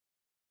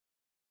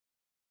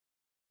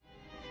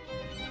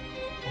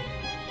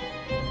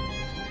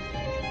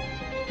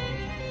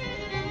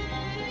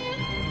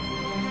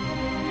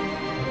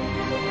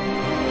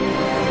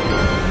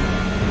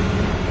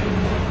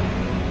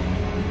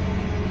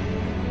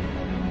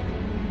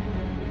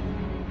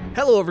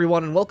Hello,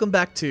 everyone, and welcome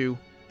back to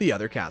The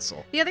Other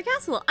Castle. The Other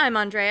Castle. I'm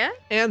Andrea.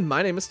 And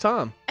my name is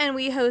Tom. And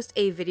we host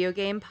a video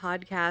game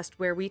podcast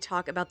where we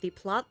talk about the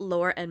plot,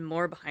 lore, and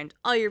more behind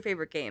all your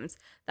favorite games.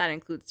 That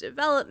includes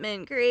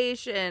development,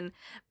 creation,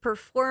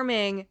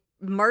 performing,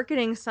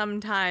 marketing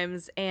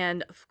sometimes,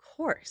 and, of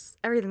course,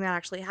 everything that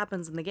actually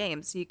happens in the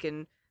game. So you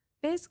can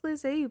basically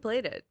say you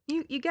played it.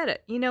 You get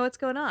it. You know what's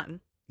going on.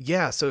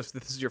 Yeah, so if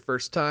this is your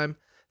first time,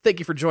 thank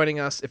you for joining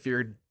us. If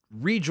you're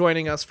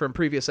rejoining us from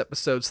previous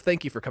episodes,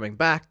 thank you for coming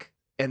back.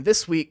 And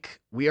this week,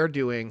 we are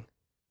doing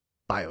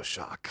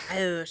Bioshock.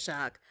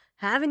 Bioshock.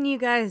 Haven't you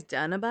guys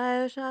done a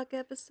Bioshock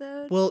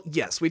episode? Well,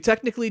 yes, we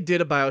technically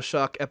did a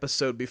Bioshock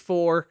episode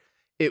before.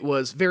 It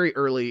was very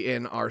early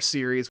in our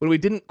series when we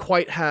didn't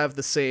quite have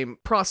the same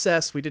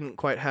process. We didn't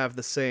quite have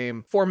the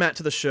same format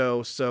to the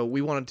show. So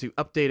we wanted to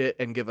update it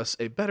and give us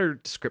a better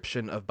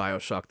description of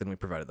Bioshock than we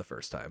provided the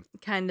first time.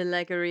 Kind of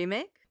like a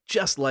remake?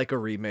 Just like a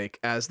remake,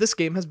 as this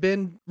game has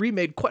been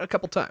remade quite a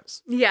couple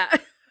times. Yeah.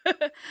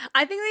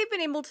 I think they've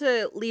been able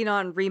to lean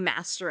on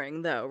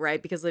remastering, though,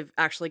 right? Because they've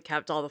actually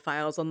kept all the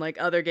files, unlike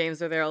other games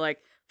where they're like,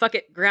 fuck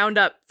it, ground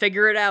up,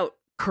 figure it out.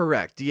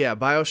 Correct. Yeah,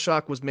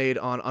 Bioshock was made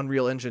on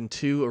Unreal Engine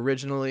 2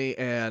 originally,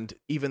 and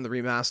even the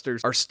remasters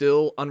are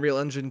still Unreal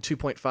Engine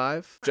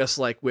 2.5, just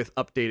like with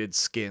updated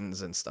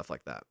skins and stuff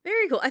like that.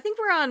 Very cool. I think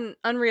we're on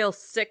Unreal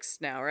 6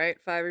 now, right?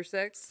 5 or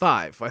 6?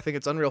 5. I think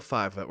it's Unreal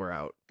 5 that we're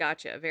out.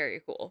 Gotcha.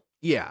 Very cool.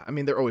 Yeah, I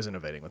mean, they're always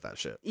innovating with that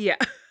shit. Yeah.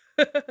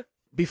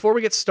 Before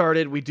we get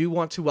started, we do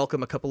want to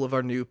welcome a couple of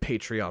our new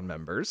Patreon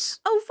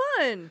members. Oh,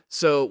 fun.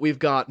 So we've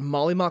got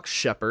Molly Mock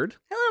Shepherd.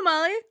 Hello,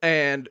 Molly.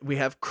 And we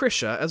have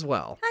Krisha as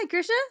well. Hi,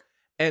 Krisha.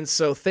 And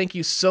so thank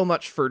you so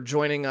much for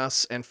joining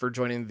us and for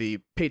joining the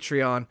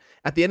Patreon.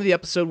 At the end of the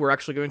episode, we're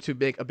actually going to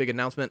make a big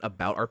announcement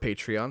about our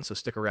Patreon, so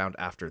stick around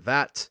after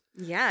that.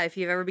 Yeah, if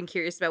you've ever been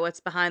curious about what's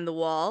behind the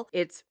wall,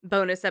 it's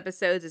bonus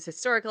episodes, it's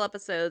historical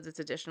episodes, it's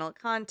additional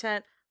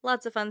content.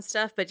 Lots of fun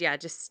stuff, but yeah,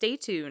 just stay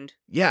tuned.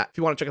 Yeah, if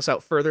you want to check us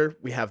out further,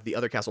 we have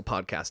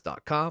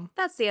theothercastlepodcast.com.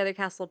 That's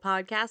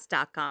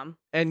theothercastlepodcast.com.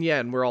 And yeah,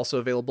 and we're also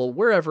available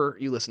wherever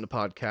you listen to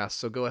podcasts,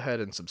 so go ahead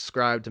and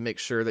subscribe to make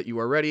sure that you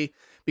are ready,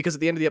 because at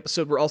the end of the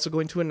episode, we're also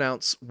going to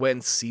announce when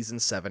Season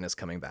 7 is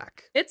coming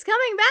back. It's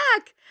coming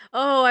back!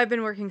 Oh, I've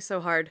been working so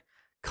hard.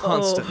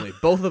 Constantly.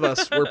 Both of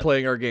us were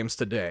playing our games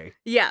today.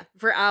 Yeah,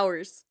 for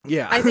hours.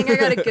 Yeah. I think I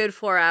got a good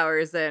 4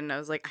 hours in. I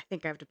was like, I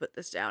think I have to put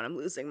this down. I'm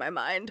losing my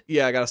mind.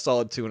 Yeah, I got a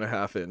solid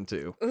 2.5 in,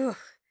 too. Ugh.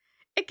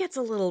 It gets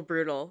a little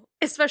brutal,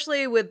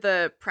 especially with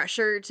the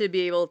pressure to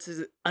be able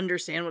to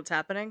understand what's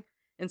happening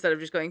instead of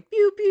just going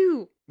pew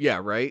pew. Yeah,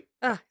 right?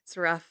 Ugh, it's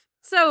rough.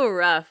 So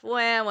rough.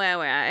 Wah, wah,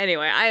 wah.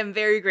 Anyway, I am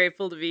very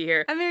grateful to be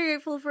here. I'm very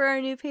grateful for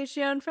our new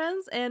Patreon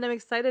friends, and I'm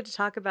excited to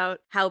talk about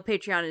how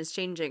Patreon is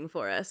changing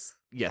for us.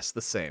 Yes,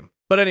 the same.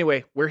 But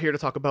anyway, we're here to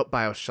talk about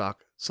Bioshock,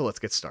 so let's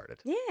get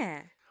started.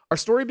 Yeah. Our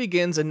story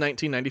begins in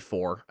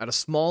 1994 at a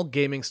small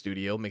gaming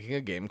studio making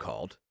a game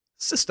called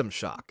System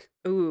Shock.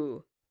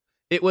 Ooh.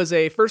 It was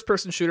a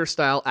first-person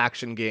shooter-style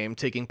action game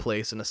taking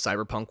place in a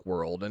cyberpunk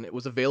world, and it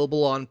was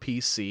available on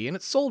PC, and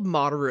it sold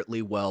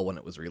moderately well when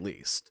it was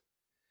released.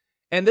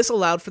 And this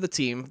allowed for the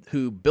team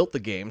who built the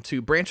game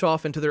to branch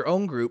off into their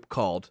own group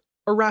called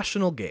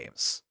Irrational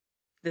Games.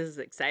 This is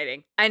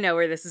exciting. I know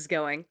where this is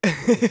going.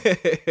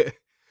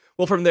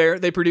 Well, from there,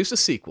 they produced a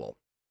sequel,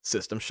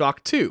 System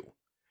Shock 2,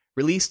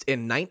 released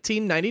in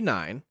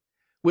 1999,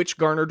 which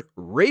garnered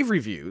rave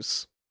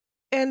reviews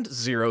and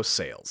 0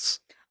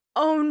 sales.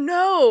 Oh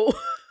no!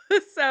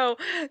 So,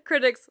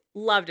 critics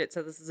loved it.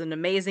 So this is an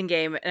amazing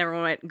game, and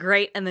everyone went,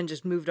 great, and then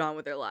just moved on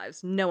with their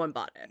lives. No one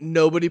bought it.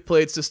 Nobody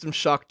played System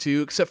Shock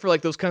 2, except for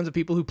like those kinds of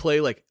people who play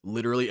like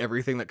literally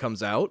everything that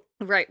comes out.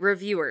 Right,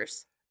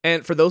 reviewers.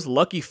 And for those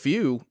lucky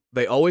few,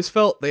 they always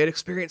felt they had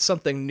experienced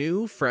something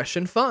new, fresh,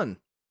 and fun.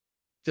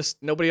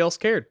 Just nobody else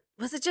cared.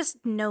 Was it just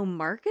no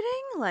marketing?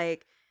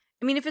 Like,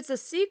 I mean, if it's a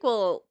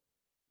sequel,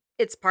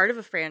 it's part of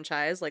a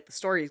franchise. Like, the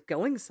story's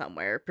going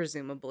somewhere,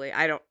 presumably.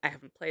 I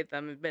haven't played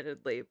them,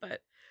 admittedly, but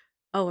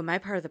oh, am I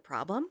part of the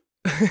problem?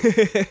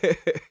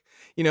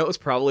 You know, it was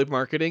probably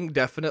marketing,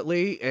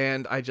 definitely.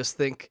 And I just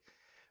think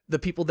the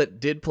people that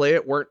did play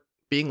it weren't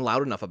being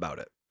loud enough about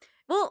it.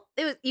 Well,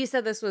 you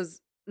said this was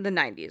the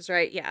 90s,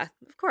 right? Yeah,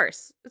 of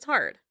course. It's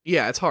hard.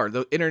 Yeah, it's hard.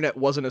 The internet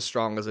wasn't as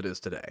strong as it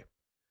is today.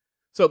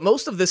 So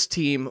most of this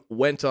team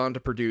went on to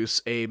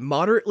produce a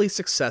moderately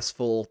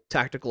successful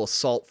tactical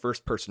assault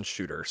first-person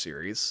shooter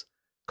series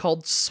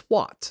called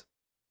SWAT.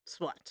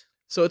 SWAT.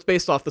 So it's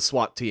based off the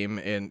SWAT team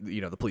in,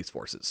 the police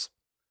forces.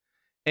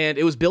 And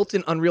it was built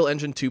in Unreal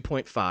Engine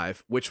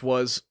 2.5, which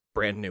was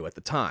brand new at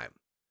the time.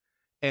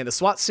 And the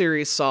SWAT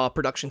series saw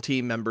production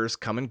team members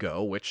come and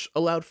go, which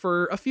allowed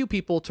for a few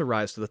people to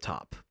rise to the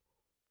top.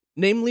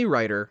 Namely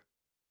writer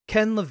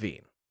Ken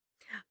Levine.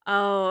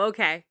 Oh,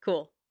 okay,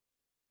 cool.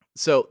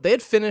 So they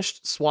had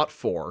finished SWAT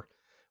 4,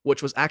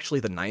 which was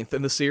actually the 9th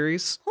in the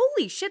series.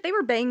 Holy shit, they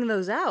were banging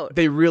those out.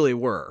 They really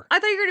were. I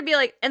thought you were going to be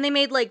like, and they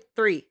made like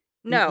 3.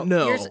 No.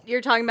 You're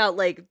talking about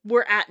like,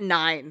 we're at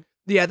 9.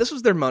 Yeah, this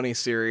was their money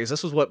series.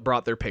 This was what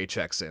brought their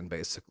paychecks in,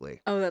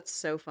 basically. Oh, that's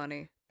so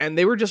funny. And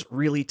they were just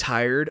really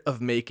tired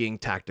of making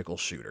tactical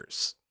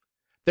shooters.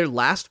 Their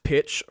last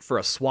pitch for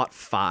a SWAT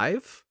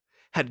 5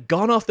 had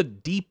gone off the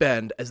deep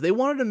end as they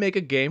wanted to make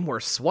a game where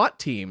SWAT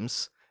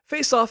teams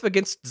face off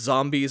against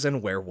zombies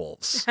and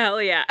werewolves.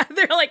 Hell yeah.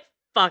 They're like,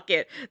 fuck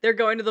it. They're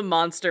going to the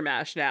Monster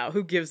Mash now.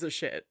 Who gives a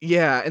shit?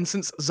 Yeah, and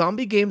since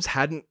zombie games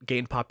hadn't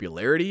gained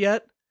popularity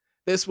yet,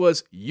 this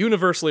was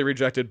universally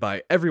rejected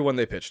by everyone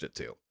they pitched it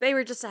to. They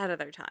were just ahead of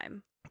their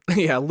time.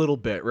 Yeah, a little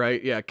bit,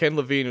 right? Yeah, Ken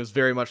Levine was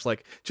very much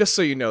like, just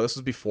so you know, this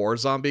was before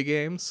zombie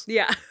games.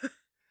 Yeah.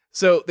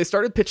 So they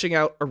started pitching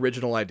out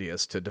original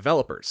ideas to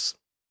developers.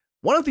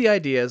 One of the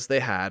ideas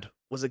they had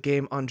was a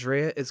game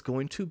Andrea is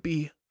going to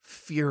be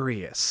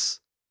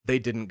furious they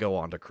didn't go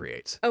on to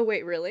create. Oh,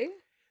 wait, really?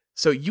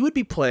 So you would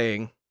be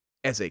playing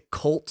as a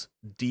cult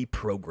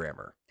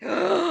deprogrammer.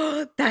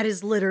 That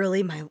is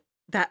literally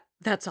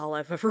that's all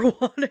I've ever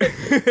wanted.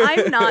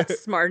 I'm not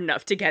smart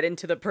enough to get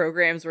into the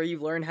programs where you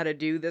learn how to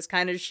do this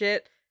kind of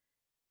shit.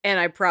 And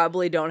I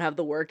probably don't have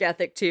the work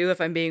ethic too, if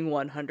I'm being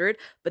 100.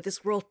 But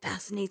this world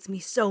fascinates me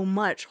so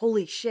much.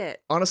 Holy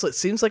shit. Honestly, it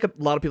seems like a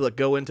lot of people that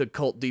go into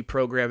cult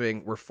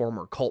deprogramming were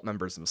former cult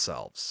members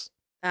themselves.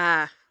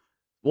 Ah.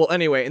 Well,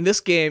 anyway, in this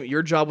game,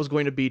 your job was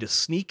going to be to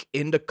sneak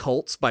into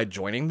cults by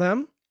joining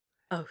them.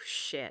 Oh,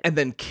 shit. And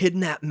then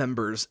kidnap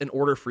members in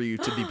order for you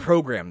to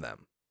deprogram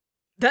them.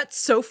 That's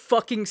so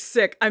fucking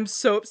sick. I'm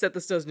so upset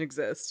this doesn't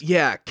exist.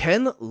 Yeah,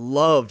 Ken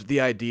loved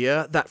the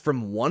idea that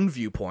from one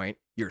viewpoint,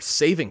 you're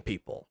saving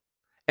people,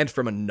 and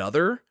from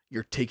another,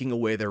 you're taking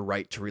away their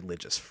right to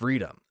religious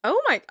freedom.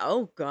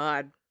 Oh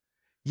god.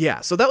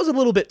 Yeah, so that was a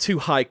little bit too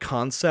high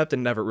concept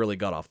and never really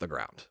got off the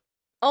ground.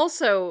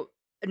 Also,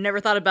 I never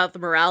thought about the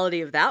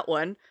morality of that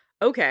one.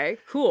 Okay,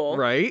 cool.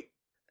 Right?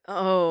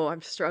 Oh,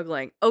 I'm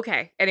struggling.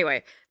 Okay,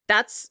 anyway,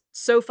 that's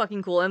so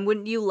fucking cool. And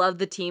wouldn't you love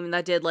the team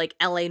that did like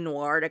LA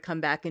Noire to come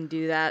back and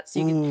do that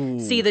so you can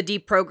see the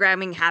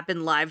deprogramming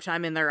happen live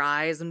time in their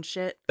eyes and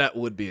shit? That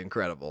would be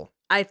incredible.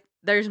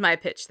 There's my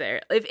pitch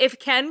there. If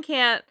Ken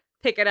can't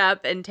pick it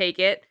up and take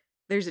it,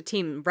 there's a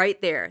team right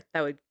there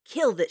that would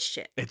kill this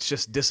shit. It's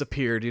just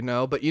disappeared, you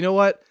know? But you know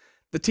what?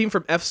 The team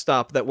from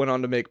F-Stop that went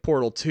on to make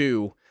Portal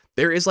 2,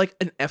 there is like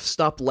an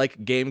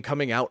F-Stop-like game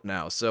coming out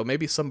now, so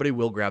maybe somebody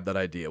will grab that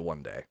idea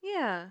one day.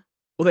 Yeah.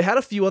 Well, they had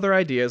a few other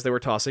ideas they were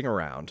tossing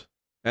around,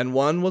 and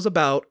one was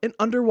about an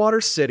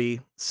underwater city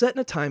set in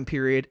a time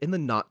period in the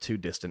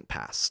not-too-distant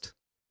past.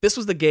 This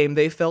was the game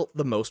they felt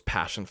the most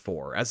passion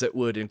for, as it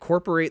would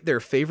incorporate their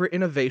favorite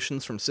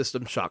innovations from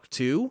System Shock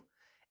 2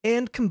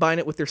 and combine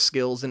it with their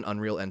skills in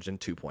Unreal Engine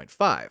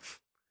 2.5,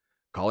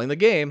 calling the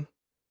game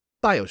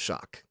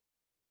Bioshock.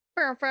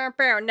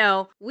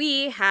 No,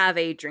 we have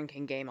a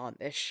drinking game on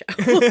this show.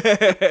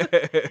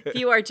 If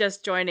you are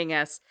just joining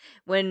us,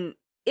 when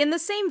in the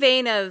same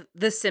vein of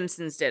The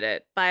Simpsons did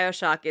it,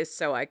 Bioshock is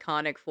so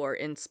iconic for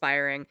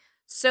inspiring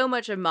so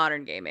much of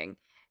modern gaming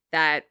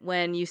that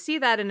when you see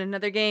that in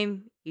another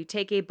game, you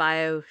take a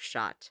bio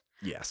shot.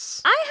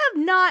 Yes. I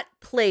have not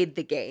played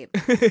the game.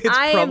 It's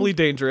probably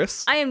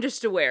dangerous. I am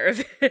just aware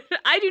of it.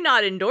 I do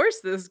not endorse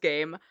this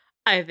game.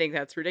 I think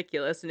that's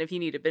ridiculous. And if you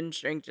need a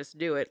binge drink, just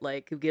do it.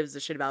 Like, who gives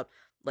a shit about,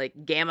 like,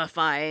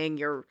 gamifying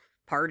your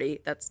party?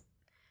 That's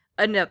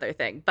another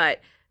thing. But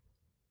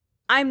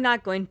I'm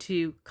not going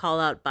to call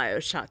out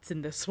Bioshots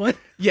in this one.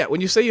 Yeah, when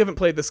you say you haven't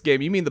played this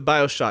game, you mean the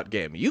Bioshock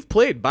game. You've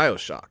played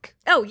Bioshock.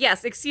 Oh,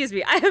 yes, excuse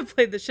me. I have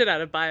played the shit out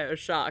of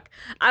Bioshock.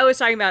 I was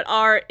talking about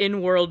our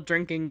in-world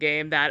drinking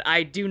game that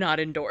I do not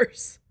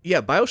endorse.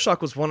 Yeah, Bioshock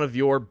was one of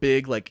your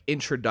big, like,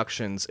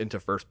 introductions into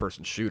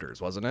first-person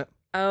shooters, wasn't it?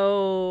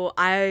 Oh,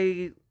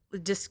 I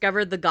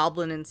discovered the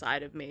goblin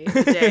inside of me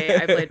the day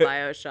I played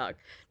Bioshock.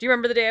 Do you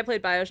remember the day I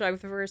played Bioshock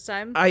for the first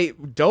time? I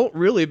don't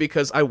really,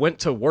 because I went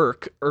to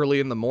work early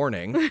in the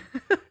morning,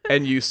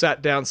 and you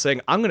sat down saying,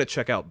 I'm going to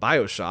check out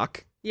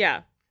Bioshock.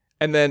 Yeah.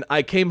 And then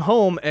I came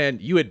home,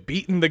 and you had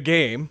beaten the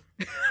game.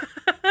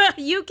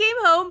 You came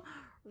home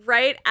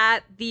right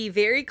at the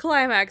very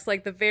climax,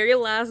 like the very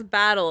last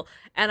battle,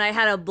 and I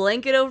had a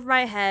blanket over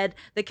my head.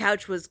 The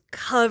couch was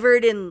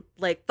covered in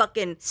like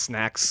fucking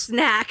snacks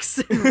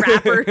and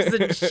wrappers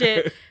and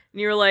shit.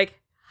 And you were like,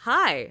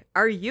 "Hi,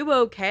 are you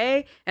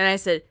okay?" And I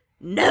said,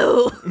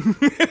 "No,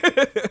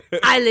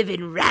 I live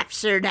in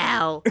rapture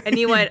now." And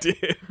you went,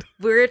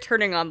 "We're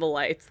turning on the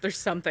lights. There's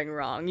something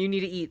wrong. You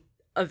need to eat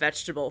a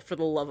vegetable for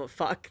the love of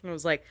fuck." And I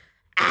was like,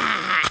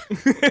 "Ah."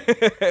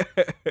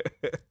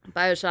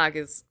 Bioshock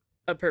is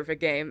a perfect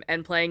game,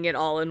 and playing it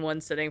all in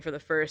one sitting for the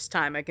first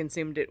time I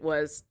consumed it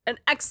was an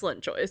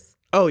excellent choice.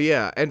 Oh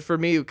yeah, and for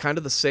me kind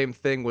of the same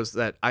thing was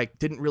that I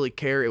didn't really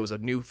care. It was a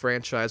new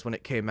franchise when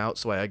it came out,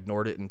 so I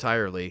ignored it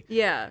entirely.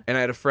 Yeah. And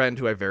I had a friend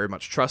who I very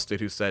much trusted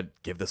who said,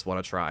 give this one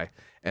a try.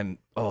 And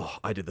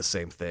I did the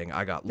same thing.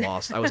 I got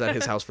lost. I was at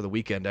his house for the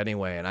weekend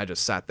anyway, and I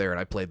just sat there and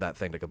I played that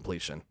thing to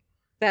completion.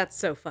 That's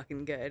so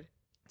fucking good.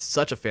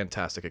 Such a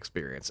fantastic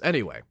experience.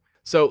 Anyway,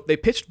 so they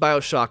pitched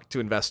Bioshock to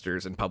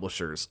investors and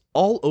publishers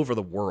all over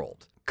the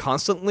world,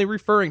 constantly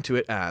referring to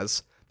it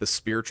as the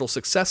spiritual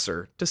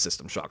successor to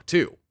System Shock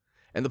 2.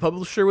 And the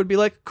publisher would be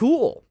like,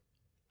 cool,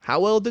 How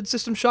well did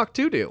System Shock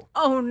 2 do?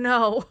 Oh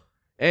no.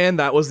 And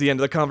that was the end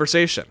of the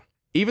conversation.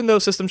 Even though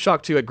System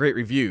Shock 2 had great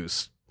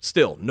reviews,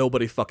 still,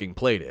 nobody fucking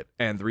played it.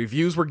 And the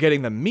reviews were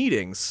getting them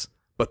meetings,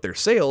 but their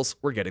sales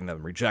were getting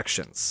them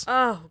rejections.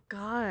 Oh,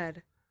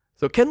 God.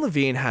 So Ken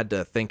Levine had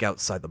to think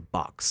outside the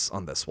box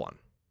on this one.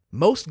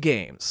 Most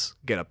games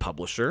get a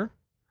publisher,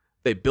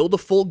 they build a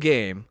full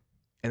game,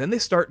 and then they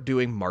start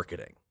doing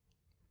marketing.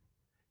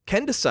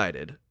 Ken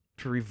decided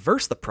to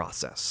reverse the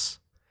process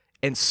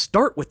and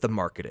start with the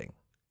marketing,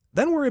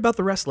 then worry about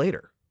the rest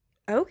later.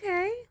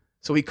 Okay.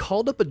 So he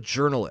called up a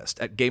journalist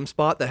at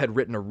GameSpot that had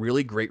written a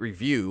really great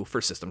review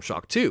for System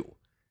Shock 2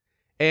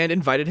 and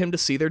invited him to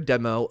see their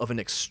demo of an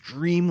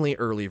extremely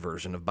early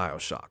version of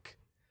Bioshock.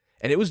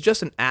 And it was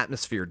just an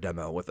atmosphere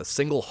demo with a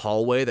single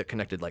hallway that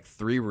connected like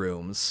 3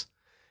 rooms.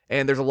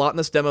 And there's a lot in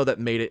this demo that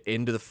made it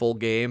into the full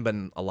game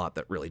and a lot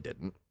that really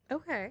didn't.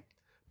 Okay.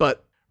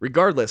 But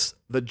regardless,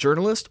 the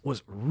journalist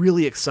was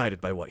really excited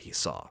by what he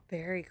saw.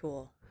 Very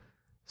cool.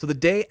 So the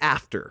day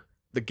after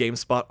the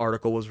GameSpot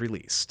article was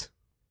released,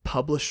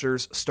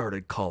 publishers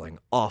started calling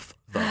off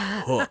the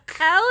hook.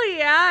 Hell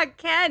yeah,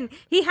 Ken.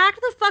 He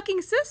hacked the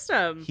fucking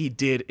system. He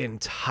did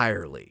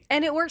entirely.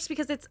 And it works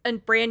because it's a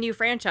brand new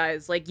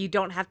franchise. Like, you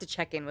don't have to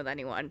check in with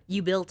anyone.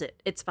 You built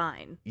it. It's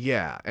fine.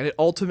 Yeah, and it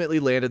ultimately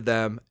landed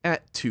them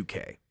at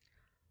 2K.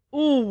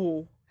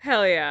 Ooh,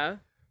 hell yeah.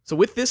 So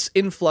with this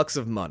influx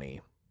of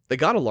money, they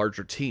got a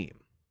larger team.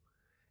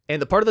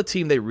 And the part of the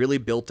team they really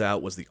built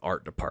out was the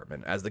art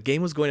department, as the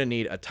game was going to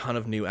need a ton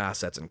of new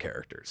assets and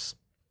characters.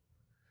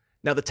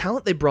 Now, the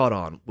talent they brought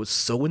on was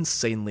so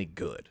insanely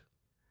good.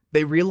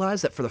 They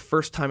realized that for the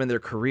first time in their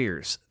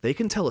careers, they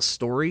can tell a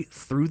story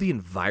through the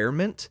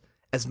environment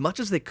as much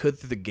as they could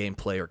through the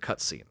gameplay or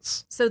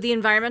cutscenes. So the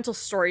environmental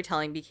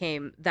storytelling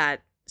became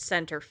that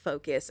center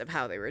focus of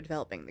how they were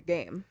developing the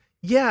game.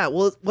 Yeah,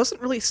 well, it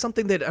wasn't really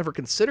something they'd ever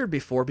considered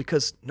before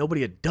because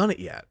nobody had done it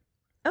yet.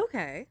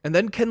 Okay. And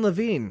then Ken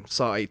Levine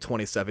saw a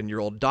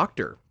 27-year-old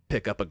doctor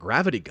pick up a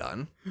gravity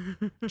gun,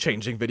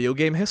 changing video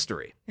game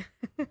history.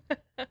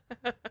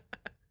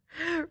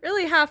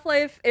 Really,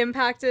 Half-Life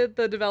impacted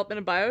the development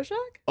of Bioshock?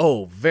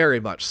 Oh, very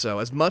much so.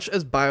 As much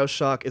as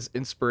Bioshock is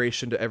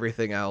inspiration to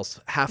everything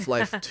else,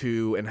 Half-Life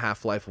 2 and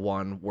Half-Life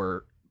 1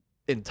 were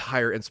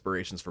entire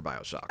inspirations for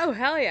Bioshock. Oh,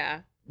 hell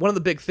yeah. One of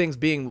the big things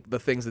being the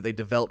things that they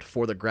developed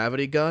for the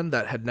gravity gun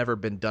that had never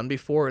been done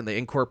before, and they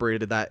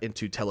incorporated that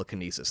into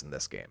telekinesis in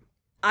this game.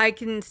 I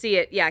can see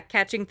it. Yeah,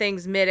 catching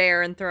things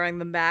midair and throwing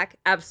them back.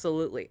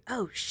 Absolutely.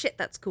 Oh, shit,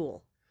 that's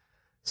cool.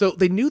 So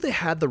they knew they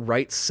had the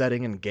right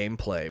setting and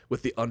gameplay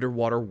with the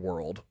underwater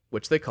world,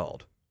 which they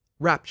called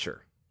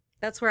Rapture.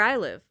 That's where I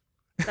live.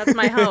 That's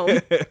my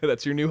home.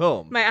 That's your new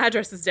home. My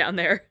address is down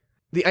there.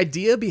 The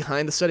idea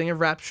behind the setting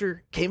of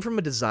Rapture came from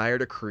a desire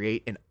to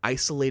create an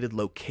isolated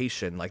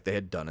location like they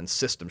had done in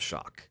System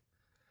Shock.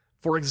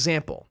 For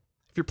example,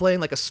 if you're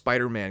playing like a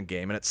Spider-Man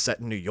game and it's set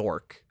in New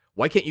York,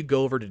 why can't you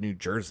go over to New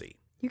Jersey?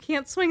 You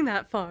can't swing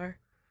that far.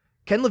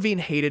 Ken Levine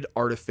hated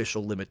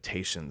artificial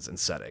limitations in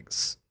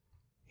settings.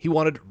 He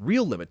wanted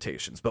real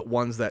limitations, but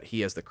ones that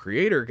he as the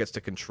creator gets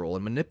to control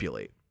and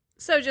manipulate.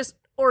 So just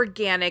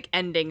organic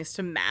endings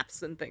to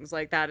maps and things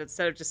like that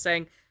instead of just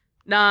saying,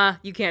 nah,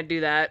 you can't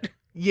do that.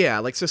 Yeah,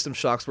 like System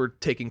Shocks were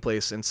taking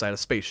place inside a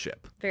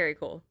spaceship. Very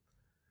cool.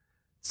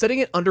 Setting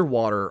it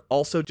underwater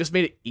also just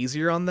made it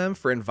easier on them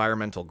for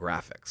environmental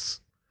graphics.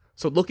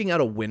 So looking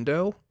out a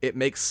window, it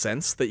makes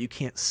sense that you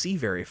can't see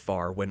very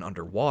far when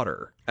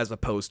underwater, as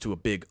opposed to a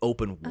big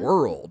open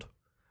world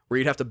where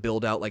you'd have to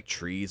build out like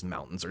trees,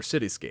 mountains, or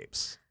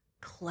cityscapes.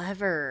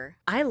 Clever.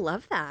 I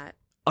love that.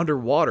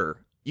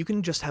 Underwater, you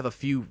can just have a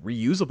few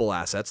reusable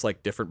assets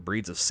like different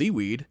breeds of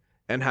seaweed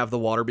and have the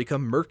water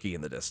become murky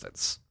in the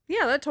distance.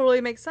 Yeah, that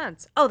totally makes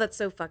sense. Oh, that's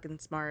so fucking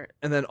smart.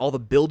 And then all the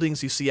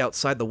buildings you see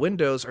outside the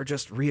windows are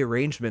just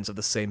rearrangements of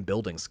the same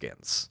building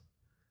skins.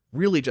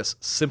 Really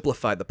just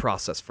simplified the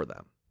process for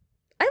them.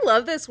 I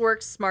love this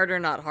work smarter,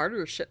 not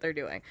harder shit they're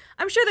doing.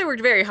 I'm sure they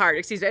worked very hard.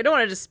 Excuse me. I don't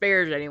want to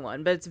disparage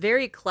anyone, but it's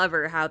very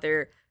clever how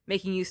they're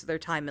making use of their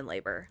time and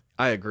labor.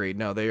 I agree.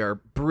 No, they are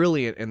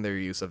brilliant in their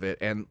use of it.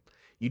 And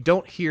you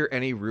don't hear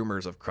any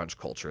rumors of crunch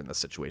culture in this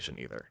situation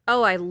either.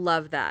 Oh, I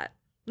love that.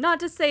 Not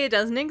to say it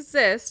doesn't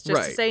exist,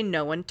 just to Right. say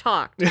no one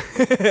talked.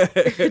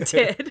 It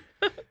did.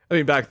 I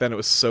mean, back then it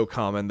was so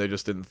common, they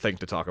just didn't think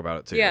to talk about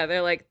it too. Yeah,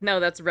 they're like, no,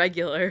 that's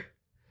regular.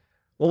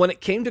 Well, when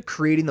it came to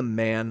creating the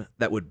man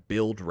that would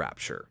build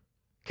Rapture,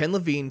 Ken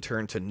Levine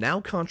turned to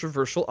now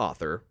controversial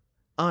author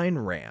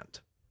Ayn Rand.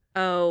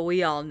 Oh,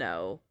 we all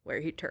know where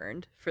he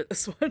turned for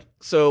this one.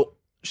 So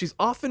she's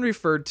often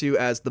referred to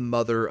as the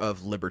mother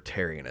of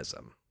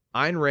libertarianism.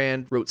 Ayn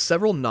Rand wrote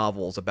several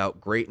novels about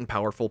great and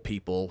powerful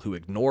people who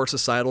ignore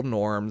societal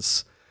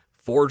norms,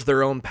 forge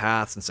their own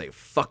paths, and say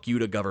fuck you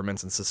to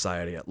governments and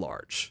society at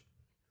large.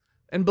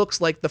 And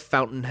books like The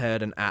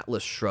Fountainhead and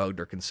Atlas Shrugged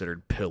are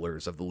considered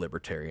pillars of the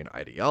libertarian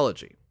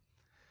ideology.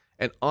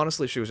 And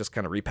honestly, she was just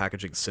kind of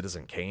repackaging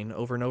Citizen Kane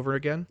over and over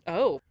again.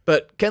 Oh.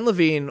 But Ken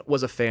Levine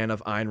was a fan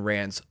of Ayn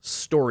Rand's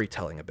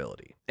storytelling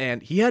ability.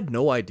 And he had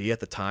no idea at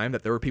the time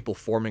that there were people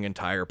forming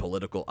entire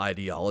political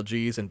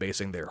ideologies and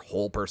basing their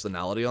whole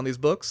personality on these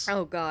books.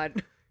 Oh,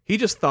 God. He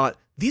just thought,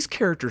 these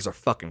characters are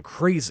fucking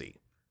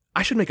crazy.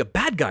 I should make a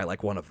bad guy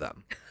like one of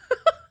them.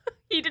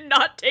 He did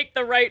not take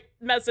the right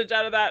message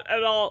out of that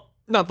at all.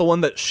 Not the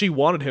one that she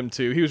wanted him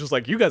to. He was just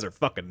like, you guys are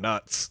fucking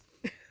nuts.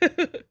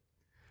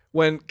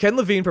 When Ken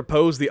Levine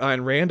proposed the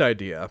Ayn Rand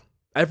idea,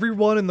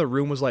 everyone in the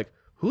room was like,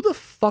 who the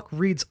fuck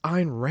reads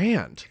Ayn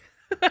Rand?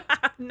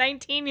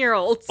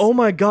 19-year-olds. Oh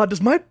my god,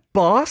 does my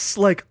boss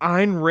like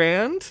Ayn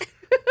Rand?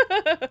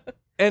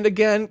 And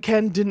again,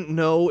 Ken didn't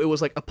know it was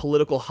like a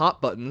political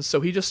hot button, so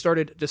he just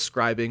started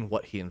describing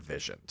what he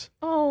envisioned.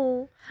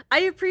 Oh, I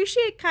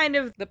appreciate kind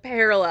of the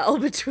parallel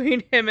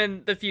between him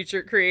and the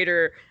future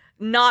creator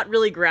not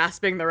really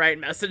grasping the right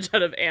message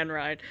out of Ayn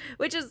Rand,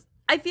 which is,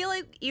 I feel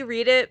like you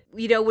read it,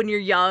 you know, when you're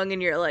young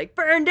and you're like,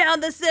 burn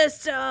down the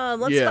system,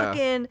 let's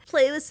fucking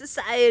play with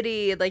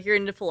society, like you're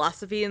into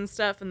philosophy and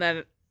stuff, and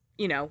then,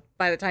 you know,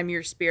 by the time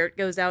your spirit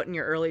goes out in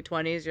your early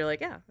 20s, you're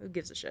like, yeah, who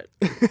gives a shit?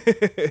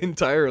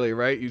 Entirely,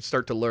 right? You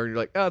start to learn, you're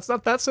like, oh, it's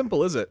not that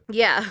simple, is it?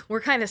 Yeah, we're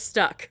kind of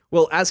stuck.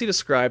 Well, as he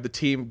described, the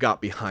team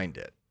got behind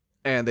it.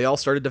 And they all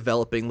started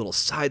developing little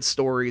side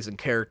stories and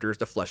characters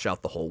to flesh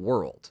out the whole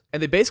world.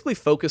 And they basically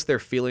focused their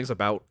feelings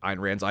about Ayn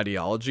Rand's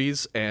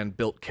ideologies and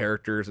built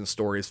characters and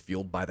stories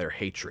fueled by their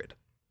hatred.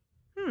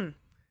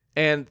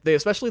 And they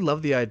especially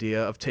loved the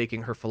idea of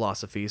taking her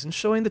philosophies and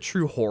showing the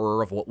true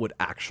horror of what would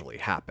actually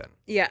happen.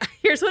 Yeah,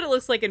 here's what it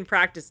looks like in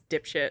practice,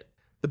 dipshit.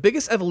 The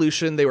biggest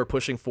evolution they were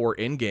pushing for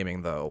in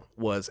gaming, though,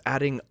 was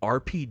adding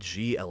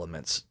RPG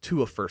elements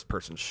to a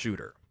first-person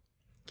shooter.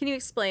 Can you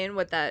explain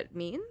what that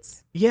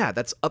means? Yeah,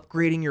 that's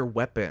upgrading your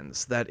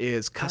weapons. That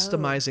is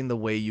customizing the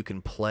way you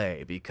can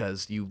play,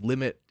 because you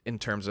limit in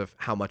terms of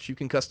how much you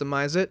can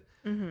customize it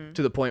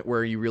to the point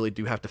where you really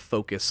do have to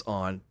focus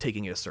on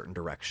taking it a certain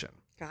direction.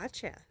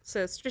 Gotcha.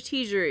 So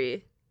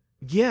strategery.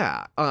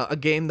 Yeah, a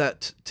game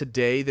that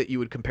today that you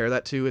would compare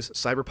that to is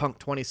Cyberpunk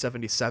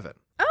 2077.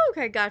 Oh,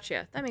 okay,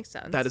 gotcha. That makes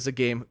sense. That is a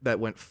game that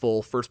went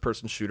full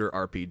first-person shooter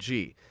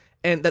RPG.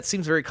 And that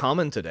seems very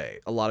common today.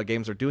 A lot of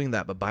games are doing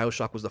that, but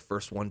Bioshock was the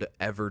first one to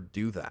ever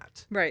do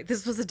that. Right,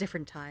 this was a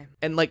different time.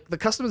 And like, the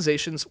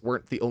customizations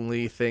weren't the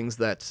only things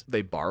that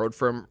they borrowed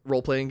from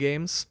role-playing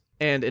games.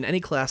 And in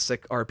any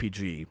classic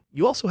RPG,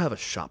 you also have a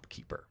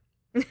shopkeeper.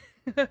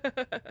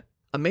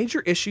 A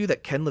major issue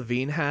that Ken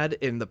Levine had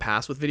in the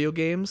past with video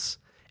games,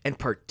 and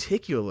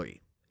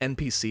particularly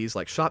NPCs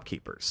like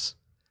shopkeepers,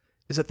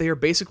 is that they are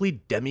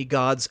basically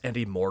demigods and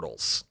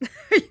immortals.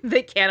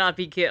 They cannot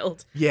be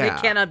killed. Yeah.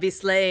 They cannot be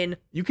slain.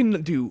 You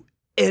can do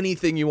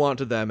anything you want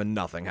to them and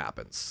nothing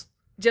happens.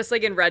 Just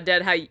like in Red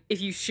Dead, how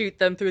if you shoot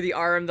them through the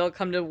arm, they'll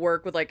come to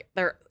work with like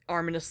their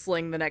arm in a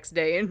sling the next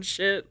day and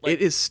shit. Like,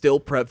 it is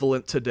still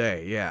prevalent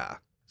today, yeah.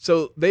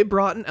 So they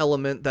brought an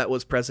element that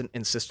was present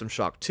in System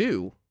Shock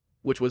 2,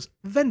 which was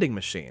vending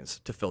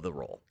machines to fill the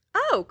role.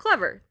 oh,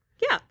 clever.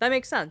 Yeah, that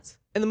makes sense.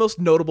 And the most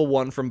notable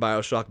one from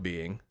Bioshock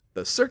being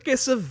the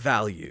Circus of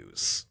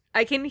Values.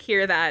 I can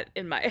hear that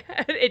in my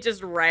head. It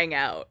just rang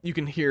out. You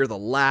can hear the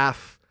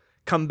laugh.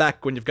 Come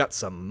back when you've got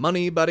some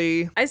money,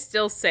 buddy. I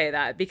still say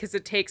that because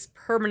it takes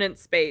permanent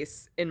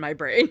space in my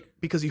brain.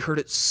 Because you heard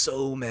it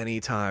so many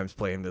times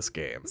playing this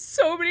game.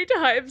 So many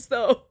times,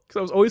 though. Because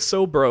I was always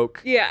so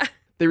broke. Yeah.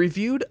 They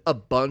reviewed a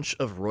bunch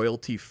of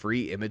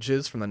royalty-free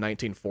images from the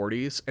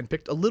 1940s and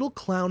picked a little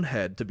clown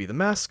head to be the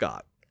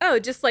mascot. Oh,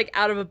 just like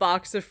out of a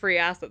box of free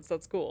assets.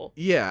 That's cool.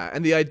 Yeah,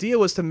 and the idea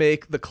was to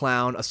make the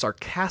clown a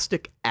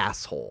sarcastic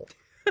asshole.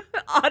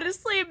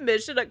 Honestly,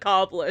 mission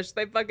accomplished.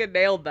 They fucking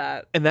nailed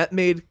that. And that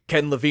made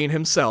Ken Levine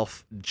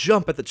himself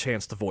jump at the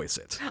chance to voice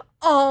it.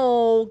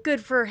 Oh,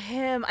 good for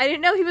him. I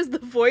didn't know he was the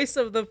voice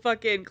of the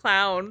fucking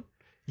clown.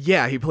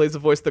 Yeah, he plays the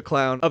voice of the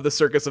clown of the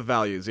Circus of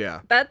Values,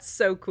 yeah. That's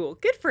so cool.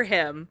 Good for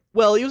him.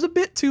 Well, he was a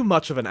bit too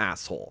much of an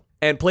asshole,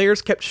 and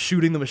players kept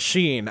shooting the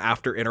machine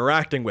after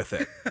interacting with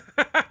it.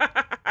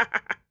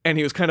 And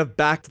he was kind of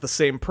back to the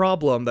same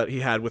problem that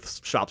he had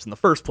with shops in the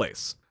first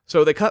place.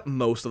 So they cut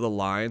most of the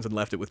lines and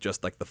left it with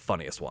just like the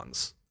funniest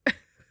ones.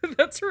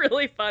 That's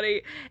really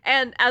funny.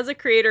 And as a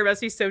creator, it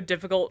must be so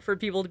difficult for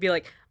people to be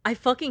like, I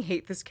fucking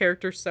hate this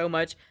character so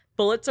much.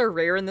 Bullets are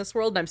rare in this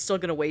world, and I'm still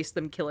going to waste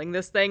them killing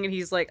this thing. And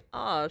he's like,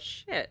 oh,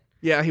 shit.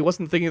 Yeah, he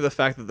wasn't thinking of the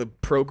fact that the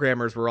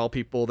programmers were all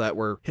people that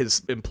were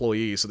his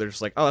employees. So they're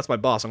just like, oh, that's my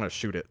boss. I'm going to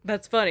shoot it.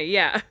 That's funny,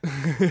 yeah.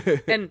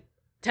 And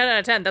 10 out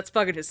of 10, that's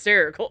fucking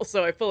hysterical.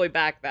 So I fully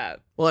back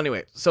that. Well,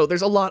 anyway, so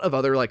there's a lot of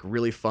other like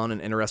really fun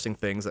and interesting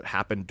things that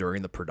happened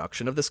during the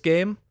production of this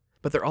game,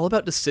 but they're all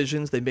about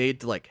decisions they made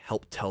to like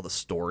help tell the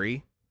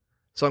story.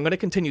 So I'm going to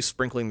continue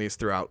sprinkling these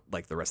throughout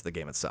like the rest of the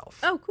game itself.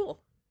 Oh, cool.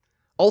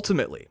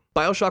 Ultimately,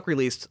 Bioshock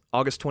released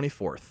August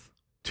 24th,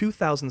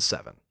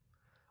 2007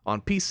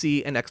 on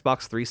PC and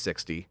Xbox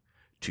 360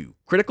 to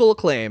critical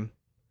acclaim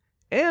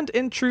and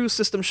in true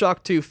System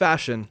Shock 2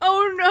 fashion,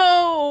 Oh,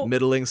 no.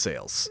 middling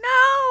sales.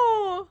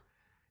 No.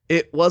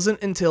 It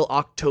wasn't until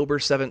October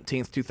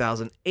 17th,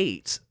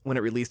 2008, when it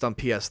released on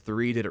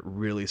PS3, did it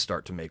really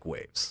start to make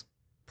waves.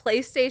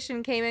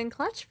 PlayStation came in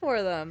clutch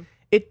for them.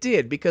 It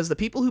did, because the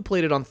people who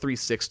played it on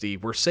 360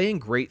 were saying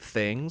great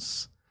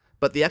things,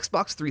 but the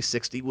Xbox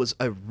 360 was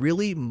a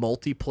really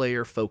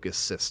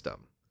multiplayer-focused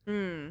system.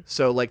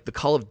 So, like, the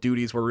Call of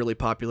Duties were really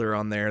popular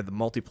on there, the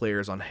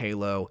multiplayers on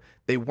Halo.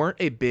 They weren't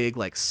a big,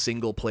 like,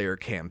 single-player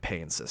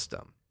campaign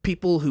system.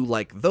 People who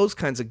like those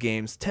kinds of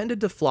games tended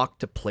to flock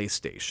to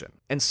PlayStation.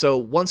 And so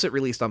once it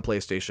released on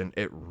PlayStation,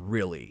 it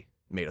really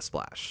made a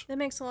splash. That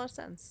makes a lot of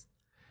sense.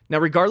 Now,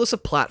 regardless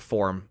of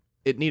platform,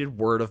 it needed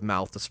word of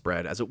mouth to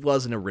spread, as it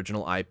was an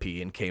original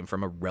IP and came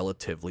from a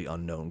relatively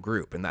unknown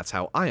group. And that's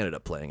how I ended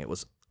up playing it,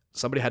 was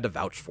somebody had to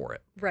vouch for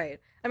it. Right.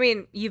 I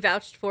mean, you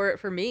vouched for it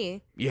for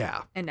me.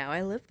 Yeah. And now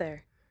I live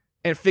there.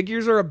 And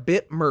figures are a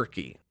bit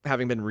murky,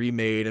 having been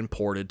remade and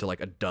ported to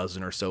like a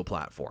dozen or so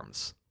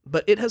platforms.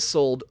 But it has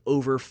sold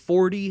over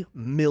 40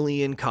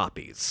 million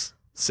copies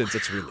since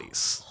its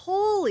release.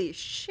 Holy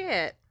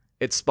shit.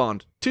 It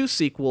spawned 2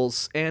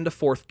 sequels and a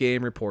 4th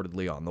game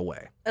reportedly on the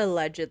way.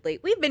 Allegedly.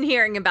 We've been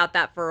hearing about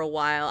that for a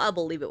while. I'll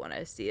believe it when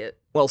I see it.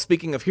 Well,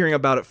 speaking of hearing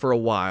about it for a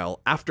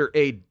while, after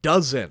a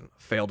dozen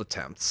failed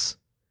attempts,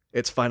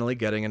 it's finally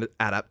getting an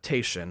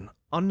adaptation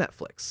on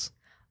Netflix.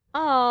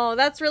 Oh,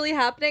 that's really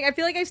happening? I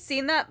feel like I've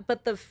seen that,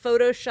 but the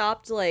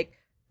photoshopped, like,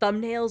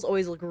 thumbnails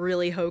always look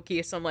really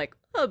hokey, so I'm like,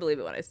 I'll believe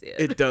it when I see it.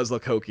 It does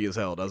look hokey as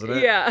hell, doesn't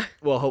it? Yeah.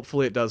 Well,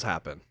 hopefully it does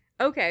happen.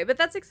 Okay, but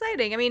that's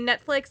exciting. I mean,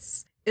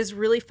 Netflix is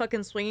really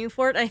fucking swinging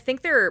for it. I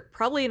think they're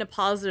probably in a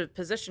positive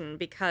position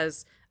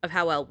because of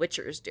how well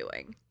Witcher's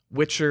doing.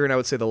 Witcher, and I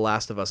would say The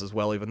Last of Us as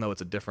well, even though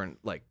it's a different,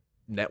 like,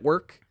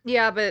 network.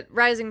 Yeah, but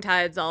rising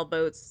tides, all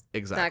boats,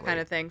 Exactly. that kind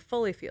of thing.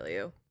 Fully feel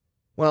you.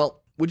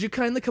 Well, would you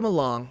kindly come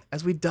along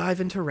as we dive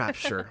into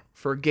Rapture?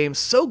 For a game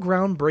so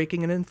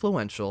groundbreaking and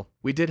influential,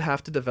 we did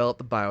have to develop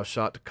the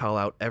Bioshock to call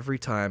out every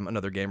time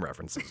another game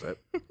references it.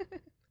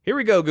 Here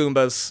we go,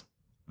 Goombas.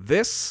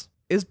 This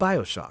is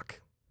Bioshock.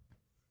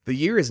 The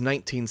year is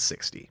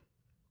 1960,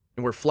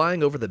 and we're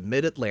flying over the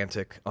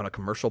mid-Atlantic on a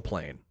commercial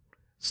plane,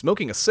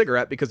 smoking a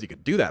cigarette because you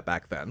could do that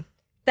back then.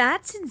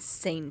 That's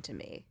insane to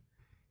me.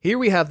 Here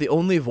we have the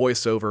only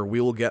voiceover we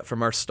will get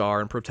from our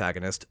star and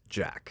protagonist,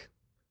 Jack.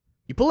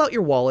 You pull out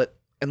your wallet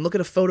and look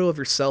at a photo of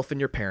yourself and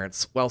your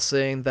parents while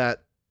saying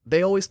that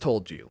they always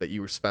told you that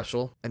you were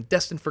special and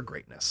destined for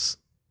greatness.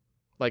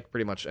 Like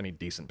pretty much any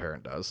decent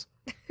parent does.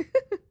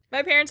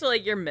 My parents are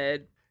like, you're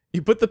mid.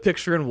 You put the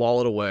picture and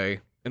wallet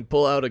away and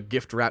pull out a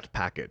gift-wrapped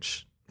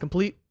package,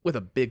 complete with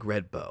a big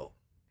red bow,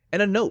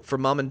 and a note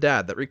from mom and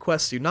dad that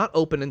requests you not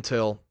open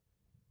until,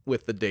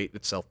 with the date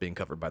itself being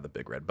covered by the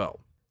big red bow.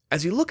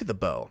 As you look at the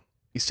bow,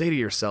 you say to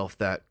yourself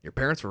that your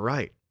parents were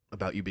right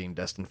about you being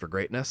destined for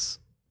greatness.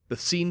 The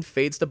scene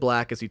fades to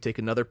black as you take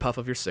another puff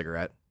of your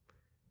cigarette,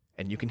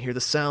 and you can hear the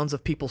sounds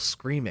of people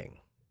screaming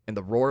and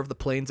the roar of the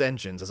plane's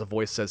engines as a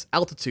voice says,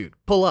 "Altitude,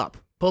 pull up,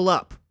 pull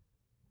up."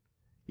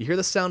 You hear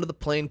the sound of the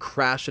plane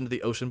crash into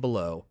the ocean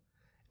below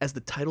as the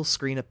title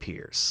screen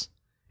appears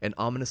and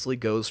ominously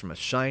goes from a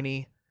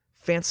shiny,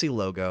 fancy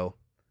logo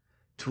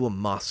to a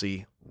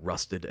mossy,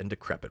 rusted, and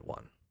decrepit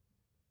one.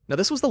 Now,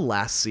 this was the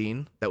last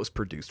scene that was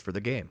produced for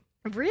the game.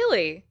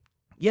 Really?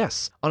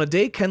 Yes, on a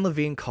day Ken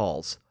Levine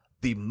calls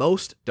the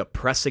most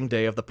depressing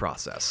day of the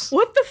process.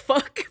 What the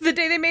fuck? The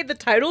day they made the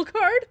title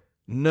card?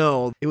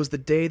 No, it was the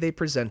day they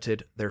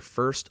presented their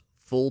first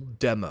full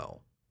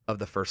demo of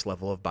the first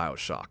level of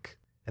Bioshock,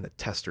 and the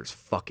testers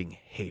fucking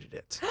hated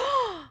it.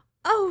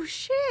 Oh,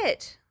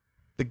 shit.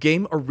 The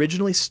game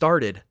originally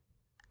started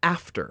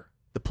after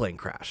the plane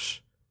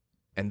crash,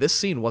 and this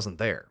scene wasn't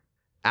there.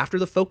 After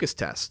the focus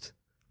test,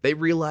 they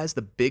realized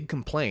the big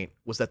complaint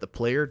was that the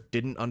player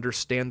didn't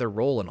understand their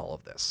role in all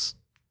of this.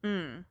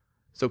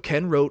 So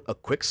Ken wrote a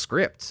quick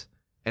script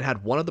and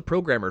had one of the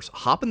programmers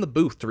hop in the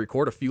booth to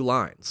record a few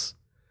lines.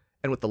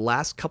 And with the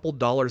last couple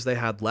dollars they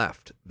had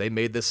left, they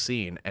made this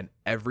scene, and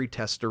every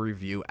tester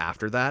review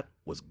after that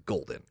was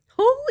golden.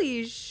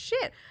 Holy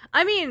shit.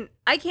 I mean,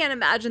 I can't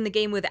imagine the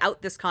game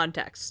without this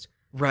context.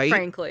 Right?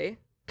 Frankly.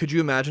 Could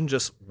you imagine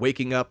just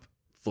waking up,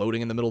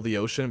 floating in the middle of the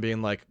ocean and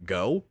being like,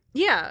 go?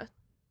 Yeah.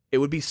 It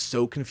would be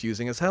so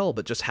confusing as hell,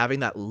 but just having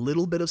that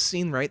little bit of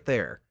scene right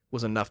there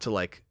was enough to,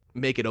 like,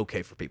 make it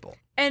okay for people.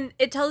 And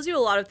it tells you a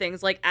lot of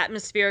things, like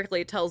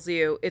atmospherically it tells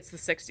you it's the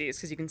 60s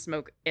because you can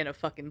smoke in a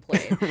fucking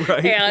plane.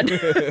 Right. And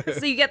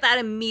so you get that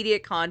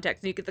immediate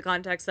context. And you get the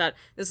context that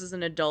this is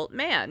an adult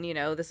man, you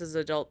know, this is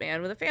an adult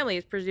man with a family.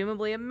 He's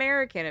presumably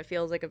American. It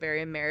feels like a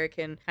very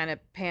American kind of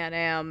Pan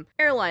Am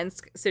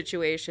Airlines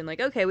situation.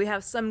 Like, okay, we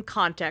have some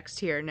context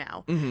here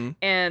now. Mm-hmm.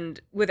 And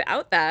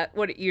without that,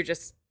 what you're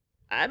just,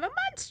 I'm a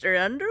monster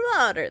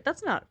underwater.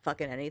 That's not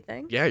fucking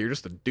anything. Yeah, you're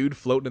just a dude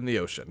floating in the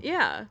ocean.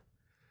 Yeah.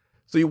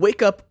 So you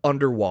wake up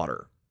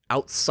underwater,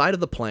 outside of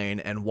the plane,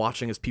 and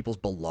watching as people's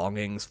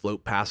belongings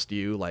float past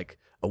you, like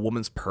a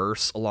woman's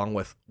purse, along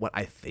with what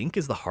I think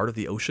is the heart of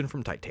the ocean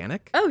from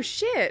Titanic. Oh,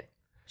 shit.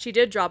 She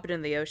did drop it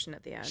in the ocean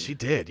at the end. She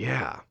did,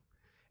 yeah.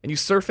 And you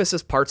surface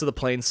as parts of the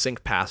plane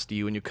sink past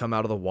you, and you come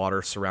out of the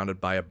water surrounded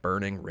by a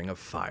burning ring of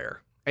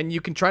fire. And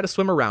you can try to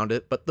swim around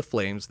it, but the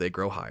flames, they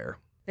grow higher.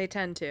 They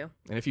tend to.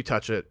 And if you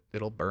touch it,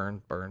 it'll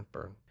burn, burn,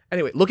 burn.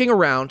 Anyway, looking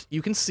around,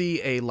 you can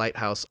see a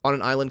lighthouse on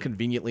an island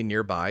conveniently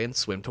nearby and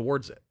swim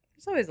towards it.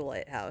 There's always a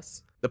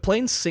lighthouse. The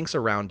plane sinks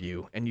around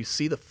you, and you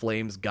see the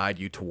flames guide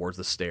you towards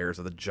the stairs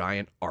of the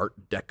giant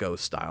Art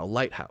Deco-style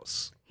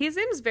lighthouse. He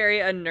seems very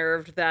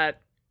unnerved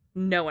that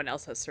no one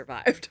else has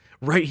survived.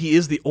 Right, he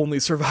is the only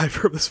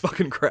survivor of this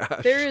fucking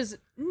crash. There is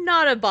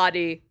not a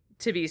body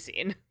to be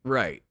seen.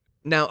 Right.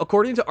 Now,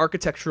 according to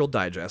Architectural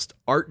Digest,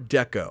 Art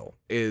Deco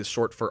is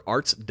short for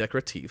Arts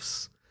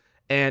Décoratifs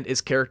and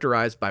is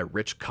characterized by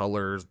rich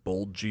colors,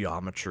 bold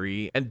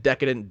geometry, and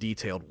decadent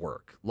detailed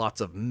work. Lots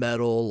of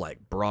metal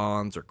like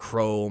bronze or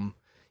chrome.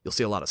 You'll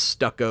see a lot of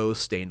stucco,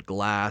 stained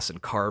glass,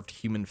 and carved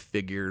human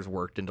figures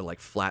worked into like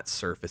flat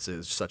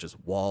surfaces such as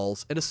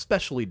walls and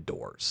especially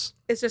doors.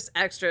 It's just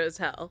extra as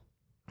hell.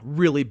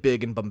 Really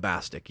big and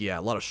bombastic, yeah,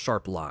 a lot of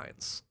sharp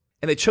lines.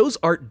 And they chose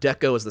Art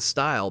Deco as the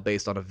style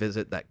based on a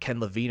visit that Ken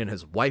Levine and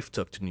his wife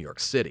took to New York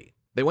City.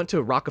 They went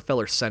to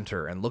Rockefeller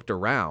Center and looked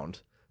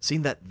around,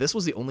 seeing that this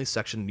was the only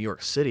section in New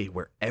York City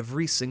where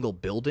every single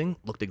building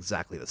looked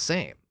exactly the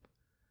same.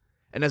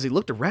 And as he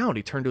looked around,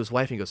 he turned to his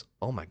wife and he goes,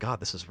 "Oh my God,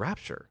 this is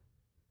Rapture.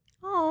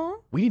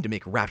 Oh. We need to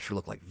make Rapture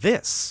look like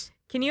this."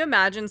 Can you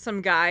imagine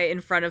some guy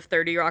in front of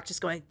 30 Rock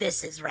just going,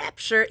 "This is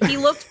Rapture"? He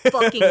looked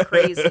fucking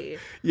crazy.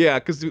 Yeah,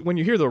 because when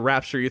you hear the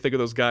Rapture, you think of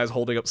those guys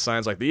holding up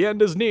signs like, "The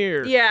end is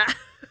near." Yeah.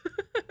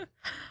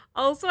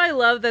 Also, I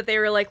love that they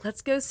were like,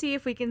 "Let's go see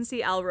if we can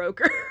see Al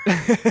Roker."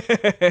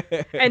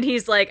 And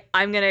he's like,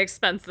 "I'm going to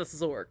expense this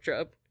as a work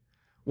trip."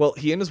 Well,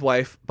 he and his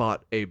wife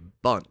bought a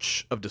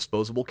bunch of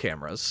disposable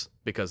cameras,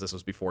 because this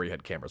was before you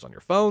had cameras on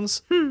your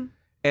phones.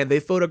 And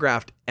they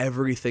photographed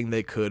everything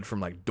they could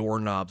from like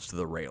doorknobs to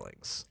the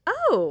railings.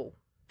 Oh,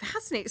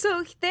 fascinating.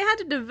 So they had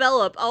to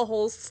develop a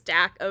whole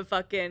stack of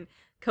fucking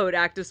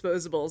Kodak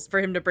disposables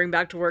for him to bring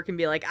back to work and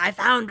be like, "I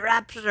found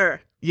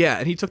Rapture." Yeah,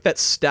 and he took that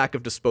stack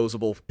of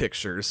disposable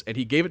pictures and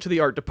he gave it to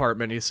the art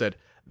department and he said,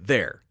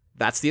 "There,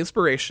 that's the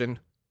inspiration.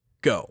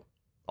 Go.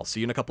 I'll see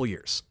you in a couple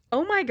years."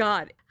 Oh my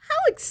God. How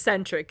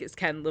eccentric is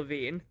Ken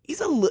Levine?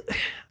 He's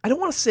I don't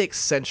want to say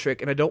eccentric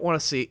and I don't want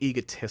to say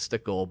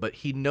egotistical, but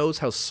he knows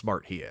how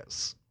smart he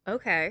is.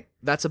 Okay.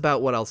 That's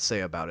about what I'll say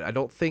about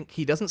it.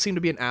 He doesn't seem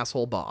to be an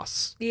asshole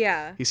boss.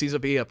 Yeah. He seems to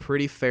be a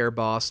pretty fair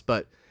boss,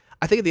 but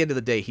I think at the end of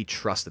the day, he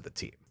trusted the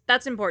team.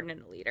 That's important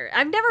in a leader.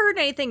 I've never heard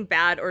anything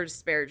bad or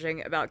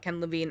disparaging about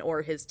Ken Levine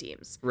or his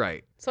teams.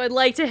 Right. So I'd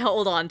like to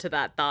hold on to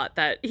that thought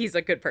that he's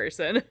a good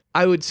person.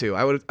 I would too.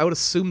 I would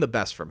assume the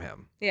best from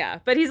him. Yeah,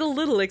 but he's a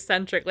little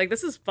eccentric. Like,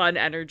 this is fun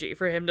energy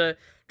for him to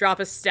drop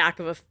a stack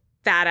of a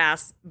fat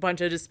ass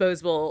bunch of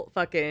disposable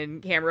fucking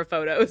camera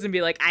photos and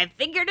be like, "I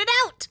figured it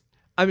out."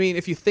 I mean,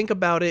 if you think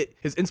about it,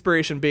 his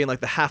inspiration being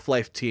like the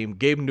Half-Life team,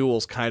 Gabe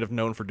Newell's kind of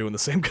known for doing the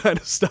same kind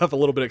of stuff, a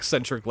little bit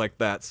eccentric like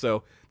that.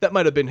 So that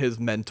might have been his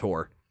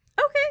mentor.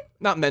 Okay.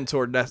 Not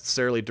mentor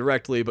necessarily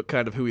directly, but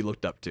kind of who he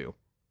looked up to.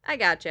 I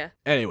gotcha.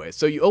 Anyway,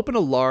 so you open a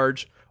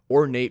large,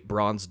 ornate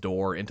bronze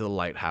door into the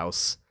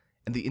lighthouse,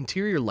 and the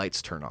interior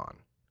lights turn on.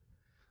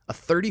 A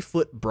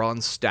 30-foot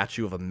bronze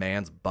statue of a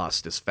man's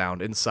bust is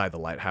found inside the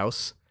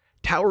lighthouse,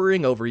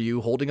 towering over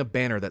you holding a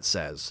banner that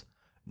says,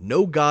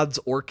 "No gods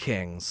or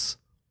kings,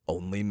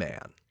 only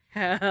man."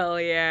 Hell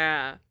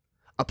yeah.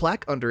 A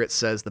plaque under it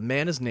says the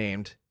man is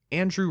named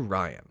Andrew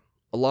Ryan,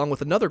 along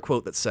with another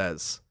quote that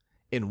says,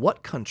 "In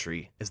what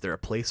country is there a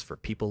place for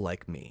people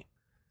like me?"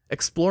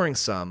 Exploring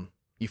some,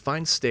 you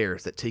find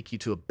stairs that take you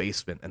to a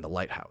basement in the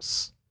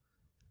lighthouse.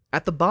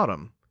 At the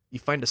bottom, you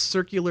find a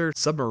circular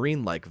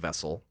submarine-like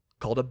vessel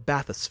called a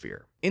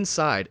bathysphere.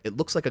 Inside, it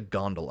looks like a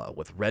gondola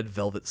with red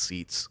velvet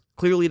seats,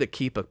 clearly to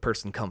keep a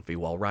person comfy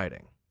while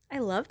riding. I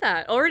love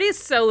that. Already is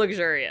so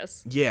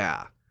luxurious.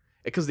 Yeah,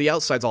 because the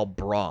outside's all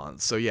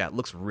bronze, so yeah, it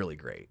looks really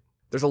great.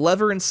 There's a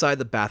lever inside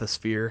the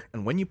bathysphere,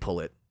 and when you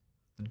pull it,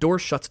 the door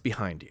shuts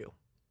behind you,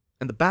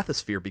 and the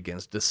bathysphere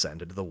begins to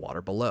descend into the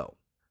water below.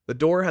 The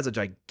door has a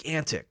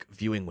gigantic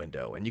viewing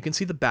window, and you can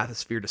see the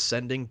bathysphere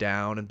descending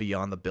down and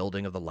beyond the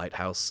building of the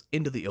lighthouse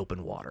into the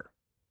open water.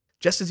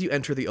 Just as you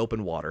enter the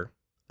open water,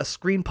 a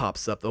screen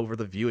pops up over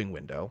the viewing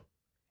window,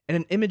 and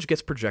an image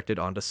gets projected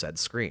onto said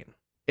screen.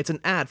 It's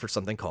an ad for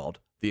something called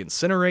the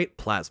Incinerate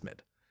Plasmid,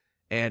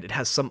 and it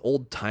has some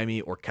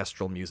old-timey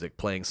orchestral music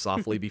playing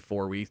softly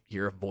before we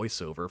hear a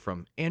voiceover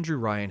from Andrew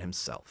Ryan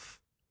himself.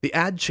 The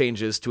ad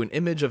changes to an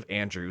image of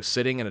Andrew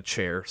sitting in a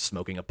chair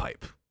smoking a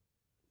pipe.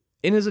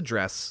 In his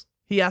address,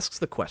 he asks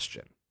the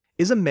question,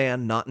 "Is a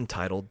man not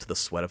entitled to the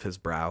sweat of his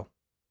brow?"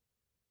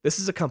 This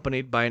is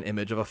accompanied by an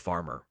image of a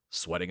farmer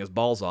sweating his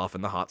balls off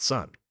in the hot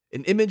sun.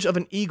 An image of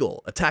an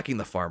eagle attacking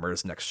the farmer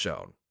is next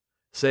shown,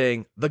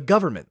 saying, "The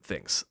government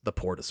thinks the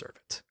poor deserve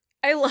it."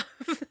 I love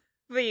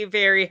the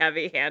very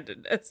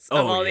heavy-handedness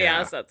of all the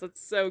assets.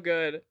 It's so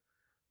good.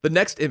 The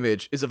next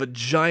image is of a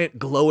giant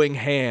glowing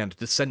hand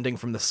descending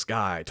from the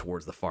sky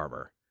towards the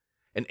farmer,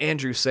 and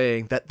Andrew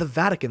saying that the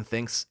Vatican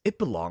thinks it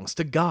belongs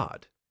to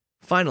God.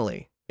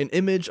 Finally, An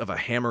image of a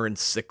hammer and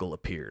sickle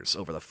appears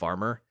over the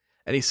farmer,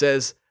 and he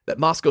says that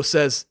Moscow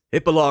says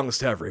it belongs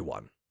to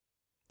everyone.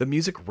 The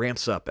music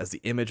ramps up as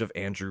the image of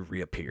Andrew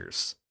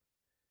reappears.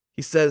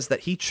 He says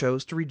that he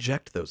chose to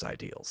reject those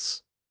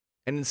ideals,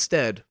 and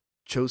instead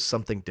chose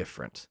something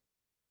different,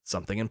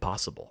 something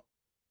impossible.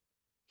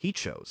 He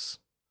chose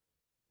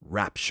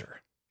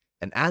rapture.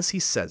 And as he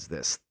says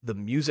this, the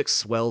music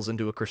swells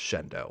into a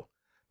crescendo,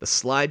 the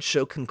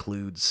slideshow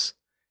concludes,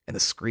 and the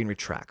screen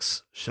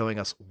retracts, showing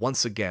us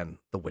once again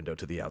the window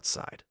to the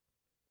outside.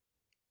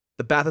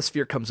 The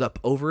bathysphere comes up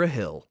over a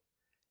hill,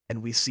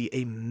 and we see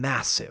a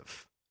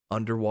massive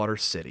underwater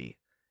city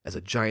as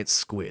a giant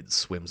squid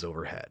swims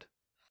overhead.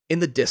 In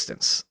the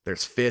distance,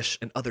 there's fish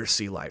and other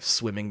sea life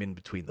swimming in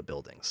between the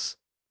buildings.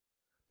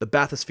 The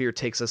bathysphere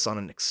takes us on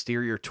an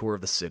exterior tour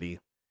of the city,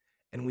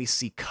 and we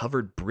see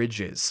covered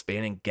bridges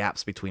spanning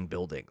gaps between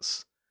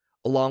buildings,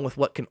 along with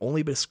what can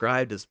only be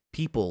described as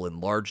people in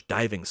large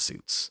diving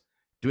suits,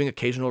 doing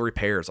occasional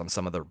repairs on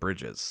some of the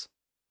bridges.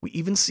 We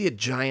even see a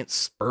giant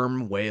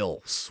sperm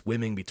whale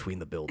swimming between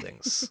the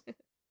buildings.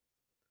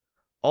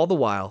 All the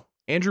while,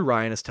 Andrew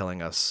Ryan is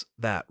telling us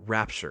that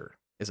Rapture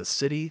is a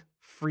city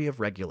free of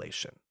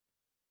regulation.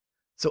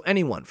 So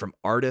anyone from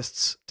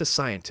artists to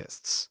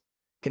scientists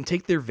can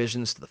take their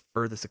visions to the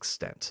furthest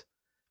extent,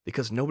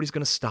 because nobody's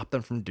going to stop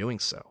them from doing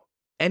so.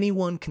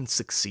 Anyone can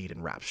succeed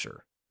in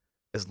Rapture,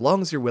 as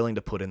long as you're willing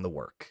to put in the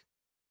work.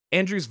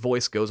 Andrew's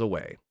voice goes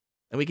away,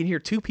 and we can hear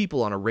two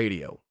people on a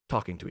radio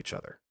talking to each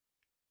other.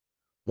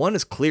 One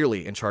is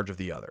clearly in charge of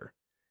the other,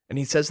 and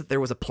he says that there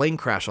was a plane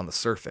crash on the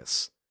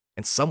surface,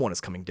 and someone is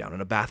coming down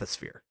in a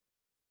bathysphere.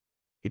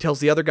 He tells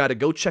the other guy to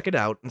go check it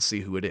out and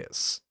see who it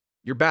is.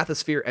 Your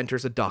bathysphere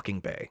enters a docking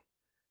bay,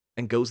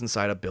 and goes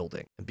inside a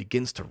building, and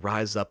begins to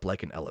rise up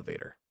like an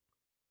elevator.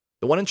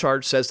 The one in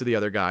charge says to the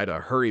other guy to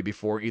hurry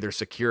before either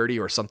security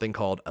or something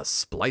called a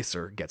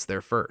splicer gets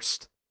there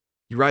first.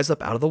 You rise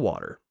up out of the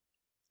water,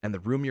 and the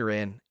room you're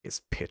in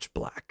is pitch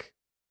black,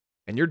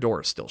 and your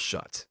door is still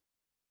shut.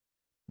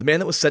 The man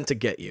that was sent to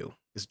get you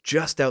is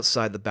just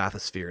outside the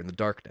bathysphere in the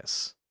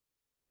darkness,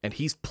 and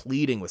he's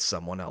pleading with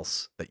someone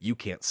else that you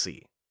can't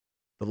see.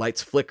 The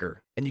lights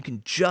flicker, and you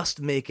can just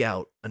make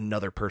out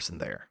another person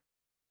there.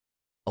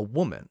 A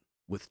woman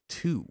with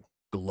two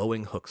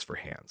glowing hooks for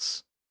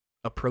hands,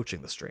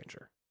 approaching the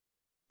stranger.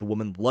 The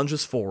woman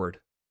lunges forward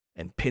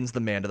and pins the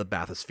man to the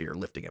bathysphere,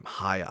 lifting him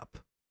high up.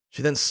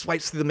 She then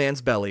swipes through the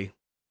man's belly,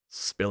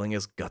 spilling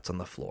his guts on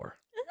the floor.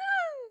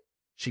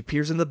 She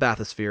peers into the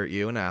bathysphere at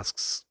you and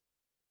asks,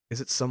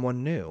 "Is it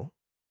someone new?"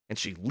 And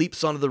she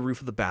leaps onto the roof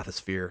of the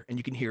bathysphere, and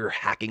you can hear her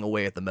hacking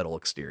away at the metal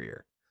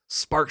exterior.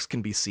 Sparks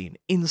can be seen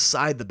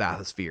inside the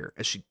bathysphere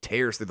as she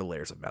tears through the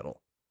layers of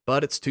metal.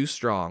 But it's too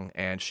strong,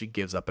 and she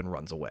gives up and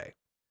runs away.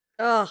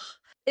 Ugh.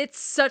 It's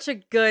such a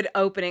good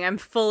opening. I'm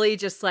fully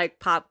just like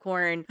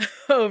popcorn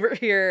over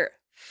here.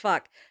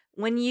 Fuck.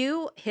 When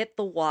you hit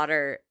the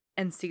water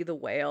and see the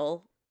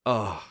whale,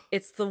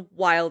 it's the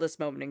wildest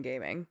moment in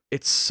gaming.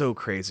 It's so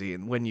crazy.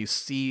 And when you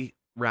see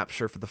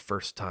Rapture for the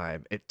first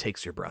time, it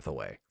takes your breath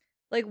away.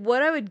 Like,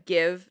 what I would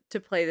give to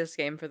play this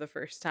game for the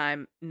first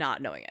time,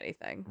 not knowing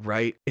anything.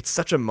 Right? It's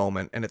such a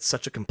moment, and it's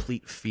such a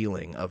complete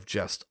feeling of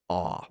just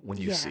awe when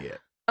you see it.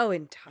 Oh,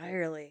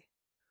 entirely.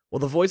 Well,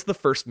 the voice of the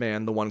first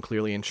man, the one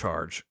clearly in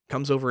charge,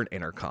 comes over an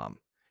intercom,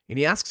 and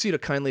he asks you to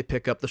kindly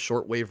pick up the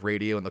shortwave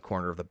radio in the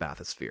corner of the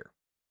bathysphere.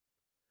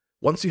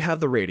 Once you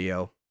have the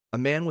radio, a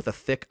man with a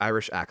thick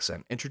Irish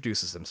accent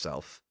introduces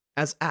himself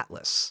as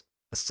Atlas,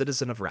 a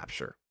citizen of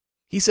Rapture.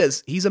 He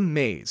says he's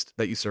amazed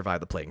that you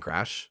survived the plane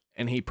crash,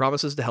 and he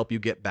promises to help you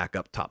get back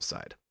up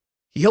topside.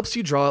 He helps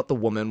you draw out the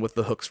woman with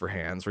the hooks for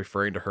hands,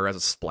 referring to her as a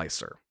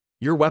splicer.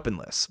 You're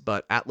weaponless,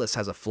 but Atlas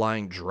has a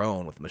flying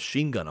drone with a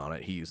machine gun on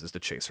it he uses to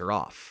chase her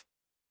off.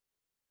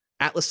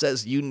 Atlas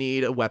says you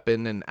need a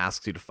weapon and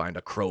asks you to find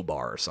a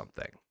crowbar or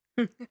something.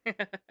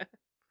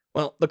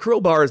 Well, the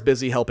crowbar is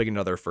busy helping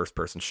another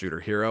first-person shooter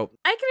hero.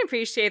 I can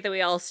appreciate that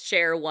we all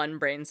share one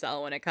brain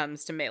cell when it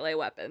comes to melee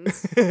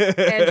weapons.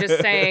 And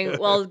just saying,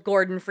 well,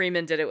 Gordon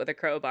Freeman did it with a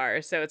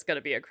crowbar, so it's going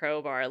to be a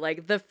crowbar.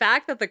 Like, the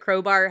fact that the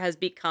crowbar has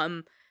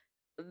become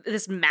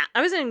this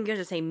I wasn't even going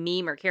to say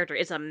meme or character.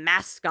 It's a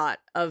mascot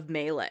of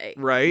Melee.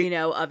 Right. You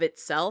know, of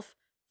itself.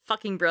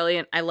 Fucking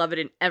brilliant. I love it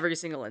in every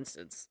single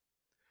instance.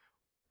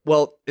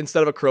 Well,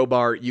 instead of a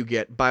crowbar, you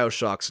get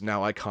Bioshock's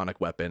now iconic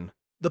weapon,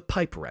 the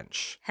pipe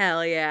wrench.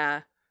 Hell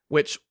yeah.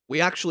 Which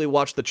we actually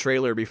watched the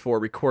trailer before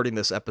recording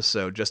this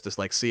episode just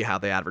to see how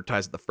they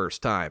advertised it the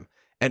first time.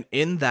 And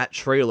in that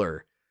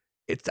trailer,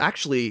 it's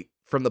actually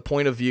from the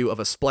point of view of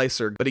a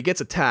splicer, but he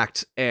gets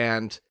attacked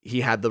and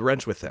he had the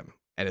wrench with him.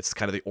 And it's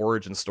kind of the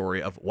origin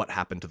story of what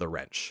happened to the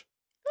wrench.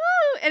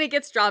 Ooh, and it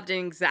gets dropped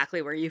in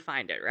exactly where you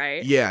find it,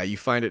 right? Yeah, you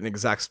find it in an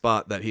exact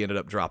spot that he ended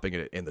up dropping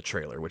it in the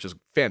trailer, which is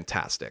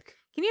fantastic.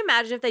 Can you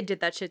imagine if they did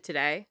that shit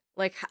today?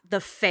 Like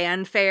the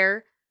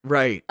fanfare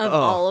right of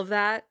all of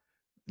that?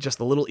 Just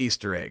the little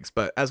Easter eggs.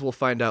 But as we'll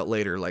find out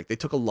later, like they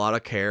took a lot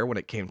of care when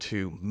it came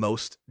to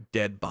most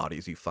dead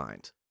bodies you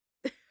find.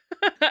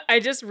 I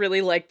just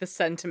really like the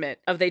sentiment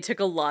of they took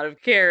a lot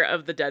of care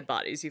of the dead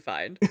bodies you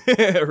find.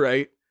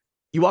 Right?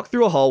 You walk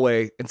through a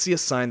hallway and see a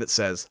sign that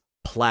says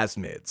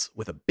Plasmids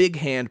with a big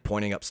hand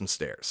pointing up some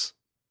stairs.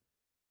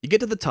 You get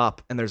to the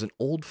top and there's an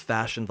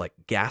old-fashioned like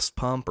gas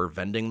pump or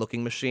vending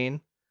looking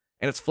machine,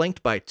 and it's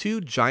flanked by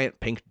 2 giant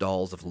pink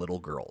dolls of little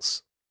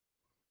girls.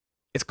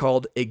 It's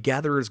called a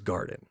Gatherer's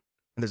Garden,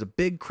 and there's a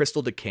big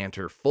crystal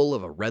decanter full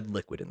of a red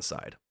liquid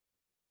inside.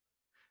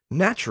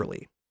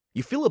 Naturally,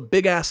 you fill a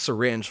big-ass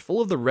syringe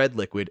full of the red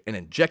liquid and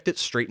inject it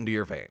straight into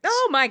your veins.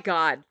 Oh my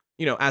god.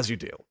 As you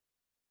do.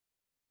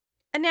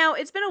 And now,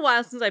 it's been a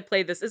while since I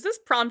played this. Is this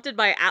prompted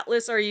by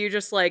Atlas, or are you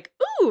just like,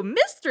 ooh,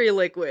 mystery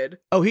liquid?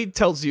 Oh, he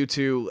tells you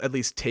to at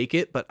least take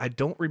it, but I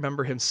don't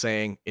remember him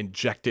saying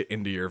inject it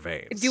into your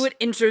veins. Do it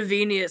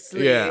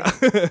intravenously.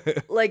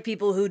 Yeah. Like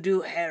people who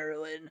do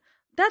heroin.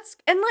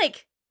 And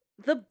like,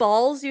 the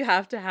balls you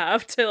have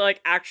to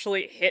like,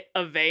 actually hit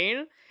a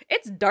vein.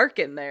 It's dark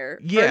in there.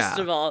 Yeah. First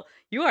of all,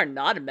 you are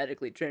not a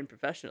medically trained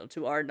professional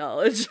to our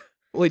knowledge.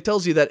 Well, he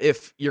tells you that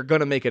if you're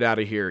going to make it out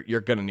of here,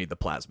 you're going to need the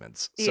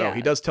plasmids. So Yeah.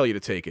 he does tell you to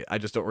take it. I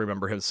just don't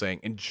remember him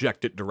saying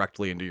inject it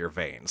directly into your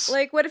veins.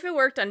 Like, what if it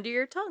worked under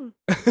your tongue?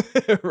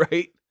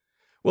 Right?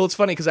 Well, it's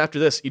funny because after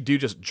this, you do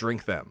just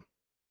drink them.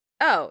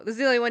 Oh, this is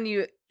the only one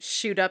you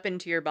shoot up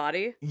into your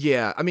body?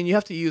 Yeah. I mean, you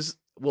have to use,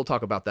 we'll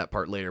talk about that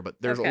part later, but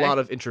there's Okay. a lot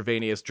of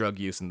intravenous drug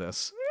use in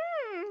this.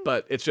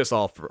 But it's just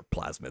all for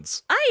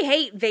plasmids. I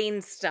hate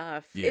vein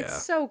stuff. Yeah.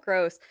 It's so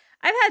gross.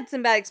 I've had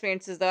some bad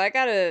experiences, though. I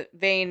got a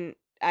vein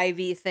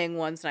IV thing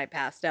once and I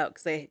passed out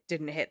because I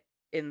didn't hit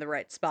in the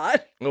right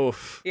spot.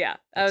 Oof. Yeah, that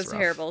That's was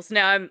rough. terrible. So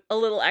now I'm a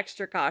little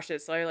extra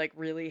cautious. So I like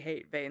really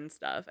hate vein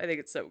stuff. I think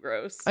it's so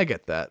gross. I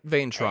get that.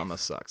 Vein trauma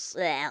sucks.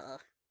 Well,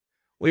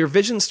 Well, your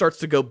vision starts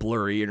to go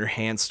blurry and your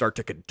hands start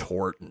to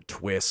contort and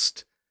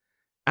twist.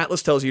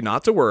 Atlas tells you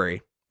not to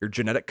worry. Your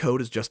genetic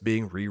code is just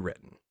being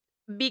rewritten.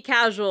 be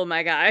casual,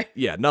 my guy.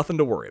 Yeah, nothing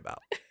to worry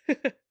about.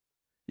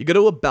 You go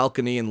to a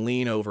balcony and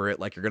lean over it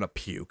like you're going to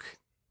puke.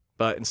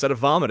 But instead of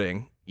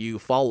vomiting, you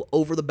fall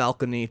over the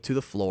balcony to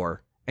the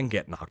floor and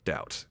get knocked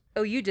out.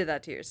 Oh, you did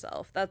that to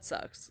yourself. That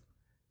sucks.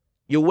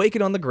 You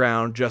awaken on the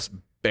ground just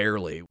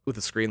barely, with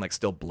the screen like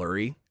still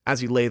blurry.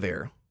 As you lay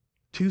there,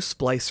 2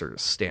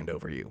 splicers stand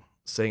over you,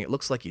 saying it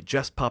looks like you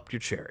just popped your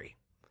cherry.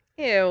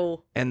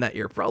 Ew. And that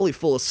you're probably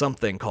full of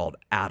something called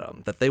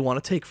Adam that they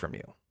want to take from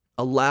you.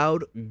 A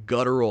loud,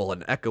 guttural,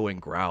 and echoing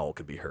growl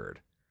could be heard.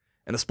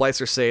 And the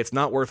splicers say it's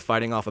not worth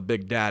fighting off a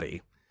big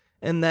daddy,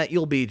 and that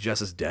you'll be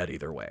just as dead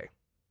either way.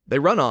 They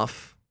run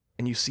off,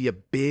 and you see a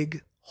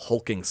big,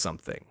 hulking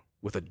something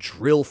with a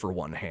drill for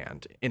one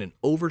hand in an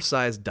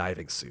oversized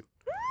diving suit,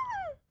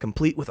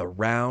 complete with a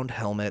round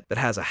helmet that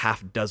has a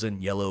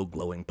half-dozen yellow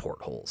glowing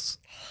portholes.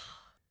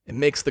 It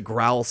makes the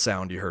growl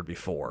sound you heard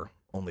before,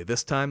 only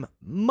this time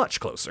much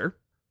closer.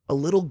 A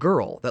little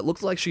girl that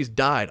looks like she's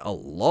died a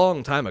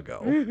long time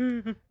ago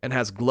and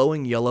has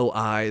glowing yellow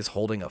eyes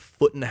holding a 1.5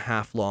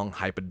 foot long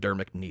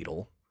hypodermic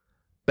needle,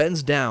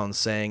 bends down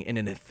saying in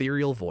an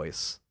ethereal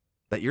voice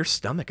that your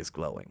stomach is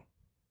glowing.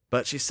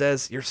 But she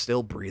says you're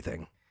still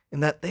breathing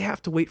and that they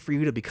have to wait for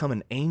you to become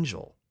an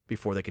angel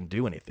before they can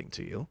do anything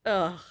to you.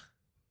 Ugh.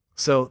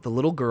 So the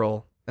little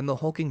girl and the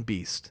hulking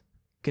beast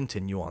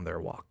continue on their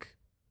walk.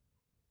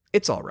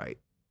 It's all right.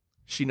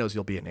 She knows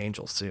you'll be an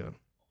angel soon.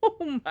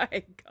 Oh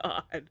my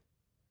god.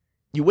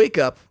 You wake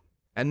up,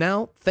 and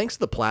now, thanks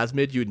to the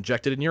plasmid you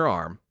injected in your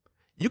arm,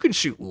 you can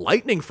shoot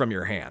lightning from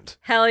your hand.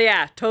 Hell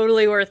yeah,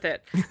 totally worth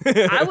it.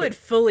 I would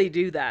fully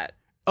do that.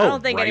 I Oh,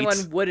 don't think right?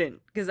 anyone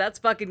wouldn't, because that's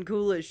fucking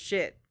cool as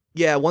shit.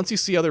 Yeah, once you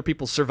see other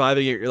people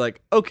surviving it, you're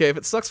like, okay, if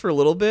it sucks for a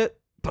little bit,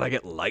 but I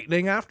get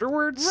lightning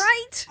afterwards,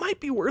 Right? might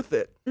be worth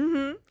it.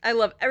 Mm-hmm. I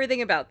love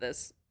everything about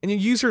this. And you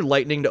use your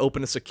lightning to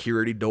open a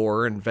security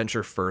door and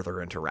venture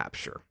further into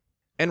Rapture.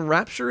 And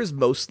Rapture is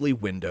mostly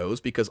windows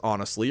because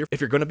honestly,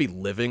 if you're going to be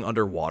living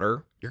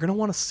underwater, you're going to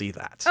want to see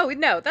that. Oh,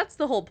 no, that's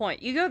the whole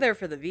point. You go there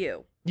for the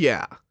view.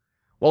 Yeah.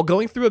 While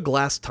going through a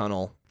glass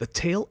tunnel, the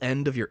tail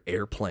end of your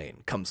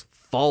airplane comes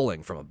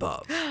falling from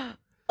above.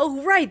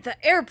 Oh, right,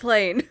 the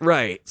airplane.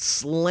 Right,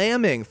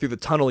 slamming through the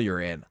tunnel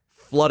you're in,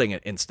 flooding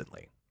it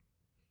instantly.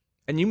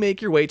 And you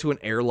make your way to an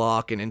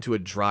airlock and into a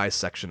dry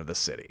section of the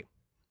city.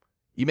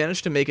 You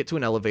manage to make it to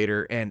an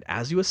elevator, and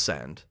as you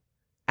ascend,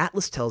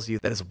 Atlas tells you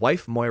that his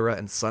wife Moira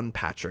and son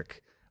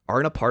Patrick are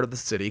in a part of the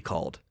city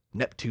called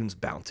Neptune's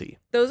Bounty.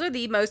 Those are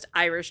the most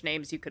Irish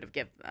names you could have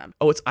given them.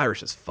 Oh, it's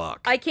Irish as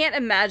fuck. I can't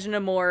imagine a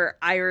more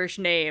Irish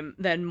name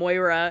than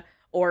Moira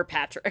or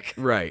Patrick.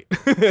 Right.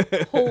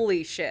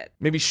 Holy shit.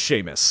 Maybe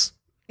Seamus.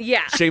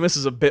 Yeah. Seamus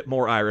is a bit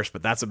more Irish,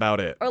 but that's about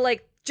it. Or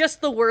like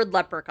just the word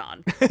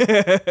leprechaun.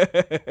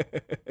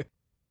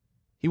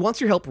 He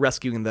wants your help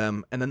rescuing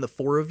them, and then the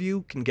 4 of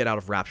you can get out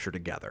of Rapture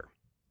together.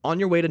 On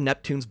your way to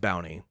Neptune's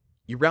Bounty,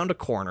 you round a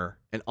corner,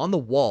 and on the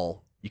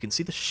wall, you can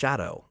see the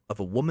shadow of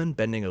a woman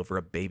bending over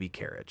a baby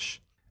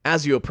carriage.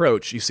 As you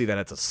approach, you see that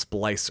it's a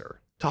splicer,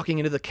 talking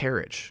into the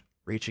carriage,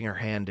 reaching her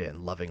hand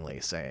in lovingly,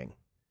 saying,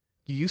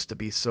 "You used to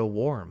be so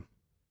warm,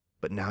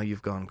 but now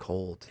you've gone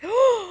cold."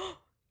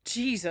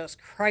 Jesus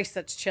Christ,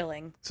 that's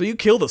chilling. So you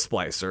kill the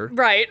splicer,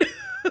 Right.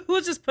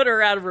 Let's just put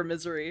her out of her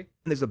misery.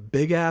 and there's a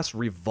big-ass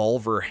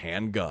revolver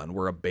handgun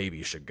where a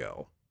baby should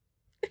go.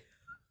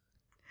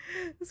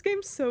 This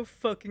game's so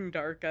fucking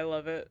dark. I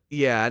love it.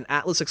 Yeah, and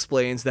Atlas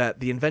explains that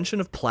the invention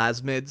of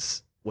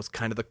plasmids was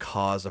kind of the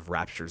cause of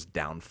Rapture's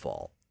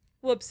downfall.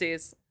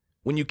 Whoopsies.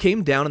 When you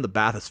came down in the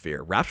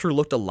bathysphere, Rapture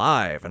looked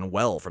alive and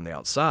well from the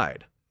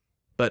outside.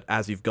 But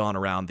as you've gone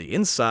around the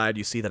inside,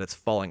 you see that it's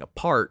falling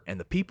apart, and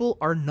the people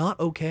are not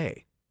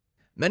okay.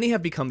 Many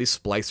have become these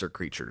splicer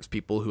creatures,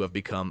 people who have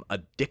become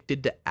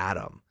addicted to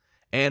Adam,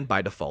 and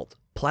by default,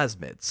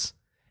 plasmids.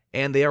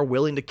 And they are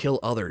willing to kill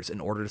others in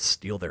order to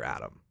steal their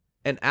Adam.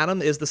 And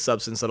Adam is the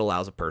substance that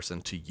allows a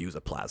person to use a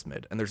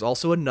plasmid. And there's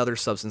also another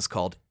substance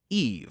called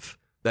Eve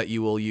that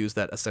you will use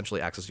that essentially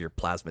acts as your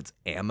plasmid's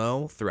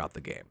ammo throughout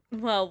the game.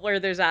 Well, where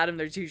there's Adam,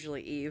 there's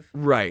usually Eve.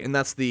 Right, and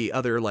that's the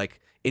other,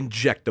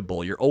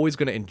 injectable. You're always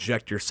going to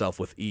inject yourself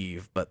with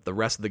Eve, but the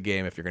rest of the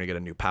game, if you're going to get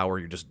a new power,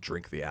 you just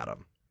drink the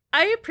Atom.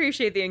 I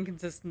appreciate the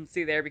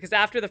inconsistency there, because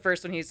after the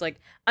first one, he's like,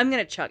 I'm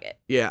going to chug it.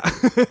 Yeah.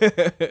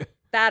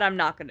 That I'm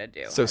not going to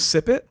do. So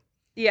sip it?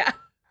 Yeah.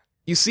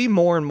 You see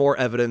more and more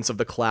evidence of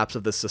the collapse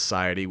of this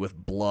society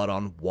with blood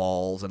on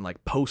walls and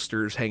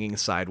posters hanging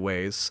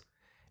sideways.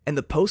 And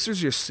the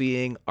posters you're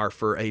seeing are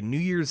for a New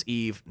Year's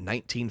Eve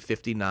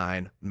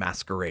 1959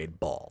 masquerade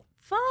ball.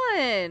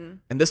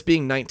 Fun. And this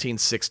being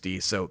 1960,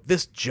 so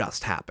this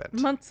just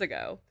happened. Months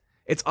ago.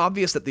 It's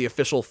obvious that the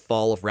official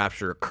fall of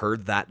Rapture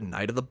occurred that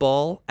night of the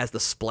ball, as the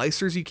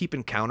splicers you keep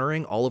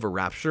encountering all over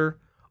Rapture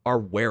are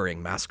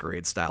wearing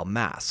masquerade-style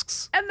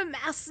masks. And the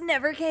masks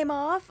never came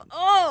off?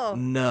 Oh!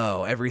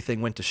 No,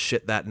 everything went to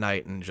shit that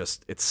night and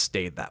it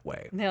stayed that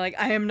way. And they're like,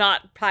 I am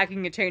not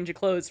packing a change of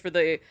clothes for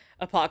the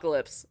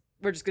apocalypse.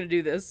 We're just going to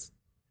do this.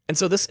 And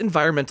so this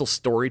environmental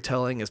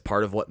storytelling is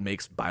part of what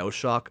makes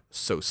Bioshock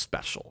so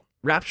special.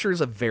 Rapture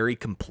is a very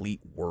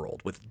complete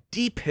world with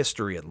deep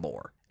history and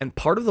lore. And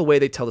part of the way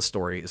they tell the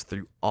story is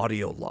through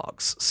audio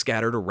logs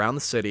scattered around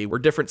the city where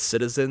different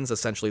citizens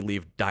essentially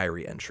leave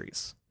diary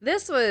entries.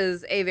 This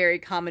was a very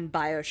common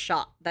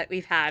Bioshock that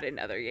we've had in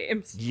other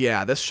games.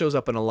 Yeah, this shows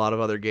up in a lot of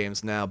other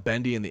games now.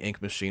 Bendy and the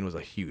Ink Machine was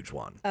a huge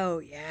one. Oh,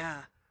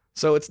 yeah.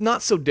 So it's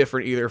not so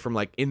different either from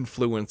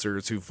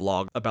influencers who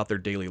vlog about their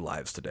daily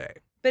lives today.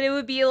 But it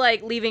would be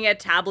like leaving a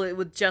tablet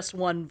with just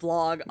one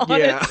vlog on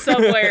it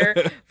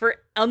somewhere for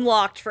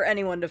unlocked for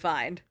anyone to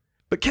find.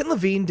 But Ken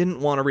Levine didn't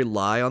want to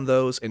rely on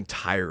those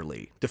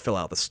entirely to fill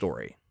out the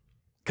story,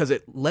 because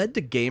it led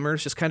to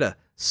gamers just kind of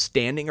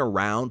standing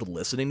around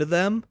listening to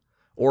them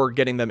or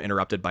getting them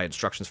interrupted by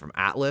instructions from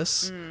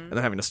Atlas and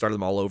then having to start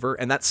them all over.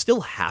 And that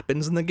still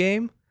happens in the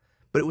game,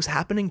 but it was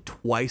happening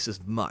twice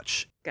as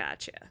much.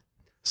 Gotcha.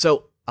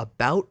 So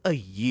about a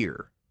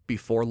year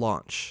before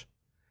launch,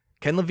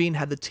 Ken Levine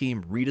had the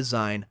team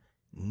redesign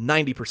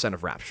 90%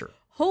 of Rapture.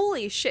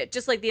 Holy shit,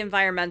 just like the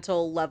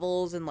environmental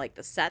levels and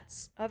the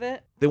sets of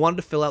it? They wanted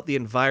to fill out the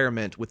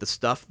environment with the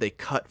stuff they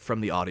cut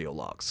from the audio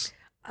logs.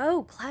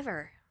 Oh,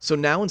 clever. So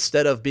now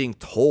instead of being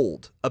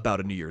told about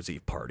a New Year's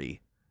Eve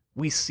party,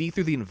 we see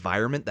through the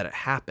environment that it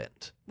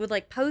happened. With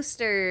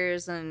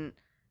posters and...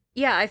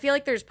 Yeah, I feel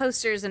like there's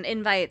posters and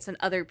invites and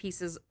other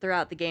pieces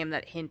throughout the game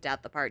that hint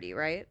at the party,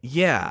 right?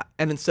 Yeah,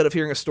 and instead of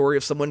hearing a story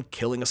of someone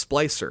killing a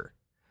splicer,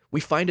 we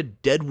find a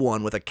dead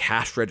one with a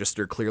cash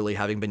register clearly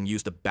having been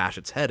used to bash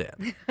its head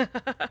in.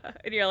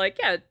 And you're like,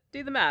 yeah,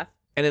 do the math.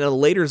 And in a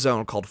later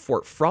zone called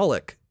Fort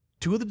Frolic,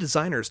 two of the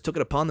designers took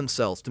it upon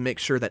themselves to make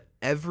sure that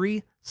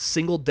every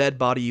single dead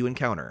body you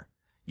encounter,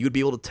 you would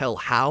be able to tell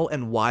how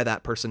and why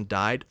that person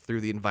died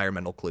through the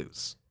environmental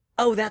clues.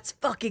 Oh, that's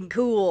fucking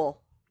cool.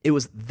 It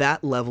was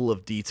that level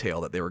of detail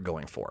that they were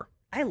going for.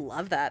 I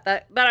love that.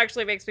 That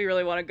actually makes me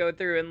really want to go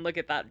through and look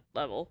at that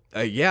level.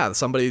 Yeah,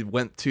 somebody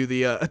went to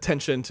the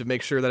attention to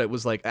make sure that it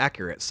was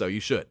accurate, so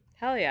you should.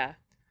 Hell yeah.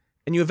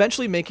 And you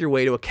eventually make your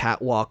way to a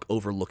catwalk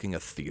overlooking a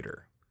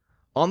theater.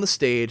 On the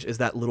stage is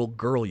that little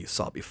girl you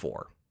saw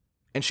before,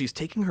 and she's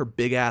taking her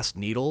big-ass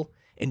needle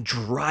and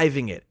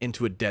driving it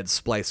into a dead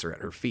splicer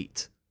at her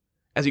feet.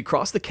 As you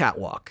cross the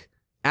catwalk,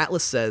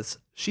 Atlas says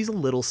she's a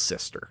little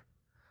sister,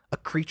 a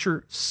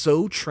creature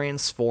so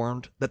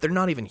transformed that they're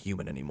not even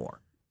human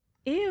anymore.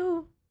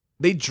 Ew.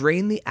 They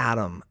drain the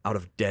atom out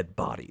of dead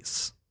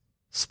bodies.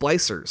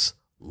 Splicers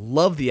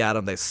love the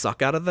atom they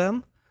suck out of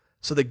them,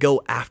 so they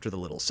go after the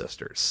little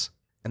sisters.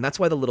 And that's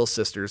why the little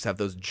sisters have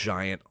those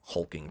giant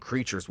hulking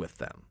creatures with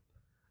them.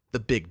 The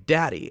Big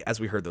Daddy, as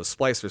we heard those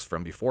splicers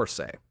from before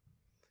say.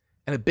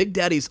 And a Big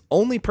Daddy's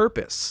only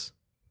purpose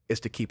is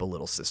to keep a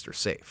little sister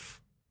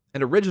safe.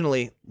 And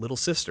originally, little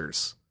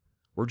sisters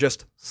were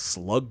just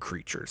slug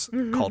creatures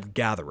called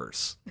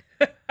gatherers.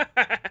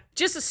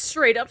 Just a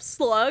straight up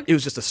slug? It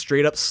was just a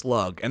straight up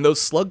slug. And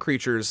those slug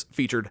creatures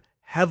featured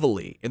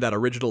heavily in that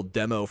original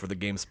demo for the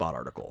GameSpot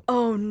article.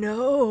 Oh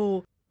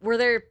no. Were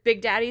there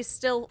Big Daddies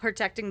still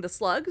protecting the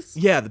slugs?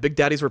 Yeah, the Big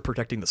Daddies were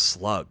protecting the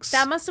slugs.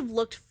 That must have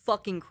looked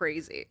fucking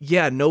crazy.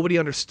 Yeah, nobody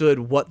understood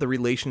what the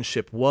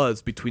relationship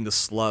was between the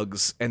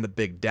slugs and the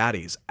Big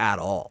Daddies at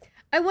all.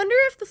 I wonder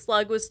if the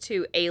slug was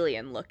too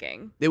alien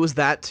looking. It was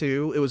that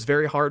too. It was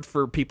very hard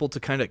for people to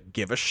kind of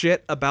give a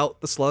shit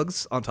about the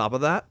slugs on top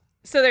of that.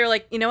 So they were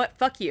like, you know what?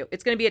 Fuck you.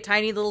 It's going to be a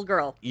tiny little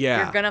girl.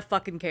 Yeah. You're going to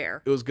fucking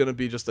care. It was going to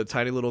be just a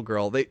tiny little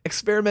girl. They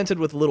experimented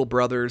with little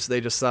brothers.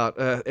 They just thought,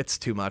 it's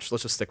too much.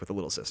 Let's just stick with the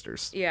little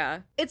sisters. Yeah.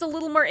 It's a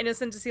little more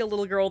innocent to see a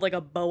little girl with like a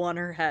bow on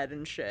her head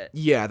and shit.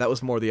 Yeah, that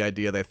was more the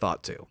idea they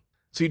thought too.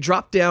 So you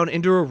drop down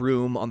into a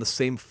room on the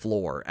same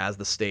floor as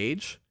the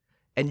stage,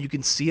 and you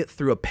can see it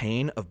through a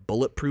pane of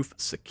bulletproof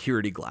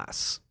security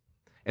glass.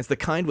 It's the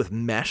kind with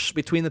mesh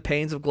between the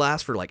panes of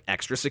glass for like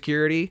extra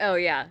security. Oh,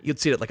 yeah. You'd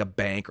see it at like a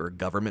bank or a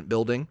government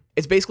building.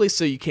 It's basically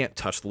so you can't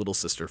touch the little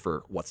sister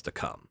for what's to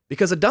come.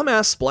 Because a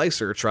dumbass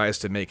splicer tries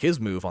to make his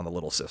move on the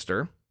little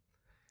sister,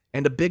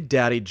 and a big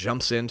daddy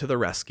jumps in to the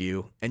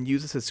rescue and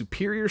uses his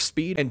superior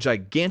speed and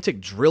gigantic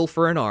drill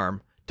for an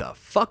arm to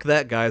fuck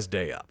that guy's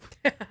day up.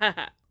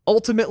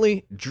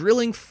 Ultimately,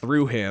 drilling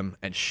through him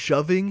and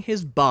shoving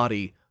his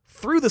body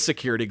through the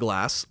security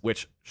glass,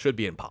 which should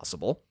be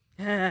impossible.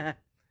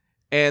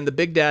 And the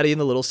big daddy and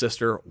the little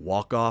sister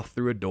walk off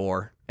through a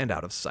door and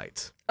out of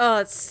sight. Oh,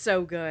 it's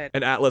so good.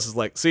 And Atlas is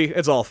like, see,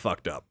 it's all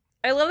fucked up.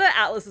 I love that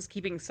Atlas is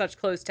keeping such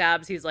close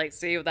tabs. He's like,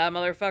 see with that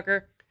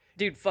motherfucker?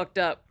 Dude fucked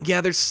up.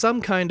 Yeah, there's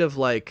some kind of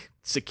like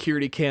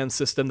security cam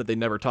system that they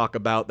never talk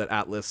about that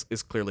Atlas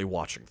is clearly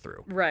watching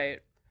through. Right.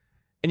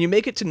 And you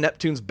make it to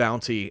Neptune's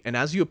bounty, and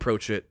as you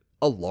approach it,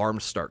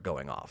 alarms start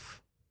going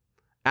off.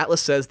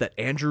 Atlas says that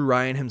Andrew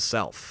Ryan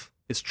himself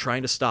is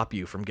trying to stop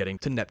you from getting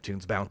to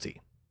Neptune's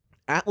bounty.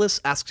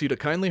 Atlas asks you to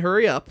kindly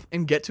hurry up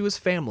and get to his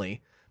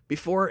family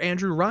before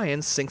Andrew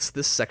Ryan sinks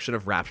this section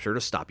of Rapture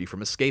to stop you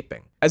from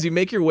escaping. As you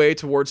make your way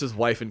towards his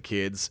wife and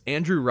kids,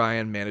 Andrew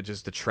Ryan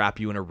manages to trap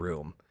you in a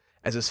room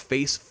as his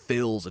face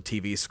fills a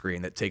TV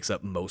screen that takes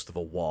up most of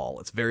a wall.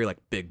 It's very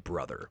like Big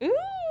Brother.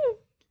 Ooh.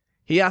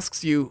 He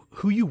asks you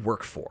who you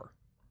work for,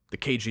 the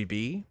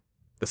KGB,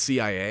 the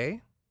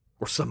CIA,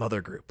 or some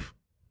other group.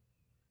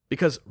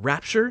 Because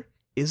Rapture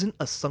isn't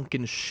a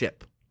sunken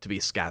ship to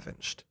be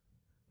scavenged.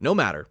 No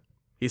matter.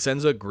 He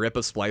sends a grip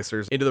of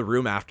splicers into the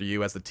room after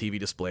you as the TV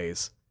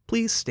displays,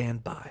 "Please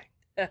stand by."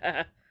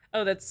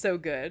 Oh, that's so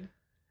good.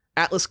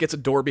 Atlas gets a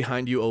door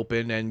behind you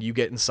open, and you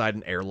get inside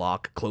an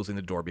airlock, closing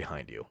the door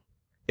behind you.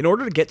 In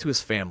order to get to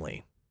his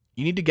family,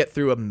 you need to get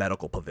through a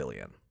medical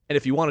pavilion. And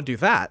if you want to do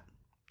that,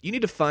 you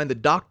need to find the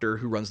doctor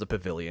who runs the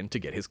pavilion to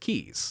get his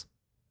keys.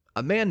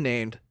 A man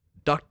named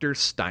Dr.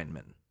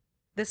 Steinman.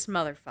 This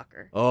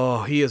motherfucker.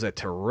 Oh, he is a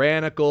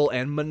tyrannical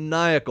and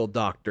maniacal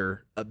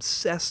doctor,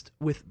 obsessed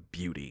with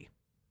beauty.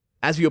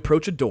 As you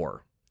approach a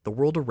door, the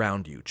world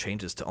around you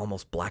changes to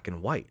almost black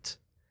and white,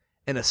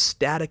 and a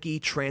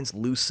staticky,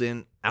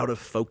 translucent,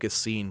 out-of-focus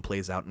scene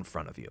plays out in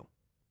front of you.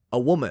 A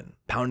woman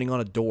pounding on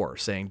a door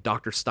saying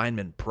Dr.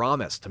 Steinman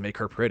promised to make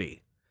her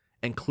pretty,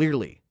 and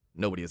clearly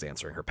nobody is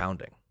answering her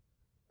pounding.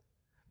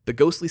 The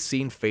ghostly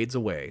scene fades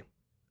away,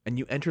 and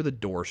you enter the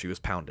door she was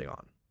pounding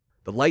on.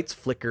 The lights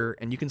flicker,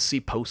 and you can see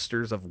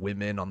posters of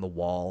women on the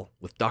wall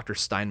with Dr.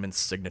 Steinman's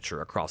signature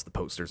across the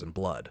posters in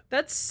blood.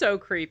 That's so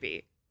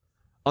creepy.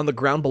 On the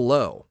ground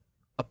below,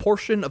 a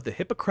portion of the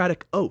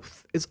Hippocratic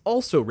Oath is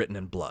also written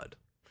in blood,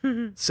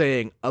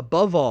 saying,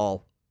 above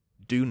all,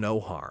 do no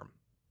harm.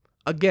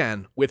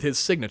 Again, with his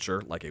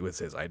signature like it was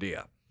his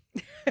idea.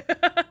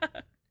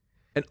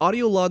 An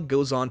audio log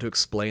goes on to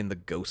explain the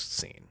ghost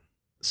scene,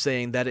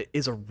 saying that it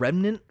is a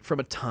remnant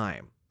from a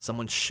time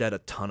someone shed a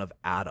ton of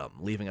Adam,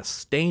 leaving a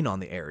stain on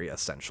the area,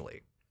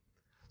 essentially.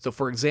 So,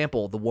 for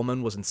example, the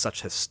woman was in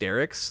such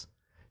hysterics,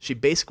 she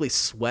basically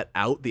sweat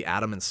out the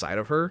Adam inside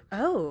of her,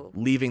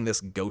 leaving this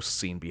ghost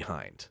scene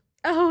behind.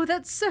 Oh,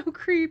 that's so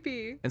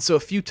creepy. And so a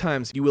few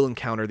times you will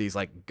encounter these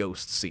like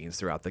ghost scenes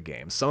throughout the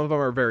game. Some of them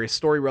are very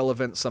story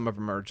relevant, some of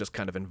them are just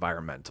kind of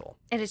environmental.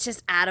 And it's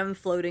just Adam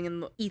floating in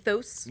the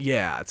ethos?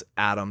 Yeah, it's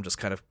Adam just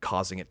kind of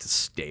causing it to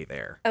stay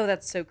there. Oh,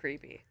 that's so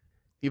creepy.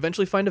 You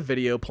eventually find a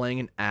video playing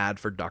an ad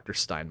for Dr.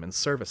 Steinman's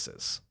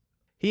services.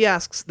 He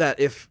asks that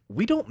if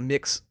we don't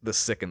mix the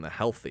sick and the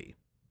healthy,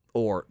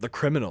 or the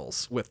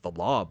criminals with the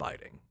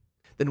law-abiding,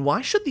 then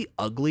why should the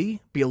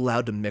ugly be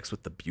allowed to mix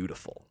with the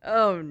beautiful?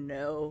 Oh,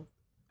 no.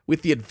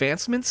 With the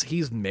advancements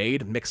he's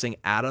made mixing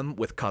Adam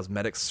with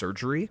cosmetic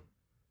surgery,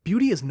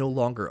 beauty is no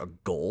longer a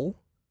goal,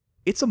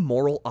 it's a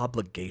moral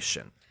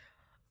obligation.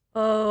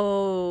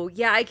 Oh,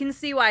 yeah, I can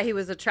see why he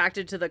was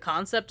attracted to the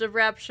concept of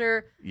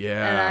rapture.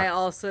 Yeah. And I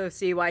also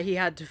see why he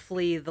had to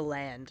flee the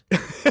land.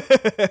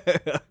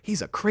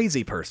 He's a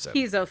crazy person.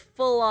 He's a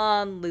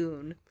full-on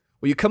loon.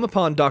 Well, you come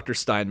upon Dr.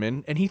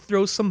 Steinman, and he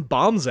throws some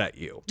bombs at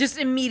you. Just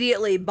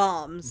immediately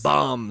bombs.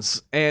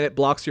 Bombs. And it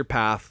blocks your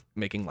path,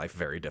 making life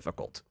very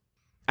difficult.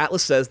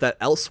 Atlas says that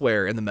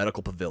elsewhere in the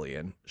medical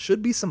pavilion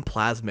should be some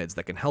plasmids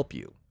that can help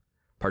you.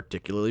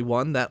 Particularly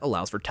one that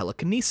allows for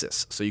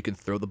telekinesis, so you can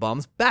throw the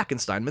bombs back in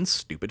Steinman's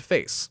stupid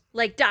face.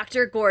 Like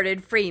Dr. Gordon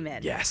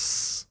Freeman.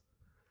 Yes.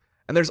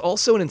 And there's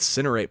also an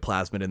incinerate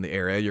plasmid in the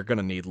area you're going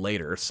to need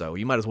later, so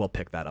you might as well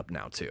pick that up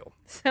now too.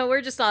 So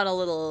we're just on a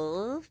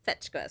little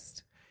fetch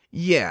quest.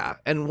 Yeah,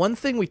 and one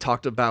thing we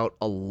talked about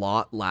a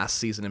lot last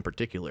season in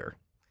particular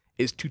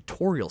is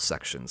tutorial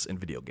sections in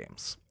video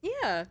games.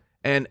 Yeah.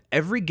 And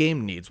every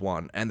game needs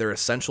one, and they're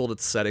essential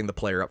to setting the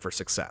player up for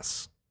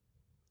success.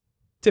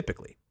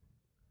 Typically.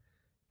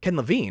 Ken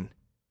Levine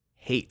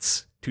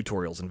hates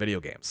tutorials in video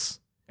games,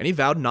 and he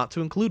vowed not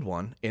to include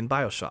one in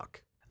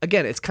Bioshock.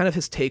 Again, it's kind of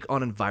his take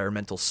on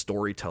environmental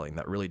storytelling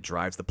that really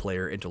drives the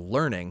player into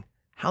learning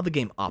how the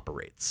game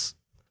operates.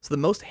 So the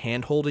most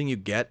hand-holding you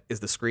get is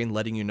the screen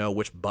letting you know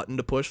which button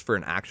to push for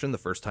an action the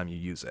first time you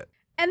use it.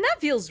 And that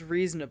feels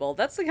reasonable.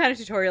 That's the kind of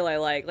tutorial I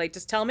like. Like,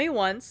 just tell me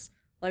once,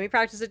 let me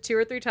practice it 2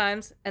 or 3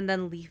 times, and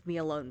then leave me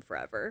alone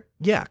forever.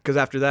 Yeah, because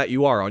after that,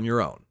 you are on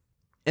your own.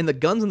 And the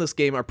guns in this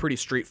game are pretty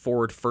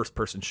straightforward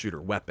first-person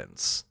shooter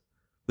weapons.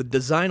 The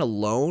design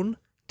alone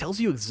tells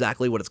you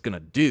exactly what it's going to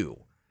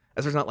do,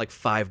 as there's not like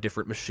 5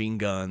 different machine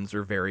guns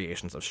or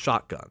variations of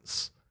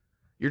shotguns.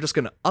 You're just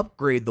going to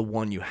upgrade the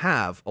one you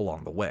have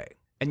along the way.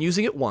 And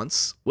using it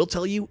once will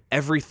tell you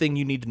everything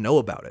you need to know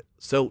about it,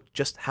 so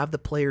just have the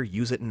player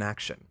use it in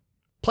action.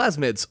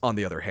 Plasmids, on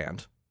the other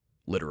hand,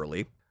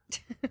 literally,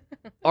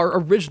 are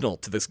original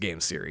to this game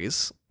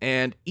series,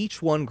 and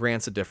each one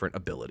grants a different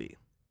ability.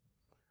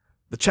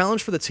 The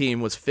challenge for the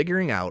team was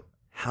figuring out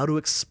how to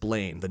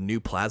explain the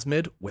new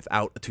plasmid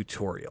without a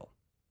tutorial.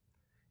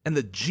 And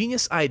the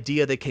genius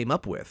idea they came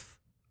up with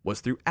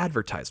was through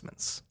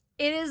advertisements.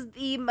 It is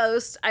the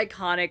most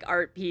iconic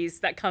art piece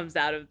that comes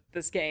out of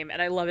this game,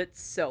 and I love it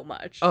so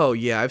much. Oh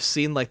yeah, I've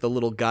seen like the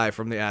little guy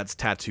from the ads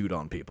tattooed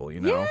on people, you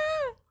know? Yeah.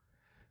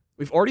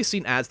 We've already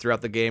seen ads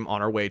throughout the game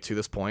on our way to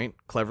this point,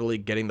 cleverly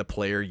getting the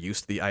player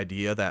used to the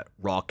idea that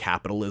raw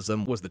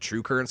capitalism was the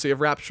true currency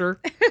of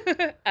Rapture.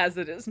 As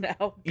it is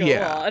now.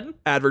 Go on.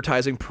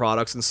 Advertising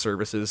products and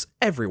services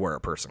everywhere a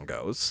person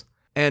goes.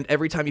 And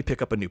every time you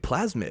pick up a new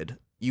plasmid,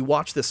 you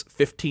watch this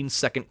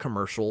 15-second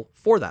commercial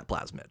for that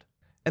plasmid.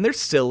 And they're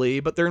silly,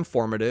 but they're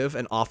informative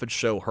and often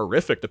show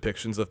horrific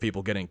depictions of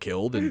people getting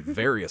killed in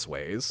various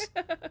ways.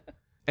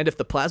 And if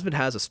the plasmid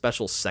has a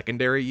special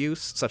secondary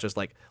use, such as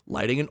like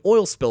lighting an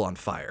oil spill on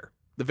fire,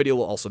 the video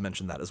will also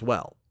mention that as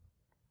well.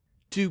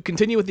 To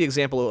continue with the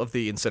example of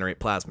the incinerate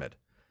plasmid,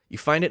 you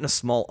find it in a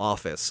small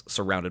office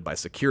surrounded by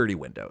security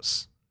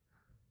windows.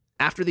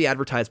 After the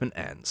advertisement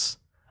ends,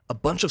 a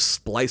bunch of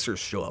splicers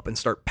show up and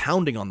start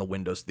pounding on the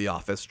windows of the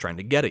office trying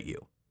to get at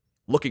you.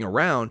 Looking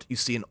around, you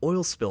see an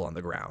oil spill on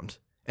the ground,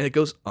 and it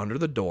goes under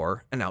the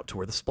door and out to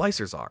where the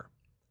splicers are.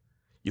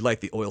 You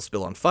light the oil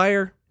spill on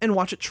fire and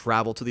watch it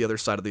travel to the other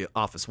side of the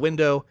office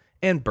window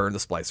and burn the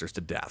splicers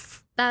to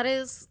death. That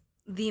is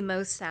the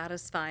most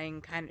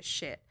satisfying kind of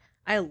shit.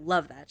 I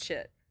love that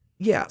shit.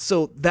 Yeah,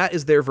 so that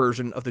is their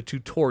version of the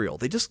tutorial.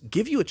 They just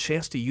give you a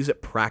chance to use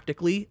it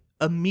practically,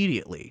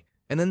 immediately,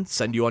 and then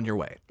send you on your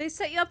way. They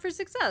set you up for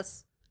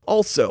success.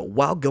 Also,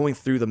 while going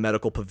through the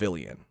medical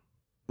pavilion,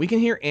 we can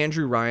hear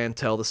Andrew Ryan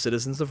tell the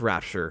citizens of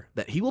Rapture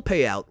that he will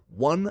pay out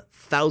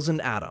 1,000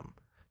 Atom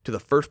to the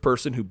first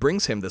person who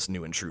brings him this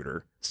new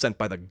intruder sent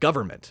by the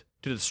government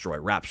to destroy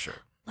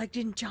Rapture. Like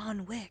in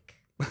John Wick.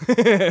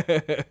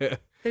 There's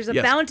There's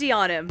a bounty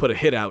on him. Put a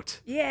hit out.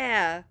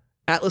 Yeah.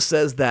 Atlas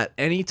says that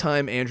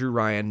anytime Andrew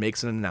Ryan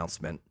makes an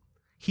announcement,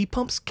 he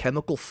pumps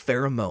chemical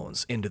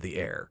pheromones into the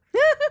air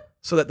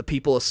so that the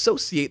people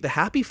associate the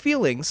happy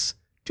feelings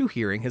to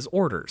hearing his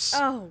orders.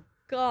 Oh,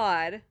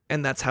 God.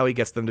 And that's how he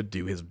gets them to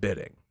do his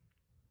bidding.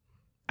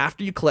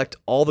 After you collect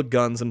all the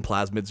guns and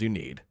plasmids you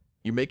need,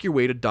 you make your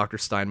way to Dr.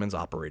 Steinman's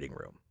operating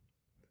room.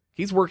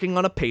 He's working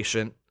on a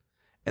patient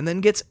and then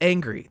gets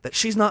angry that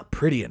she's not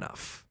pretty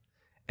enough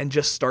and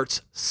just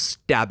starts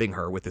stabbing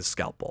her with his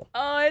scalpel.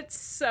 Oh, it's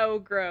so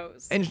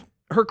gross. And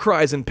her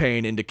cries in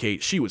pain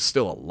indicate she was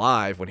still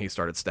alive when he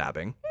started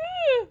stabbing.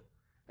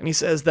 And he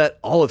says that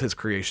all of his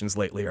creations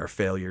lately are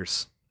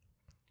failures.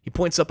 He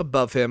points up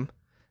above him,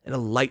 and a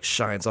light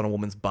shines on a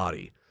woman's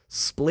body,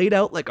 splayed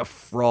out like a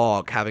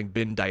frog having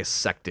been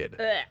dissected,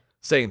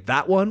 saying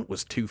that one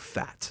was too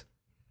fat.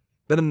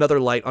 Then another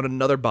light on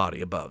another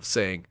body above,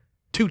 saying,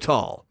 too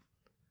tall.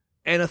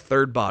 And a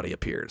third body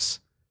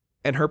appears.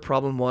 And her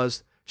problem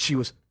was she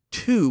was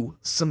too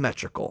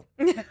symmetrical.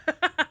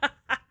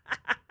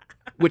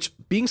 Which,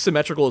 being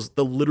symmetrical is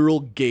the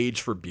literal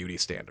gauge for beauty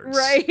standards.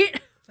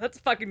 Right? That's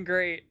fucking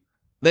great.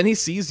 Then he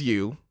sees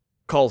you,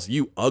 calls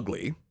you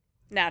ugly,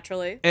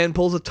 Naturally. and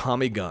pulls a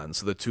Tommy gun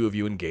so the two of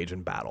you engage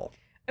in battle.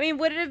 I mean,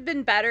 would it have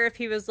been better if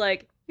he was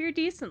like, you're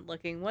decent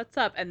looking, what's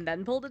up? And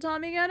then pulled a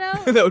Tommy gun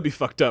out? That would be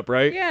fucked up,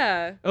 right?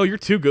 Yeah. Oh, you're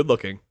too good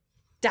looking.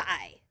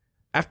 Die.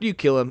 After you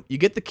kill him, you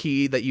get the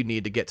key that you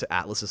need to get to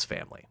Atlas's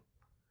family.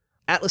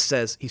 Atlas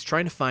says he's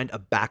trying to find a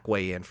back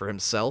way in for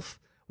himself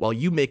while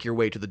you make your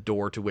way to the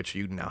door to which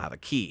you now have a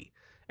key,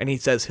 and he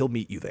says he'll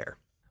meet you there.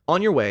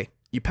 On your way,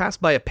 you pass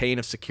by a pane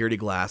of security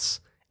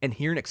glass and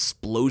hear an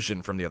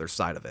explosion from the other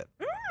side of it.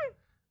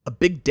 A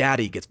Big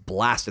Daddy gets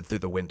blasted through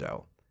the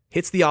window,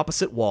 hits the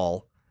opposite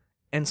wall,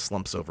 and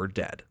slumps over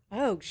dead.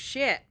 Oh,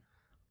 shit.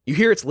 You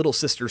hear its little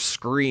sister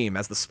scream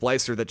as the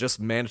splicer that just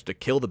managed to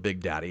kill the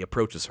Big Daddy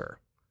approaches her.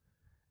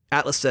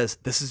 Atlas says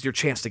this is your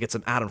chance to get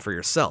some Atom for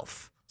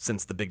yourself,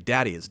 since the Big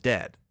Daddy is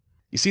dead.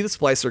 You see the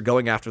splicer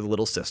going after the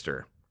little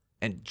sister,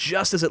 and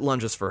just as it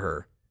lunges for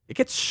her, it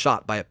gets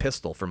shot by a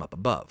pistol from up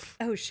above.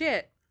 Oh,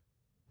 shit.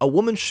 A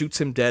woman shoots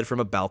him dead from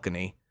a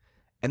balcony,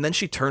 and then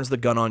she turns the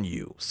gun on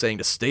you, saying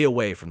to stay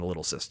away from the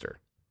little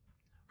sister.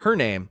 Her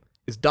name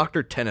is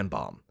Dr.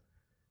 Tenenbaum,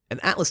 and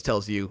Atlas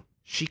tells you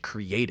she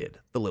created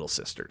the little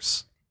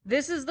sisters.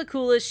 This is the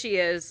coolest she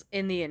is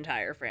in the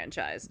entire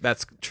franchise.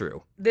 That's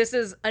true. This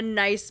is a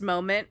nice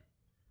moment.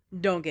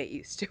 Don't get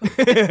used to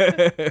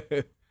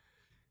it.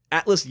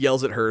 Atlas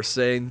yells at her,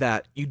 saying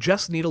that you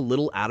just need a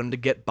little Adam to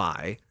get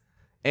by,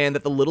 and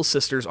that the little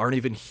sisters aren't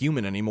even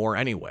human anymore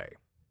anyway.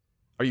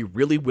 Are you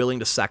really willing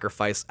to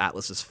sacrifice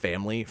Atlas's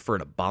family for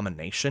an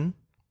abomination?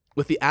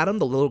 With the Adam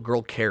the little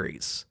girl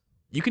carries,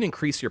 you can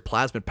increase your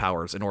plasmid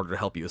powers in order to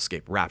help you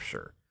escape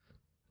Rapture.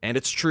 And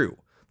it's true.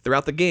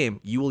 Throughout the game,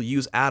 you will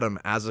use Adam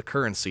as a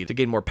currency to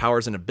gain more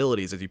powers and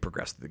abilities as you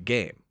progress through the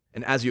game.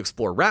 And as you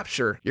explore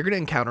Rapture, you're going to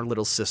encounter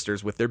little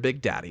sisters with their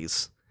big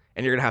daddies,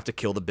 and you're going to have to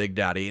kill the big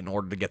daddy in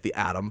order to get the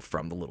Adam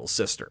from the little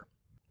sister.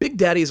 Big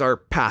daddies are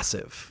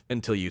passive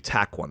until you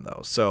attack one,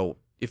 though, so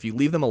if you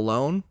leave them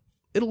alone,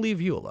 it'll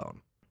leave you alone.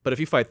 But if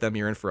you fight them,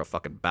 you're in for a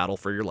fucking battle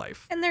for your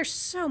life. And they're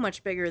so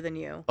much bigger than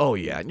you. Oh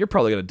yeah, and you're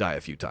probably going to die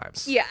a few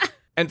times. Yeah.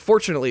 And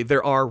fortunately,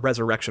 there are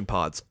resurrection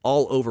pods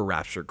all over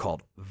Rapture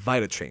called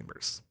Vita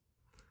Chambers.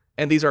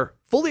 And these are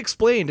fully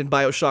explained in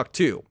Bioshock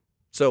 2.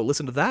 So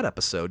listen to that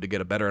episode to get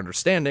a better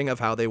understanding of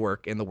how they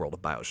work in the world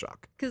of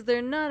Bioshock. Because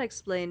they're not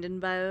explained in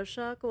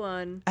Bioshock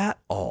 1. At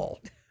all.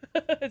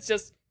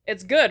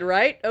 It's good,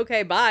 right?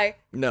 Okay, bye.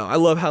 No, I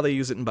love how they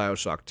use it in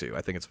Bioshock 2.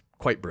 I think it's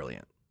quite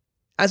brilliant.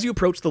 As you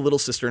approach the little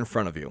sister in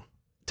front of you,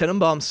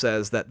 Tenenbaum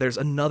says that there's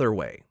another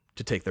way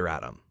to take their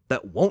Adam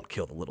that won't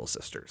kill the little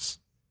sisters,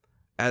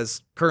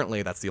 as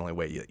currently that's the only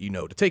way you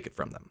know to take it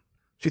from them.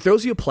 She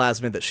throws you a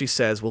plasmid that she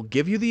says will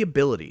give you the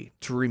ability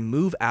to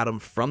remove Adam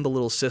from the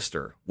little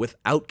sister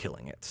without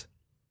killing it,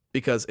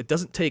 because it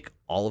doesn't take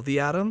all of the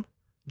Adam,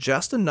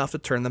 just enough to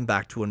turn them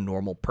back to a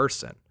normal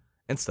person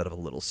instead of a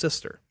little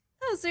sister.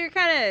 Oh, so you're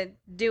kind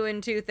of doing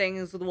two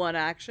things with one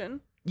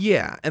action.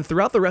 Yeah, and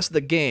throughout the rest of the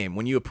game,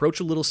 when you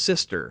approach a little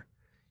sister,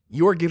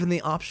 you are given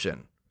the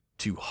option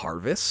to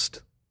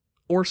harvest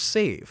or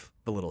save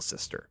the little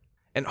sister.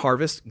 And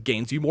harvest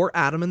gains you more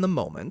Adam in the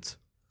moment,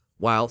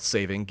 while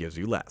saving gives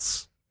you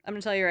less. I'm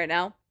going to tell you right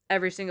now,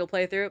 every single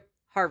playthrough,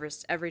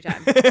 harvest every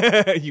time.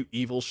 You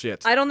evil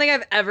shit. I don't think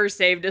I've ever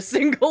saved a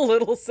single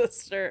little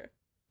sister.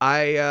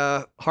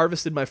 I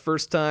harvested my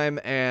first time,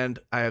 and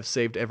I have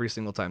saved every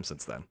single time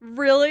since then.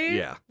 Really?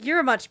 Yeah. You're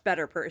a much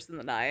better person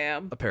than I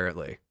am.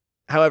 Apparently.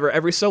 However,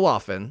 every so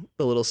often,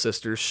 the little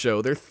sisters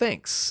show their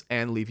thanks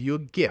and leave you a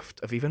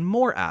gift of even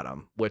more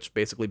Adam, which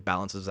basically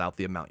balances out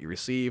the amount you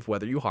receive,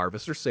 whether you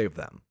harvest or save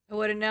them. I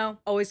wouldn't know.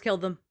 Always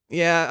killed them.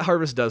 Yeah,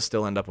 harvest does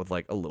still end up with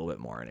like a little bit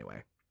more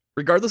anyway.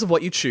 Regardless of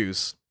what you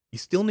choose, you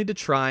still need to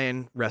try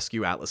and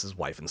rescue Atlas's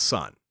wife and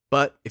son.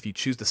 But if you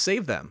choose to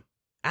save them,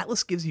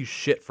 Atlas gives you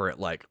shit for it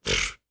like,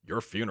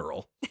 your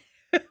funeral.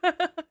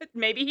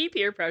 Maybe he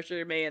peer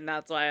pressured me, and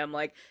that's why I'm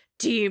like,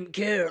 Team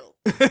kill.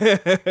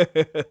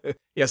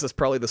 Yes, that's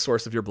probably the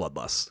source of your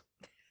bloodlust.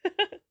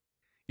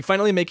 You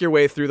finally make your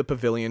way through the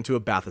pavilion to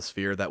a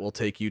bathysphere that will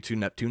take you to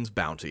Neptune's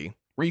bounty,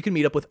 where you can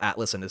meet up with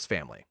Atlas and his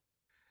family.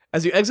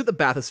 As you exit the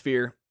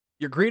bathysphere,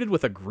 you're greeted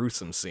with a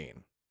gruesome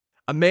scene.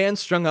 A man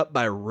strung up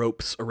by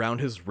ropes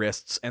around his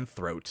wrists and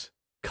throat,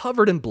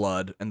 covered in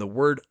blood, and the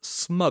word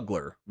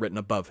smuggler written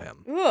above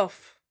him.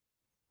 Oof.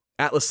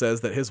 Atlas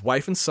says that his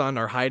wife and son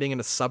are hiding in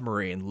a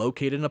submarine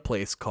located in a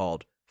place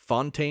called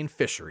Fontaine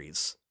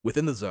Fisheries,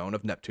 within the zone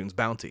of Neptune's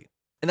bounty.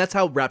 And that's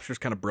how Rapture's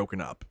kind of broken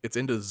up. It's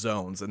into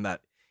zones, and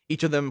that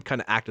each of them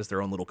kind of act as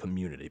their own little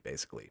community,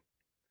 basically.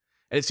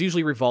 And it's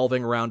usually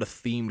revolving around a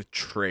themed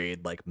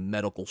trade, like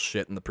medical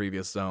shit in the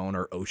previous zone,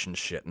 or ocean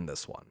shit in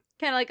this one.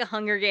 Kind of like a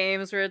Hunger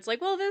Games, where it's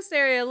like, well, this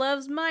area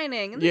loves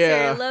mining, and this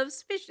area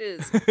loves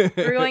fishes.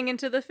 We're going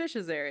into the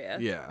fishes area.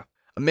 Yeah.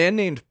 A man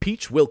named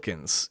Peach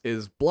Wilkins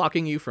is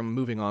blocking you from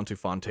moving on to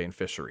Fontaine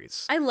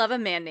Fisheries. I love a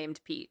man named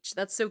Peach.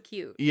 That's so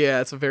cute. Yeah,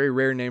 it's a very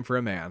rare name for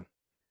a man.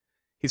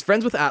 He's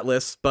friends with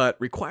Atlas, but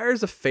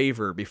requires a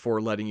favor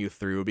before letting you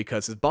through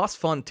because his boss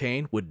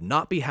Fontaine would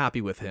not be happy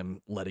with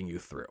him letting you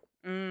through.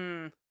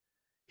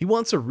 He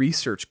wants a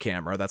research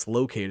camera that's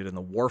located in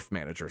the wharf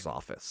manager's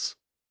office.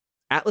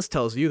 Atlas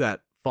tells you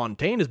that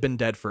Fontaine has been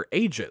dead for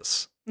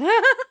ages.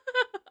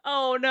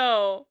 Oh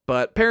no.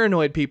 But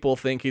paranoid people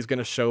think he's going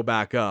to show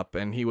back up,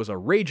 and he was a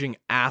raging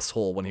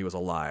asshole when he was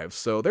alive,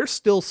 so they're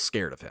still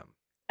scared of him.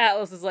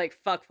 Atlas is like,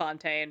 fuck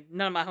Fontaine.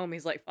 None of my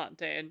homies like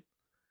Fontaine.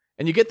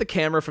 And you get the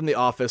camera from the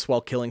office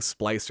while killing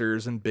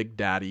splicers and big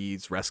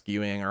daddies,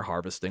 rescuing or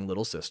harvesting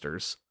little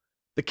sisters.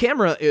 The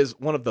camera is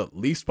one of the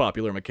least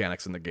popular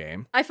mechanics in the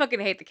game. I fucking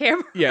hate the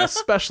camera. Yeah,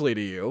 especially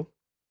to you.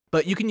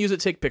 But you can use it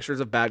to take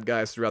pictures of bad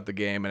guys throughout the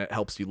game, and it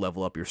helps you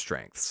level up your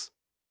strengths.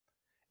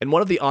 In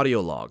one of the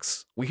audio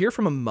logs, we hear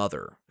from a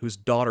mother whose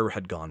daughter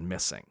had gone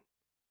missing.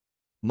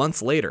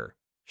 Months later,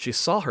 she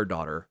saw her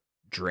daughter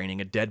draining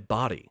a dead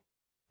body,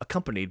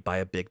 accompanied by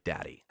a big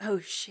daddy.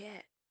 Oh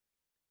shit.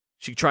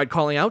 She tried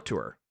calling out to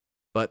her,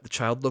 but the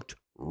child looked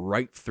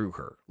right through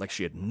her like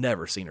she had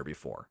never seen her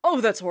before,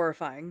 Oh, that's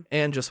horrifying.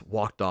 and just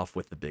walked off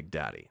with the Big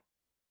Daddy.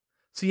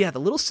 So yeah, the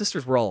little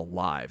sisters were all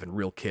alive and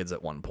real kids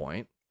at one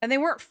point. And they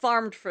weren't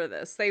farmed for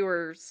this. They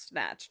were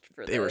snatched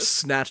for this. They were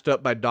snatched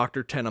up by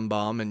Dr.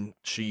 Tenenbaum, and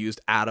she used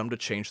Adam to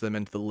change them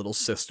into the little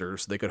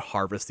sisters so they could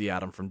harvest the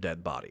Adam from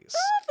dead bodies.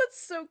 That's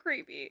so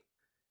creepy.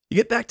 You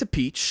get back to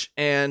Peach,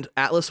 and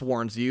Atlas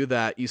warns you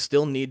that you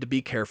still need to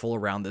be careful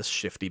around this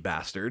shifty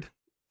bastard.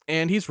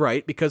 And he's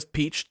right, because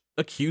Peach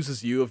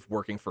accuses you of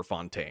working for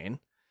Fontaine,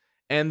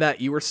 and that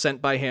you were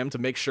sent by him to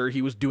make sure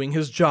he was doing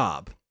his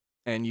job,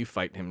 and you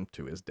fight him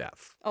to his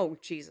death. Oh,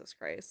 Jesus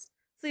Christ.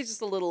 So he's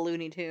just a little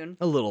Looney Tune.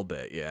 A little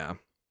bit, yeah.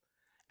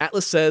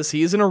 Atlas says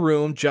he is in a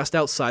room just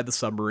outside the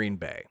submarine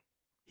bay.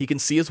 He can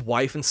see his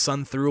wife and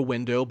son through a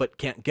window, but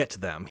can't get to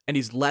them, and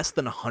he's less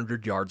than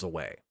 100 yards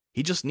away.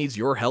 He just needs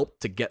your help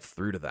to get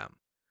through to them.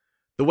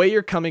 The way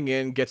you're coming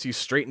in gets you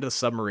straight into the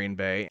submarine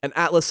bay, and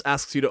Atlas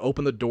asks you to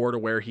open the door to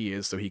where he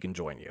is so he can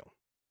join you.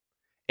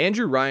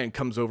 Andrew Ryan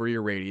comes over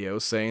your radio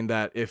saying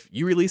that if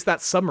you release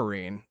that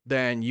submarine,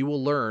 then you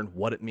will learn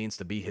what it means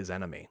to be his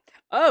enemy.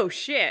 Oh,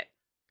 shit.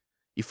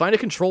 You find a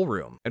control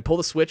room and pull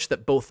the switch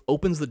that both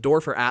opens the door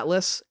for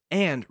Atlas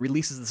and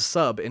releases the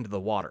sub into the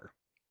water.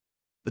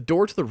 The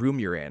door to the room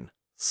you're in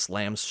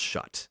slams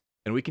shut,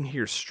 and we can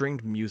hear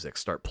stringed music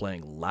start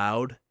playing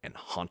loud and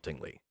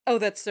hauntingly. Oh,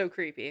 that's so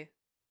creepy.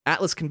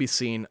 Atlas can be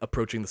seen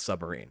approaching the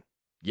submarine,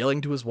 yelling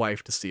to his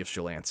wife to see if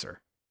she'll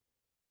answer.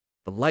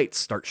 The lights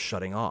start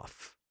shutting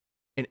off,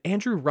 and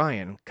Andrew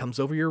Ryan comes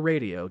over your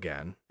radio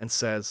again and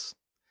says,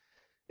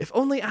 "If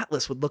only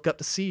Atlas would look up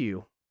to see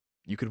you,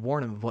 you could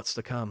warn him of what's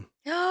to come.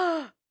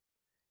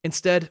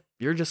 Instead,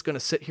 you're just going to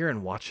sit here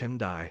and watch him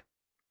die."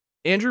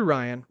 Andrew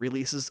Ryan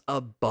releases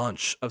a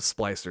bunch of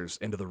splicers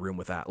into the room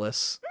with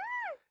Atlas,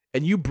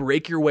 and you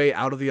break your way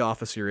out of the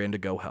office you're in to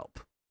go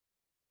help.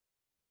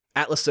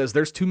 Atlas says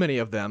there's too many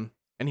of them,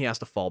 and he has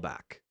to fall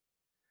back.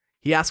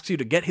 He asks you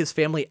to get his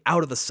family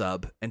out of the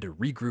sub and to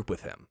regroup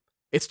with him.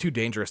 It's too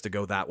dangerous to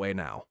go that way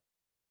now.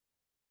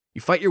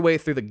 You fight your way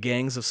through the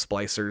gangs of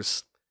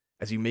splicers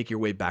as you make your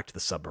way back to the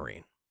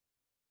submarine.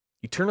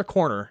 You turn a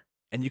corner,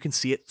 and you can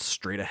see it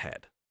straight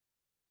ahead.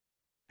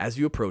 As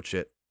you approach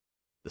it,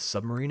 the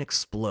submarine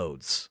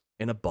explodes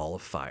in a ball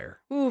of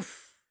fire.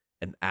 Oof.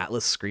 And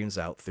Atlas screams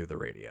out through the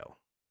radio.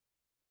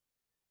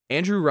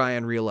 Andrew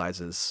Ryan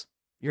realizes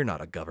you're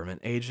not a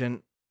government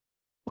agent.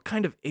 What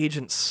kind of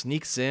agent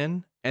sneaks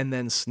in and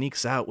then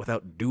sneaks out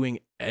without doing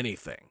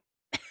anything?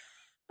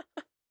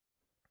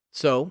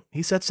 So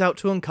he sets out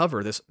to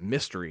uncover this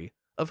mystery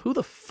of who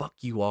the fuck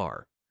you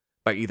are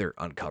by either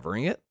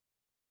uncovering it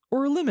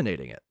or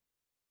eliminating it.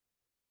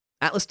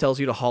 Atlas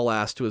tells you to haul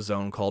ass to a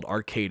zone called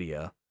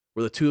Arcadia,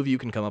 where the two of you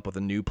can come up with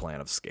a new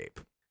plan of escape.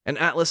 And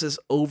Atlas is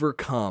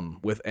overcome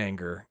with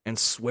anger and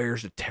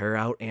swears to tear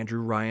out Andrew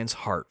Ryan's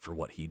heart for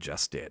what he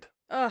just did.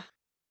 Ugh.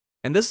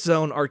 And this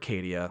zone,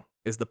 Arcadia,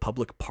 is the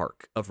public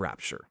park of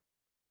Rapture.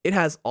 It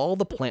has all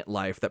the plant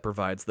life that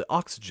provides the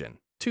oxygen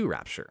to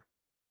Rapture.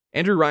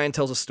 Andrew Ryan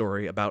tells a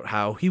story about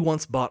how he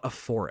once bought a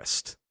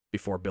forest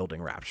before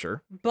building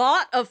Rapture.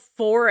 Bought a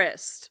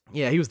forest.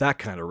 Yeah, he was that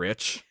kind of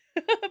rich.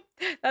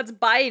 That's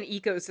buy an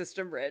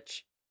ecosystem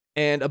rich.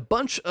 And a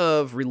bunch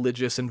of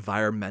religious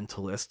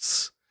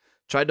environmentalists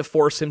tried to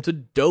force him to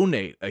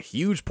donate a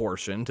huge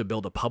portion to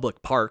build a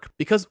public park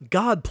because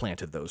God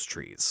planted those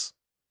trees.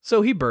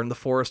 So he burned the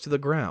forest to the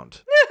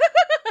ground.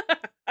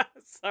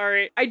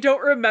 Sorry. I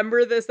don't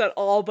remember this at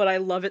all, but I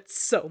love it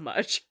so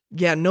much.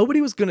 Yeah,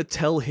 nobody was going to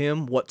tell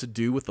him what to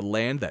do with the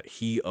land that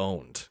he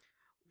owned.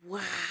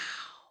 Wow.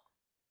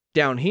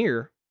 Down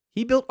here,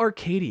 he built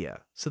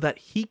Arcadia so that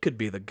he could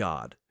be the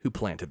god who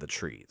planted the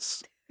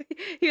trees.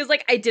 He was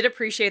like, I did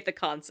appreciate the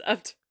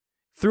concept.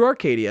 Through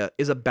Arcadia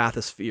is a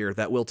bathysphere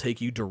that will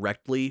take you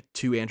directly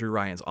to Andrew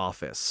Ryan's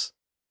office,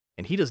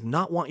 and he does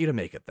not want you to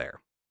make it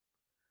there.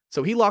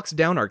 So he locks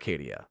down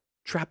Arcadia,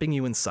 trapping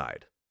you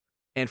inside,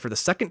 and for the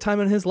second time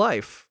in his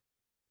life,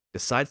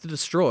 decides to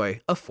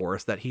destroy a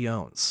forest that he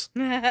owns.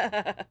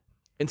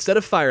 Instead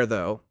of fire,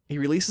 though, he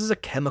releases a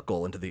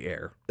chemical into the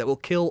air that will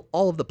kill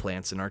all of the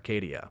plants in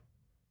Arcadia.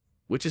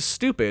 Which is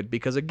stupid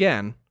because,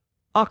 again,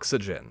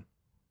 oxygen.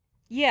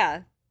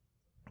 Yeah.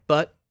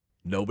 But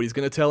nobody's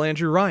going to tell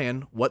Andrew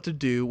Ryan what to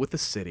do with the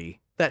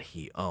city that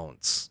he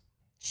owns.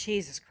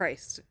 Jesus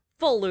Christ.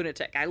 Full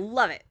lunatic. I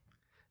love it.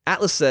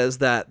 Atlas says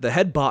that the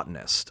head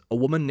botanist, a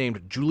woman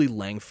named Julie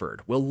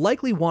Langford, will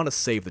likely want to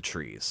save the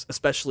trees,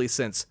 especially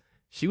since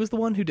she was the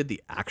one who did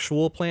the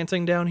actual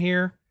planting down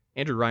here.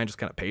 Andrew Ryan just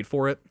kind of paid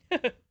for it.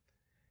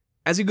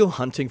 As you go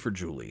hunting for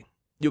Julie,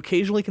 you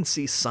occasionally can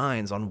see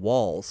signs on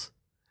walls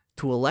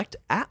to elect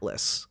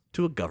Atlas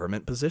to a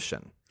government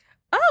position.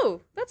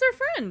 Oh, that's our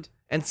friend.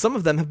 And some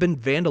of them have been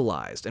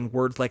vandalized, and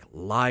words like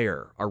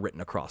liar are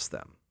written across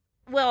them.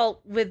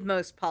 Well, with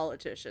most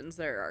politicians,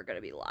 there are going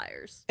to be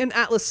liars. And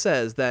Atlas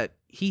says that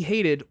he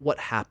hated what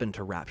happened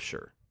to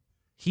Rapture.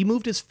 He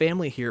moved his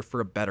family here for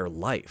a better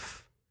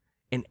life.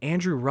 And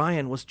Andrew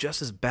Ryan was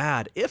just as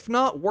bad, if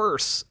not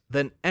worse,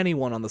 than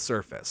anyone on the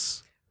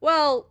surface.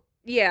 Well,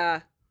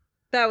 yeah.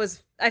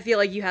 I feel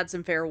like you had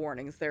some fair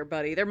warnings there,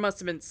 buddy. There must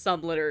have been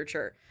some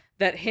literature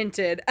that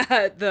hinted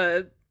at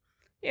the,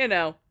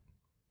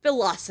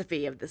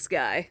 philosophy of this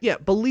guy. Yeah,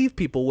 believe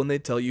people when they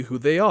tell you who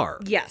they are.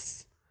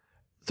 Yes.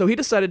 So he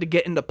decided to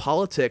get into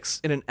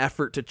politics in an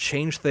effort to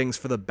change things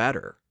for the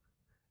better.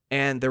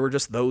 And there were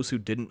just those who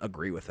didn't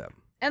agree with him.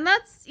 And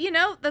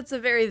that's a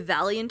very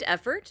valiant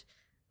effort.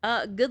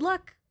 Good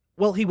luck.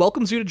 Well, he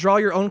welcomes you to draw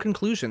your own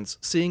conclusions,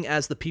 seeing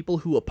as the people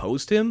who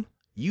opposed him,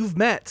 you've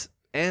met,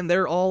 and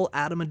they're all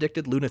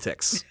Adam-addicted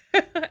lunatics.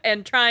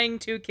 And trying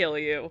to kill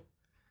you.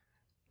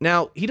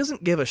 Now, he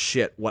doesn't give a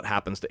shit what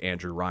happens to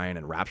Andrew Ryan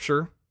and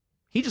Rapture.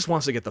 He just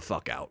wants to get the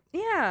fuck out.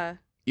 Yeah.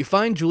 You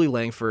find Julie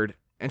Langford,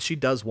 and she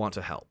does want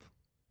to help.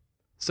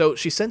 So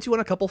she sends you on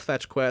a couple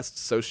fetch quests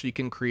so she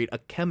can create a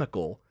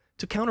chemical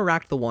to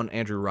counteract the one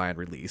Andrew Ryan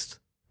released,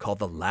 called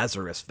the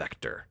Lazarus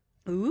Vector.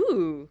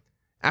 Ooh.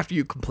 After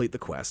you complete the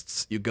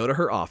quests, you go to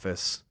her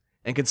office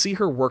and can see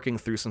her working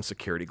through some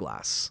security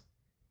glass.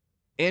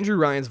 Andrew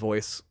Ryan's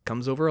voice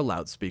comes over a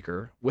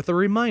loudspeaker with a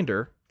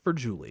reminder for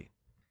Julie.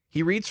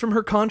 He reads from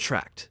her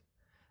contract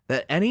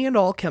that any and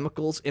all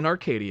chemicals in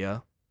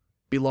Arcadia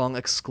belong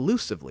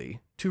exclusively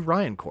to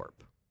Ryan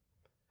Corp.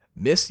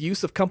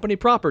 Misuse of company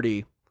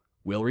property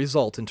will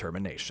result in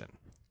termination.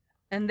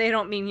 And they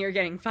don't mean you're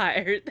getting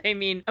fired. They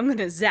mean, I'm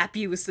gonna zap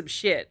you with some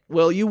shit.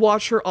 Well, you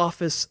watch her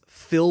office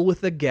fill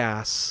with the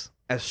gas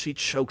as she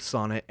chokes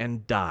on it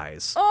and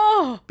dies.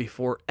 Oh!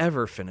 Before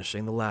ever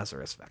finishing the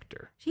Lazarus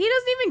Vector. He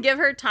doesn't even give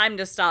her time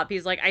to stop.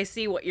 He's like, I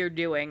see what you're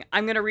doing.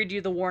 I'm gonna read you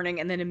the warning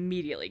and then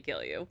immediately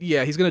kill you.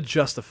 Yeah, he's gonna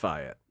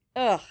justify it.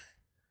 Ugh.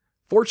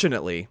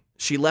 Fortunately,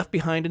 she left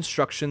behind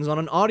instructions on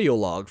an audio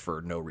log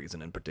for no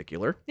reason in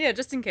particular. Yeah,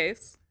 just in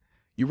case.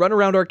 You run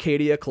around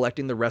Arcadia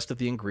collecting the rest of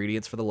the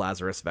ingredients for the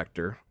Lazarus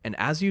Vector, and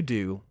as you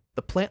do,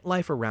 the plant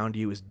life around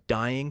you is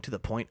dying to the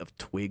point of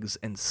twigs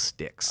and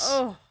sticks.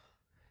 Oh.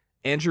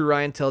 Andrew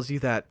Ryan tells you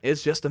that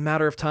it's just a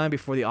matter of time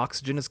before the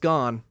oxygen is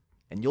gone,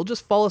 and you'll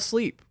just fall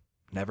asleep,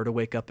 never to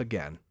wake up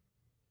again.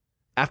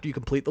 After you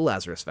complete the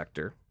Lazarus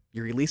Vector,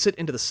 you release it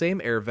into the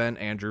same air vent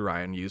Andrew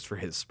Ryan used for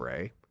his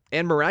spray,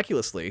 and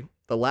miraculously,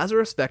 the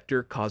Lazarus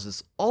Vector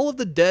causes all of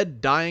the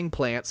dead, dying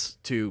plants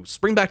to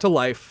spring back to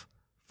life,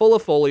 full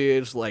of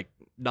foliage like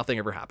nothing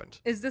ever happened.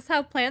 Is this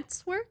how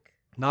plants work?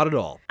 Not at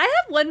all. I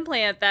have one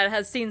plant that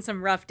has seen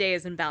some rough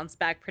days and bounced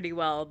back pretty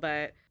well,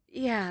 but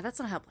yeah, that's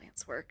not how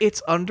plants work.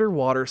 It's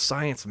underwater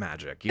science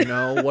magic, you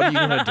know? What are you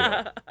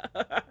gonna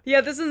do?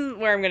 Yeah, this isn't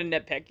where I'm gonna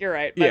nitpick. You're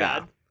right. My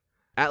bad.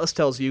 Atlas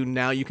tells you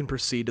now you can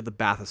proceed to the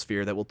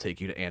bathysphere that will take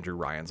you to Andrew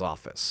Ryan's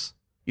office.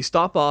 You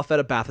stop off at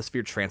a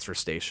bathysphere transfer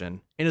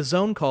station in a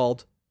zone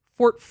called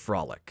Fort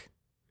Frolic.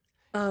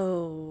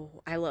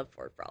 Oh, I love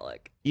Fort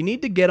Frolic. You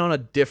need to get on a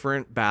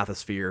different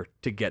bathysphere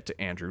to get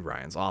to Andrew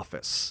Ryan's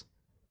office.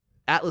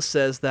 Atlas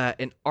says that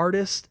an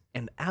artist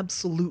and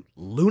absolute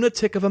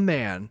lunatic of a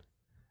man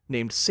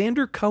named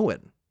Sander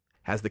Cohen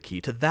has the key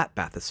to that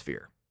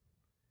bathysphere.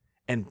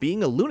 And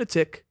being a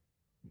lunatic,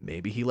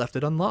 maybe he left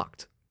it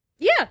unlocked.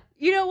 Yeah,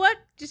 you know what?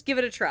 Just give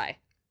it a try.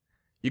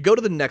 You go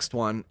to the next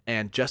one,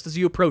 and just as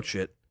you approach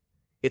it,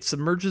 it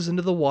submerges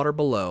into the water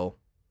below,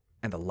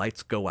 and the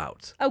lights go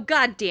out. Oh,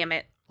 god damn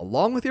it.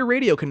 Along with your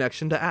radio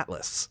connection to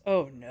Atlas.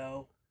 Oh,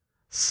 no.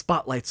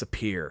 Spotlights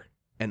appear,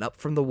 and up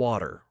from the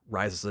water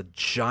rises a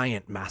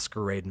giant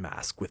masquerade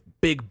mask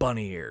with big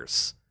bunny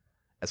ears,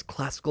 as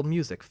classical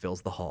music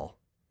fills the hall.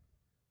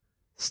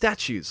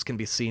 Statues can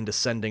be seen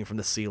descending from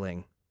the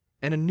ceiling,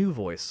 and a new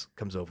voice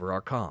comes over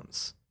our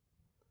comms.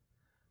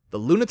 The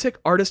lunatic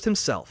artist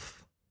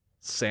himself,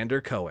 Sander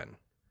Cohen,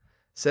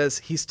 says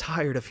he's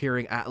tired of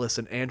hearing Atlas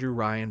and Andrew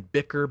Ryan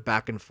bicker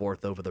back and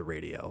forth over the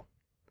radio.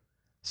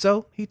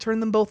 So he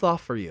turned them both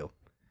off for you,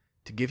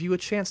 to give you a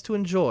chance to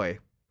enjoy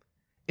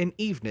an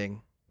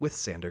evening with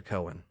Sander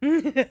Cohen.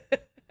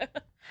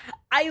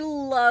 I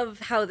love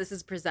how this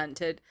is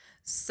presented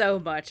so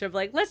much of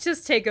like, let's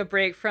just take a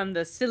break from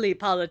the silly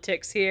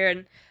politics here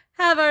and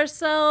have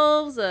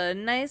ourselves a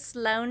nice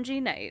loungy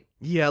night.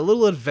 Yeah, a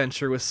little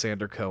adventure with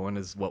Sander Cohen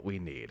is what we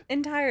need.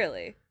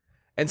 Entirely.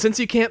 And since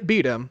you can't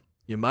beat him,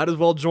 you might as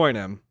well join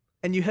him,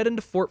 and you head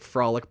into Fort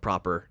Frolic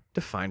proper to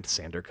find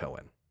Sander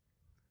Cohen.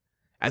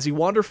 As you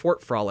wander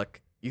Fort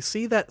Frolic, you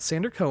see that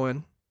Sander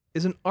Cohen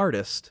is an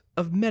artist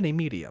of many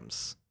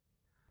mediums.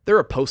 There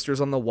are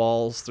posters on the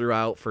walls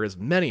throughout for his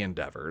many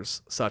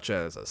endeavors, such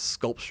as a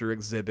sculpture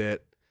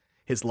exhibit,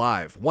 his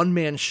live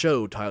one-man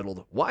show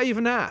titled Why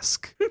Even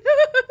Ask?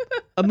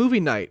 A movie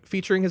night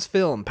featuring his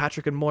film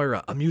Patrick and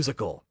Moira, a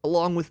musical,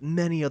 along with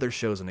many other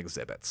shows and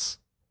exhibits.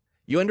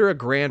 You enter a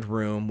grand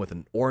room with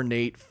an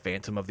ornate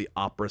Phantom of the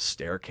Opera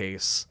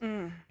staircase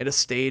and a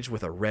stage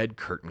with a red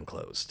curtain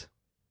closed.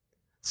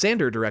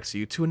 Sander directs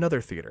you to another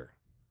theater,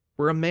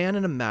 where a man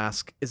in a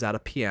mask is at a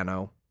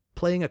piano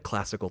playing a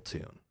classical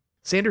tune.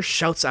 Sander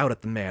shouts out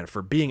at the man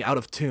for being out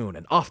of tune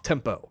and off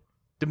tempo,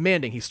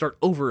 demanding he start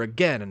over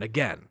again and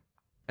again.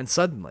 And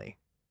suddenly,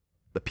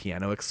 the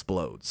piano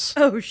explodes.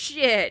 Oh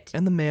shit.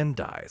 And the man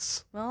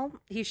dies.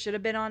 Well, he should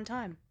have been on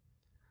time.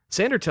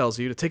 Sander tells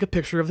you to take a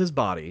picture of his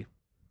body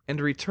and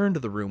to return to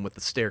the room with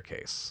the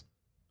staircase.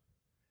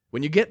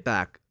 When you get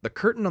back, the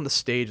curtain on the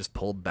stage is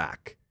pulled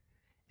back,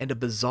 and a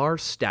bizarre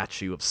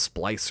statue of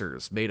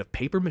splicers made of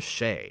paper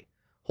mache,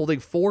 holding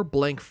 4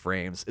 blank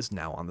frames, is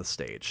now on the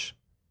stage.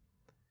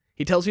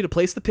 He tells you to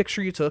place the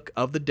picture you took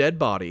of the dead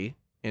body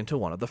into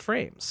one of the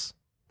frames,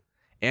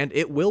 and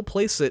it will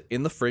place it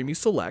in the frame you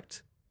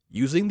select,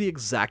 using the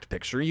exact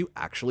picture you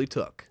actually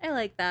took. I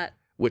like that.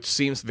 Which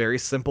seems very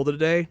simple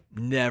today,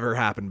 never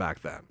happened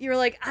back then. You were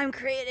like, I'm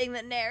creating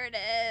the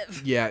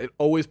narrative. Yeah, it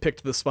always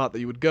picked the spot that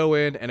you would go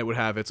in, and it would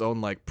have its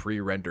own, like,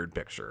 pre-rendered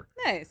picture.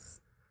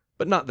 Nice.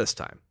 But not this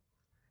time.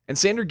 And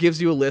Sander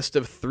gives you a list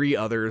of 3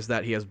 others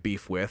that he has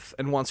beef with,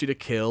 and wants you to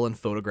kill and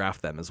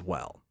photograph them as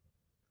well.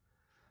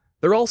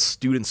 They're all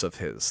students of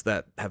his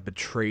that have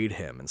betrayed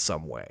him in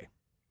some way.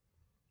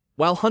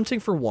 While hunting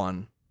for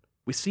one,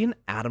 we see an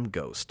Atom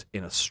ghost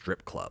in a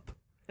strip club.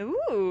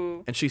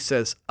 Ooh. And she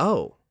says,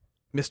 "Oh,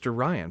 Mr.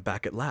 Ryan,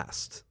 back at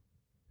last.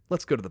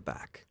 Let's go to the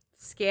back."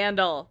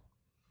 Scandal.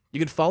 You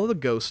can follow the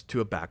ghost to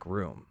a back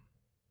room.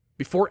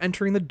 Before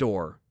entering the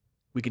door,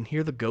 we can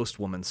hear the ghost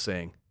woman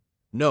saying,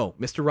 "No,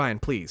 Mr. Ryan,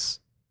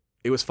 please.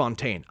 It was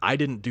Fontaine. I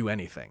didn't do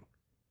anything."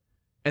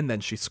 And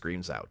then she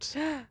screams out.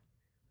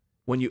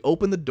 When you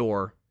open the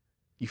door,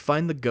 you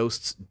find the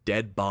ghost's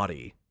dead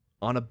body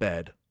on a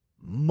bed,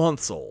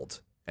 months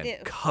old, and Ew.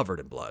 covered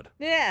in blood.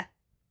 Yeah.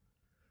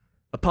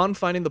 Upon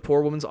finding the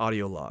poor woman's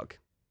audio log,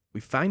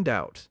 we find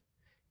out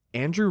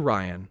Andrew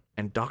Ryan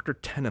and Dr.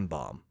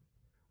 Tenenbaum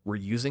were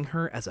using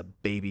her as a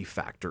baby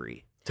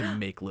factory to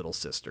make little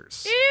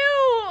sisters. Ew.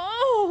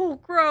 Oh,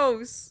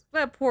 gross.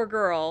 That poor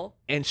girl.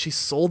 And she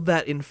sold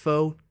that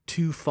info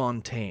to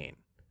Fontaine.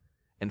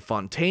 And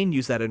Fontaine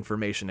used that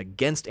information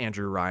against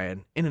Andrew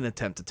Ryan in an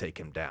attempt to take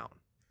him down.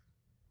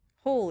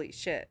 Holy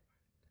shit.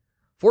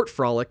 Fort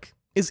Frolic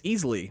is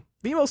easily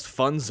the most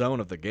fun zone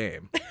of the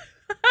game.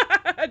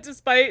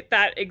 Despite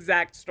that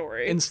exact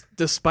story. And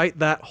despite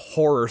that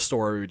horror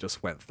story we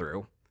just went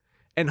through.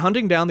 And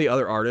hunting down the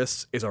other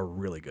artists is a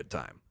really good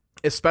time.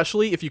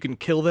 Especially if you can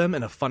kill them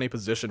in a funny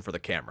position for the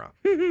camera.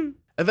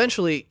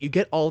 Eventually, you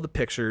get all the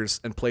pictures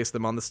and place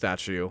them on the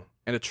statue,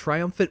 and a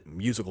triumphant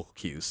musical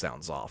cue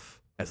sounds off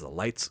as the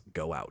lights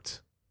go out.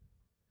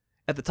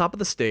 At the top of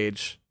the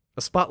stage,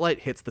 a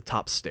spotlight hits the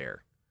top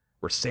stair,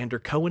 where Sander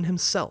Cohen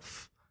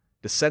himself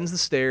descends the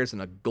stairs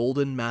in a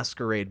golden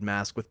masquerade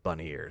mask with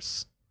bunny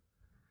ears,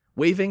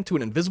 waving to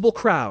an invisible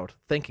crowd,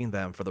 thanking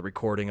them for the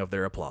recording of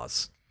their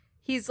applause.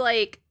 He's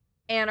like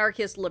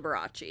anarchist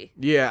Liberace.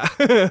 Yeah.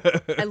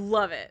 I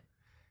love it.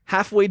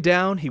 Halfway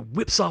down, he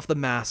whips off the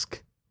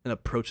mask and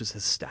approaches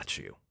his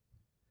statue.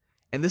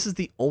 And this is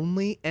the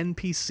only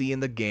NPC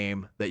in the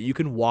game that you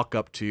can walk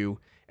up to,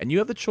 and you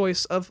have the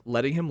choice of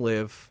letting him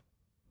live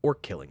or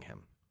killing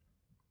him.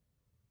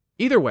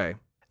 Either way,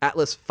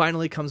 Atlas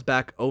finally comes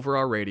back over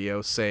our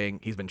radio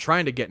saying he's been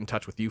trying to get in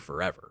touch with you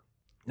forever.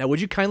 Now,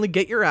 would you kindly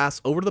get your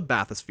ass over to the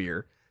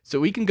bathysphere so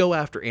we can go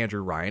after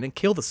Andrew Ryan and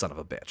kill the son of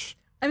a bitch?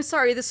 I'm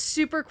sorry, this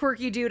super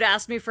quirky dude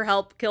asked me for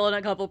help killing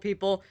a couple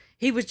people.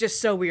 He was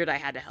just so weird I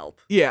had to help.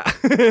 Yeah.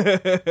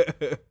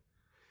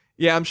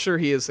 Yeah, I'm sure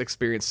he has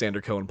experienced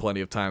Sander Cohen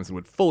plenty of times and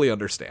would fully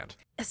understand.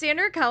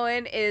 Sander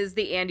Cohen is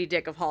the Andy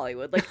Dick of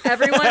Hollywood. Like,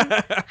 everyone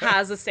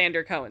has a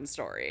Sander Cohen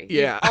story.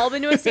 Yeah. You've all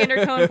been to a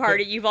Sander Cohen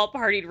party. You've all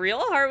partied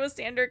real hard with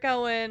Sander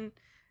Cohen.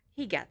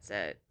 He gets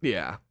it.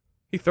 Yeah.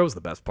 He throws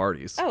the best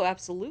parties. Oh,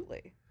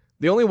 absolutely.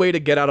 The only way to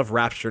get out of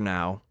Rapture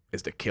now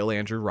is to kill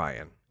Andrew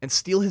Ryan and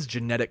steal his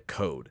genetic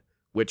code,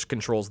 which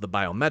controls the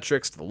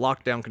biometrics to the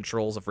lockdown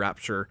controls of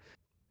Rapture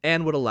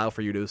and would allow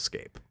for you to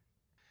escape.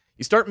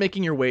 You start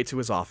making your way to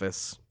his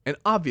office, and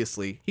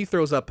obviously, he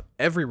throws up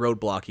every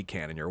roadblock he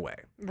can in your way.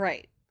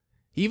 Right.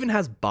 He even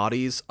has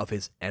bodies of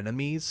his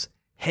enemies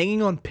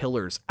hanging on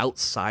pillars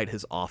outside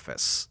his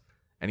office,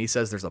 and he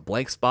says there's a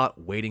blank spot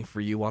waiting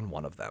for you on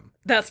one of them.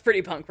 That's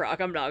pretty punk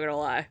rock, I'm not gonna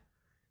lie.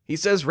 He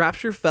says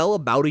Rapture fell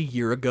about a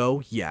year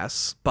ago,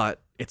 yes,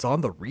 but it's on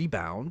the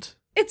rebound.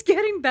 It's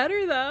getting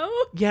better, though.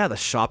 Yeah, the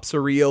shops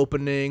are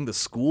reopening, the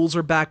schools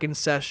are back in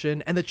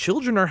session, and the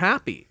children are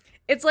happy.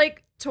 It's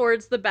like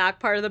towards the back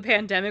part of the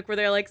pandemic where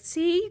they're like,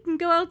 see, you can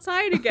go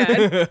outside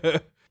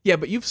again. Yeah,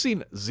 but you've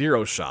seen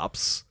zero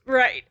shops.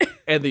 Right.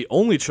 And the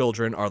only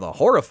children are the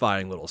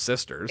horrifying little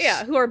sisters.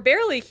 Yeah, who are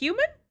barely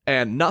human.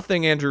 And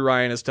nothing Andrew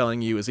Ryan is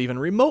telling you is even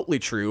remotely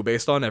true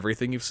based on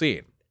everything you've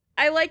seen.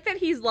 I like that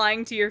he's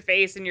lying to your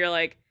face and you're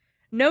like,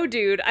 no,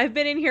 dude, I've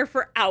been in here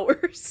for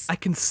hours. I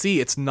can see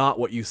it's not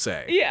what you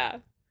say. Yeah.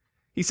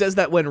 He says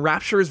that when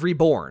Rapture is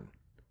reborn,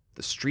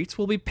 the streets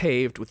will be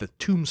paved with the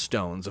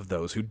tombstones of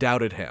those who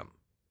doubted him.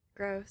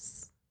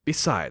 Gross.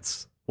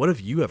 Besides, what have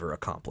you ever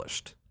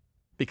accomplished?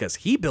 Because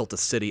he built a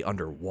city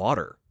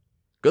underwater.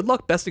 Good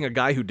luck besting a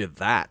guy who did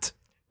that.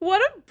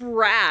 What a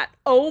brat.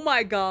 Oh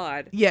my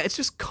god. Yeah, it's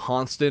just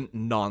constant,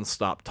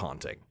 non-stop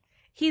taunting.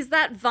 He's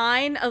that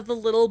vine of the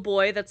little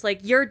boy that's like,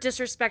 you're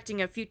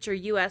disrespecting a future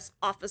U.S.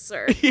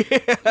 officer.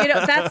 Yeah. You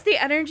know, that's the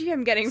energy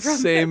I'm getting from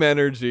Same him.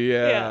 energy,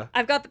 yeah.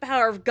 I've got the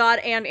power of God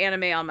and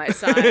anime on my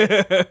side.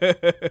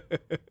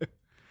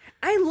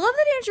 I love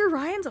that Andrew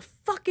Ryan's a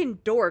fucking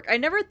dork. I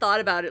never thought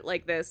about it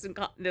like this in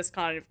this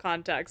kind of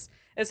context,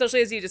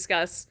 especially as you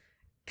discuss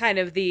kind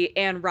of the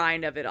Anne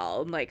Ryan of it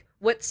all, and like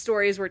what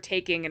stories we're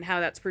taking and how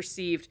that's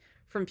perceived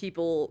from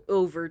people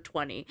over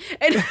 20.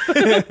 And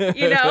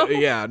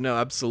Yeah, no,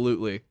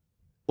 absolutely.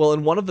 Well,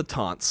 in one of the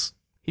taunts,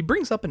 he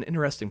brings up an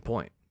interesting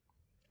point.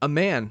 A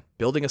man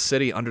building a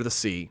city under the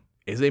sea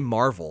is a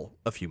marvel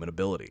of human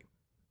ability.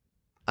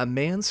 A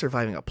man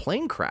surviving a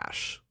plane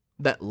crash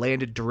that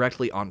landed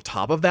directly on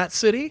top of that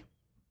city?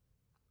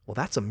 Well,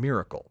 that's a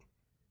miracle.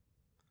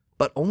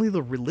 But only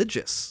the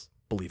religious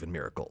believe in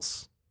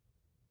miracles.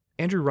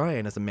 Andrew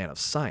Ryan is a man of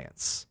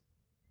science,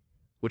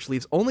 which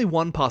leaves only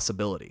one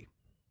possibility.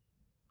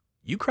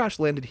 You crash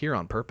landed here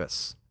on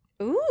purpose.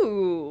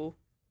 Ooh.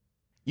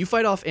 You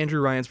fight off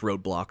Andrew Ryan's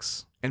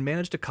roadblocks and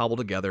manage to cobble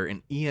together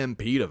an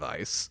EMP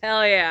device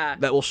Hell yeah.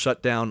 that will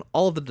shut down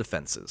all of the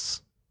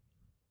defenses.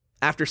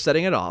 After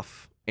setting it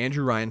off,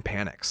 Andrew Ryan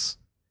panics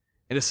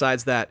and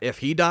decides that if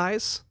he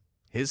dies,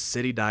 his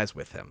city dies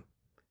with him.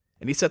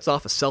 And he sets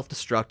off a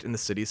self-destruct in the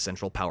city's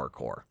central power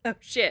core. Oh,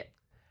 shit.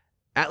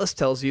 Atlas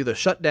tells you the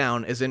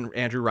shutdown is in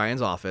Andrew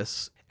Ryan's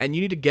office, and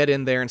you need to get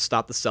in there and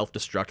stop the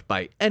self-destruct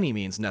by any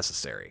means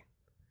necessary.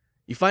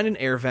 You find an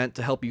air vent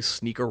to help you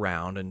sneak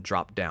around and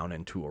drop down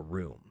into a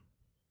room.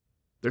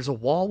 There's a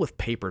wall with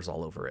papers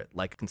all over it,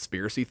 like a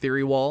conspiracy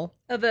theory wall.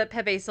 Oh, the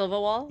Pepe Silva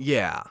wall?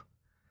 Yeah.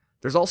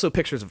 There's also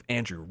pictures of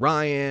Andrew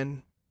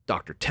Ryan,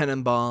 Dr.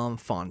 Tenenbaum,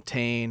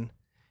 Fontaine,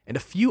 and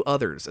a few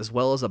others, as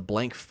well as a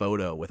blank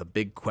photo with a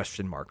big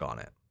question mark on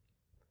it.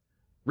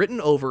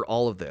 Written over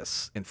all of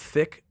this in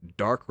thick,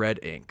 dark red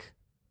ink,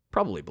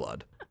 probably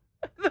blood,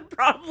 The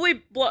probably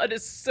blood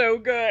is so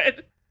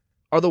good.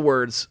 are the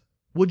words,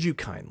 "Would you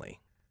kindly?"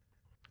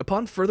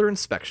 Upon further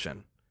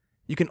inspection,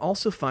 you can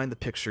also find the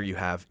picture you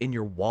have in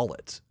your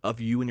wallet of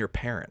you and your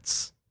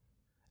parents,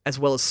 as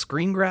well as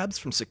screen grabs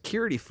from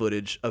security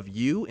footage of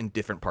you in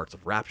different parts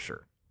of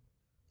Rapture.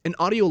 An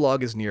audio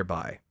log is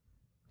nearby,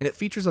 and it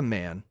features a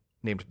man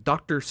named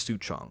Dr.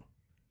 Suchong.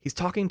 He's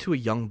talking to a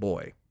young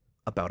boy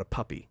about a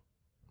puppy.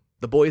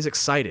 The boy is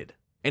excited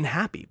and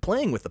happy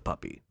playing with the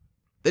puppy.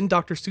 Then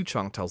Dr.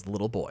 Suchong tells the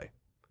little boy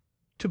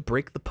to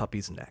break the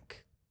puppy's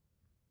neck.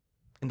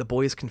 And the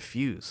boy is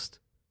confused,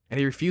 and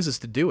he refuses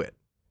to do it.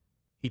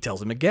 He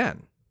tells him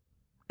again,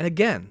 and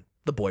again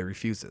the boy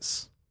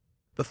refuses.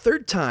 The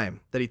third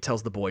time that he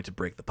tells the boy to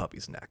break the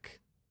puppy's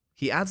neck,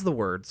 he adds the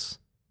words,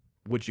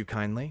 "Would you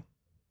kindly?"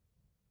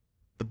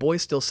 The boy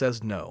still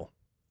says no,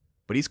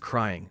 but he's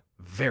crying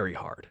very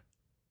hard.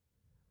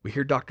 We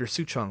hear Dr.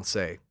 Suchong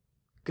say,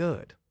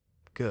 "Good,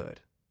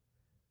 good,"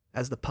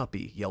 as the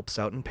puppy yelps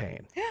out in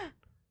pain,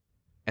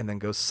 and then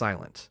goes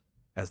silent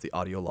as the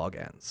audio log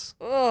ends.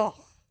 Ugh.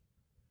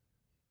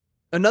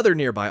 Another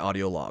nearby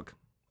audio log,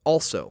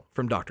 also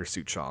from Dr.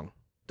 Suchong,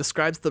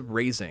 describes the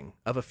raising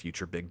of a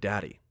future Big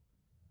Daddy.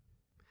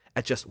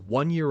 At just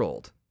 1 year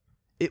old,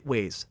 it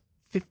weighs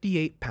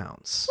 58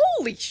 pounds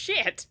Holy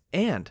shit.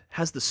 and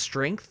has the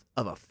strength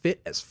of a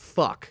fit as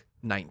fuck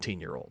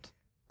 19-year-old.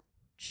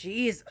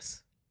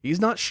 Jesus. He's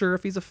not sure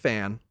if he's a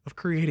fan of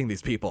creating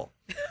these people.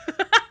 He's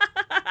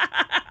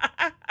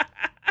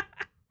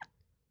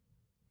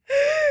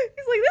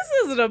like, this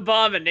is an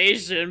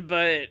abomination,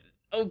 but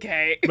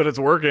okay. But it's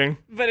working.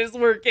 But it's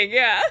working,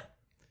 yeah.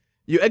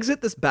 You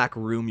exit this back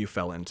room you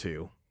fell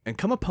into and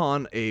come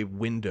upon a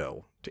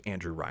window to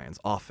Andrew Ryan's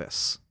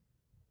office.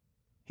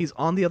 He's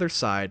on the other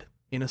side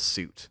in a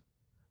suit,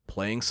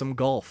 playing some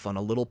golf on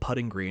a little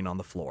putting green on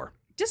the floor.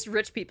 Just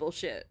rich people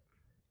shit.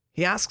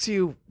 He asks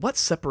you what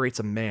separates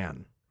a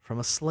man from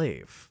a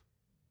slave.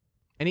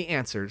 And he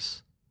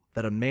answers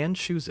that a man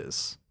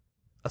chooses,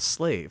 a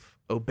slave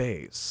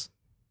obeys.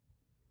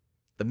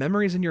 The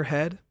memories in your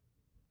head,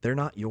 they're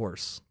not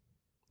yours.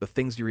 The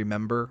things you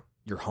remember,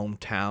 your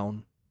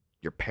hometown,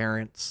 your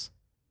parents,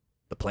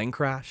 the plane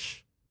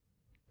crash.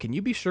 Can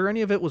you be sure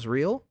any of it was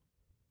real?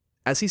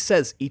 As he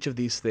says each of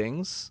these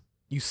things,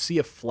 you see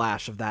a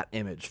flash of that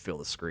image fill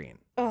the screen.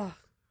 Ugh.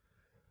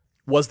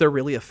 Was there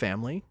really a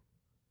family?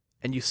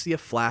 And you see a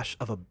flash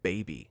of a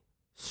baby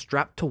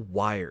strapped to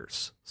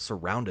wires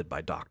surrounded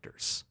by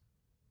doctors.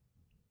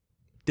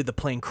 Did the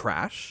plane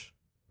crash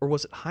or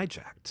was it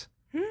hijacked?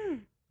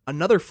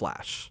 Another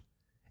flash,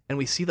 and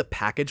we see the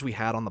package we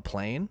had on the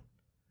plane.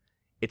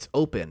 It's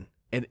open,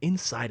 and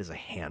inside is a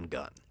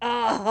handgun.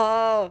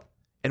 Oh.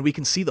 And we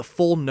can see the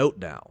full note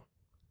now.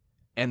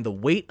 And the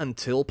wait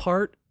until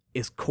part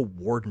is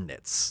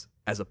coordinates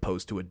as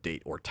opposed to a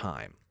date or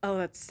time. Oh,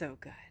 that's so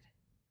good.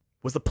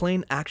 Was the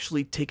plane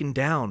actually taken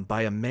down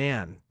by a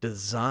man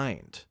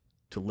designed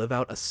to live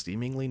out a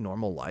seemingly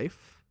normal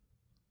life,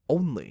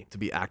 only to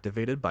be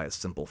activated by a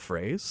simple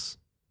phrase?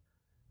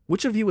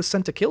 Which of you was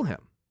sent to kill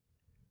him?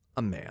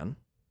 A man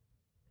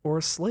or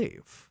a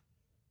slave?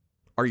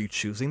 Are you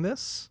choosing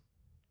this?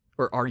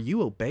 Or are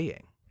you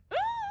obeying?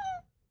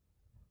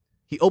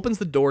 He opens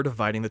the door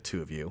dividing the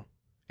two of you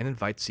and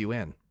invites you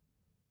in.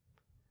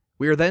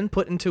 We are then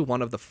put into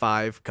one of the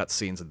 5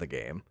 cutscenes of the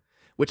game,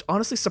 which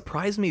honestly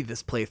surprised me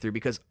this playthrough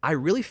because I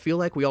really feel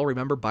like we all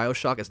remember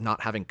Bioshock as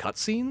not having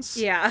cutscenes.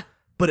 Yeah.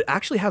 but it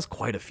actually has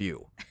quite a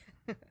few.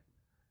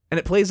 And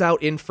it plays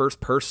out in first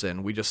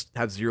person. We just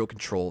have zero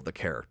control of the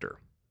character.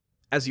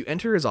 As you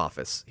enter his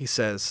office, he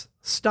says,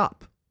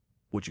 "Stop,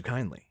 would you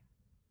kindly?"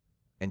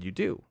 And you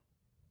do.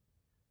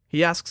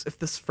 He asks if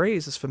this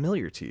phrase is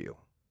familiar to you.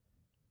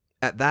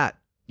 At that,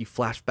 you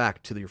flash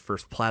back to your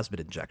first plasmid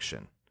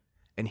injection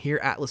and hear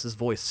Atlas's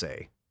voice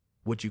say,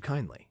 "Would you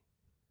kindly?"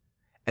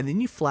 And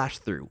then you flash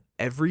through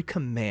every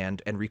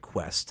command and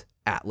request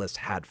Atlas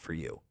had for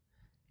you,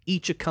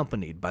 each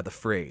accompanied by the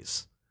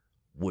phrase,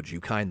 "Would you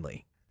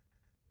kindly?"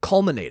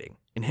 Culminating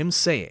in him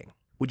saying,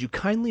 "Would you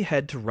kindly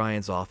head to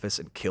Ryan's office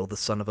and kill the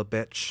son of a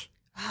bitch?"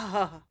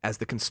 As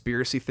the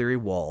conspiracy theory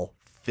wall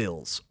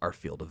fills our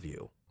field of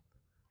view.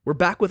 We're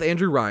back with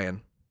Andrew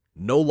Ryan,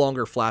 no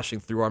longer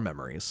flashing through our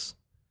memories.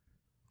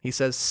 He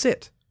says,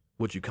 "Sit,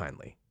 would you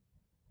kindly?"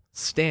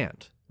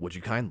 "Stand, would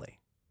you kindly?"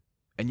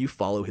 And you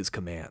follow his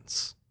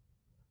commands.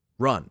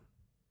 Run,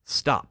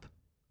 stop,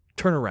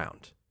 turn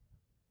around,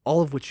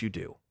 all of which you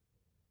do.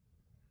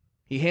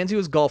 He hands you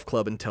his golf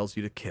club and tells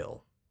you to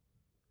kill,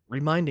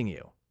 reminding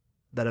you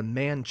that a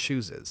man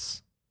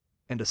chooses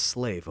and a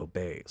slave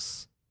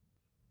obeys.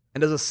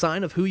 And as a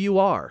sign of who you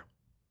are,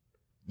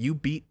 you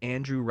beat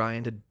Andrew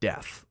Ryan to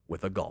death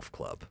with a golf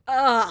club.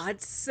 Oh,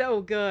 it's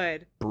so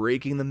good.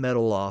 Breaking the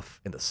metal off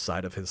in the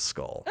side of his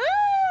skull.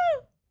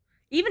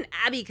 Even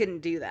Abby couldn't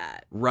do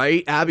that.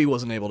 Right? Abby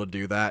wasn't able to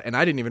do that, and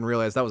I didn't even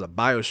realize that was a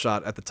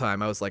Bioshock at the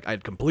time. I was like,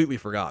 I'd completely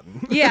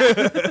forgotten.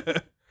 Yeah.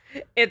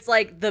 It's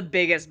like the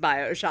biggest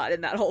Bioshock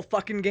in that whole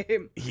fucking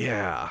game.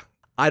 Yeah.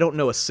 I don't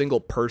know a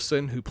single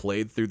person who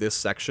played through this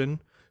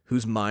section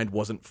whose mind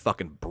wasn't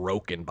fucking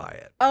broken by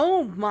it.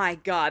 Oh my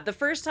god. The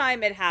first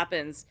time it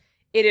happens,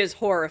 it is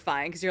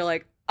horrifying because you're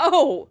like,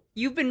 oh,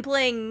 you've been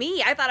playing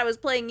me. I thought I was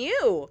playing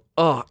you.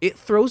 Oh, it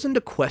throws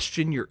into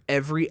question your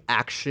every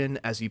action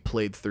as you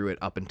played through it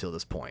up until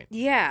this point.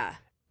 Yeah.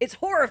 It's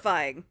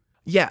horrifying.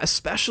 Yeah,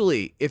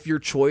 especially if your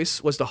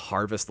choice was to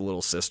harvest the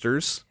little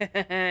sisters.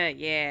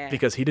 Yeah.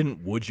 Because he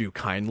didn't would you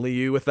kindly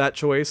you with that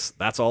choice.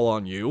 That's all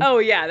on you. Oh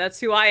yeah, that's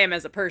who I am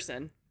as a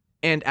person.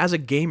 And as a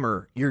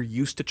gamer, you're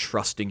used to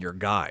trusting your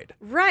guide.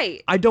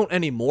 Right. I don't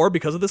anymore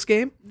because of this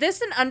game.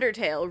 This and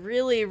Undertale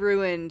really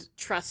ruined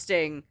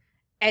trusting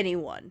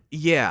anyone.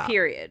 Yeah.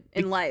 Period.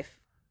 In life.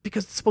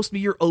 Because it's supposed to be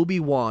your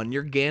Obi-Wan,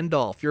 your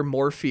Gandalf, your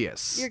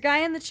Morpheus. Your guy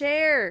in the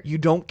chair. You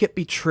don't get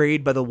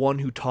betrayed by the one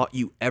who taught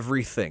you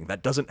everything.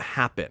 That doesn't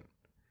happen.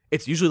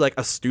 It's usually like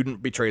a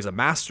student betrays a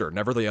master,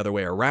 never the other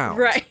way around.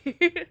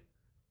 Right.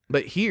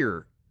 But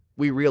here,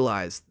 we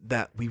realize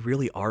that we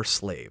really are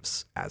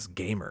slaves as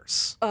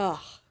gamers. Ugh.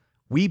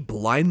 We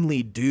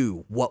blindly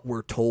do what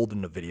we're told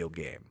in a video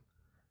game.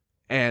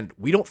 And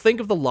we don't think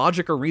of the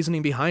logic or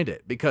reasoning behind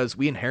it because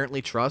we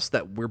inherently trust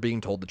that we're being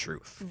told the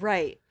truth.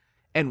 Right.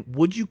 And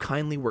Would You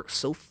Kindly work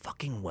so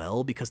fucking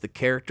well because the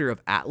character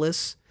of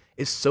Atlas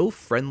is so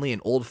friendly and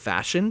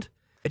old-fashioned.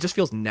 It just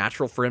feels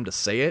natural for him to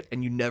say it,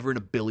 and you never in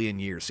a billion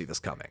years see this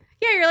coming.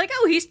 Yeah, you're like,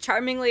 oh, he's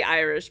charmingly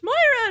Irish.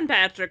 Moira and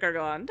Patrick are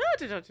gone. Da,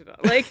 da, da, da.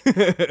 Like,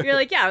 you're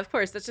like, yeah, of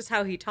course, that's just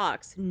how he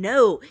talks.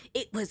 No,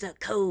 it was a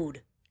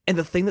code. And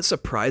the thing that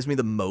surprised me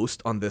the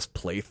most on this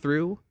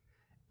playthrough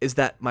is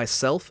that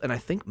myself, and I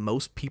think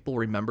most people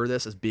remember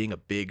this as being a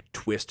big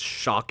twist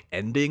shock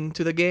ending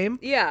to the game.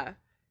 Yeah.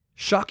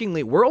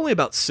 Shockingly, we're only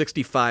about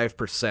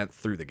 65%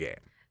 through the game.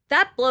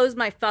 That blows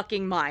my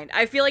fucking mind.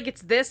 I feel like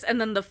it's this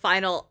and then the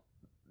final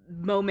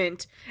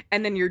moment,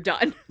 and then you're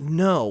done.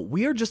 No,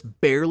 we are just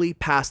barely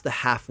past the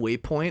halfway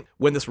point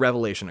when this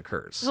revelation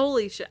occurs.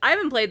 Holy shit. I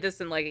haven't played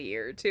this in like a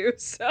year or two,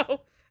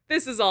 so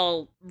this is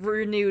all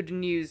renewed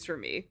news for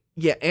me.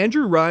 Yeah,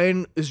 Andrew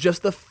Ryan is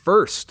just the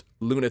first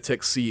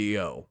lunatic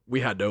CEO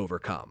we had to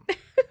overcome.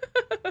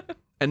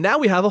 And now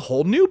we have a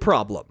whole new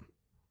problem.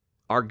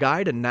 Our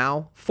guide and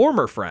now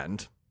former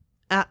friend,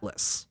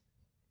 Atlas.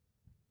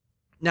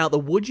 Now, the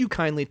Would You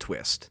Kindly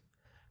twist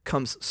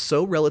comes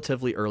so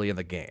relatively early in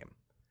the game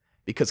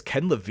because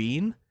Ken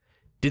Levine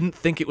didn't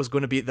think it was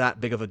going to be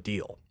that big of a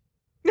deal.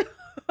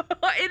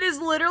 It is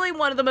literally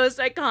one of the most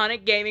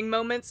iconic gaming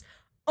moments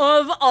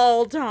of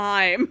all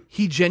time.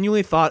 He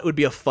genuinely thought it would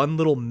be a fun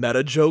little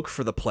meta joke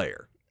for the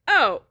player.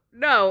 Oh,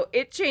 no,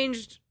 it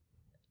changed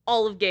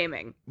all of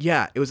gaming.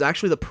 Yeah, it was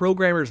actually the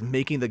programmers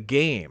making the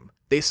game.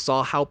 They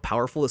saw how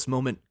powerful this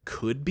moment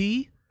could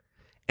be,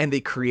 and they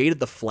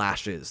created the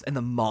flashes and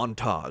the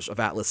montage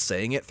of Atlas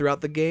saying it throughout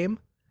the game.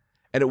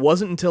 And it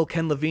wasn't until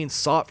Ken Levine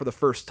saw it for the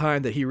first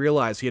time that he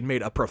realized he had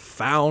made a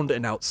profound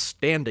and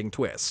outstanding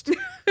twist.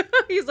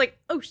 He's like,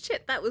 oh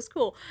shit, that was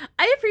cool.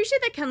 I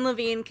appreciate that Ken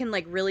Levine can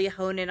like really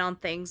hone in on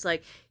things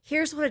like,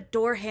 here's what a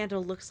door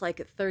handle looks like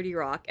at 30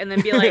 Rock, and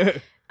then be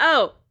like,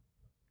 oh,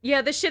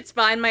 yeah, this shit's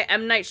fine, my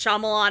M. Night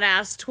Shyamalan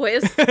ass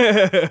twist.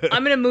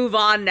 I'm gonna move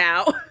on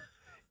now.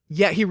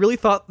 Yeah, he really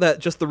thought that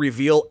just the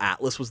reveal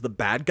Atlas was the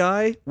bad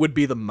guy would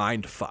be the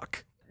mind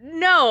fuck.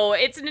 No,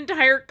 it's an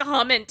entire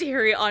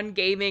commentary on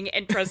gaming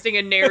and trusting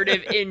a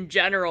narrative in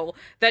general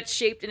that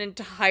shaped an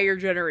entire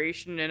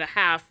generation and a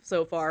half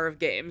so far of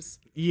games.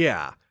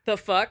 Yeah. The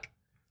fuck?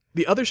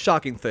 The other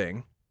shocking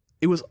thing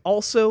It was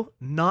also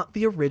not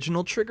the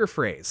original trigger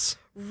phrase.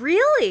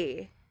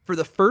 Really? For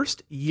the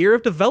first year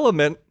of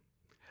development,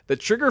 the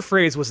trigger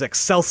phrase was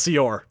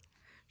Excelsior.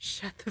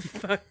 Shut the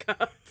fuck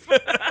up.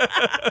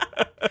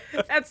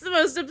 That's the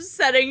most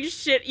upsetting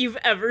shit you've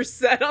ever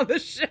said on the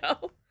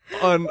show.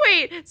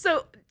 Wait,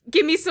 so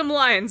give me some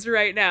lines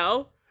right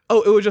now.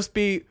 Oh, it would just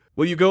be,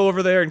 will you go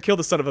over there and kill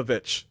the son of a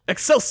bitch?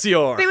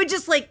 Excelsior! They would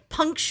just, like,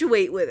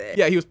 punctuate with it.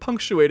 Yeah, he was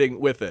punctuating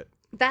with it.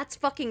 That's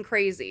fucking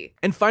crazy.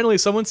 And finally,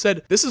 someone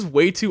said, this is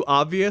way too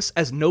obvious,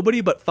 as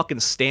nobody but fucking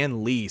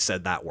Stan Lee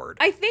said that word.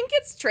 I think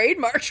it's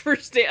trademarked for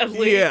Stan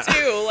Lee,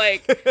 too.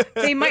 Like,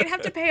 they might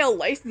have to pay a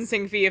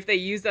licensing fee if they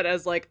use that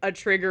as, like, a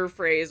trigger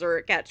phrase or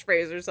a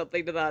catchphrase or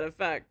something to that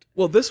effect.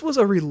 Well, this was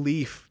a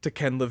relief to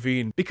Ken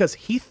Levine, because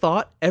he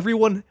thought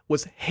everyone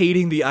was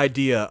hating the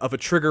idea of a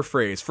trigger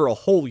phrase for a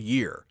whole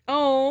year.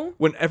 Oh.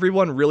 When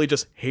everyone really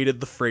just hated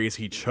the phrase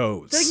he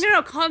chose. They're like,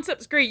 no,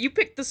 concept's great. You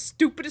picked the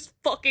stupidest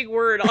fucking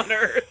word on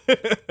earth.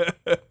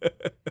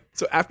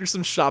 So after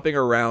some shopping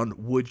around,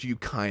 Would You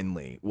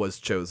Kindly was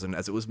chosen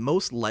as it was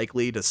most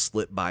likely to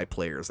slip by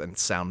players and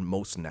sound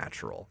most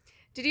natural.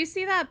 Did you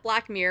see that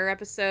Black Mirror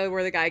episode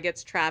where the guy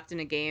gets trapped in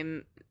a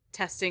game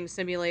testing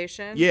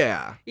simulation?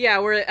 Yeah. Yeah,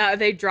 where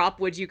they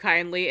drop Would You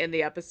Kindly in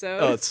the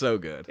episode. Oh, it's so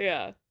good.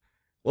 Yeah.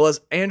 Well,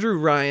 as Andrew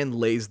Ryan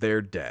lays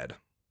there dead,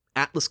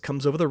 Atlas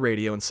comes over the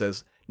radio and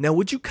says, now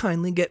would you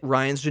kindly get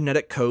Ryan's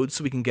genetic code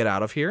so we can get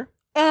out of here?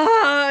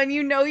 And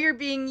you know you're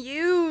being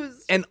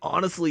used. And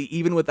honestly,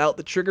 even without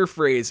the trigger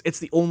phrase, it's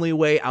the only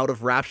way out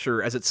of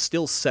Rapture as it's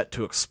still set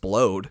to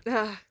explode.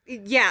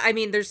 Yeah, I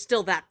mean, there's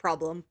still that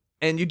problem.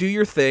 And you do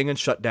your thing and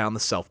shut down the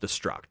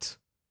self-destruct.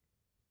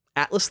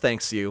 Atlas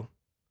thanks you,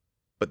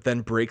 but then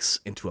breaks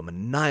into a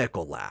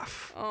maniacal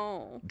laugh,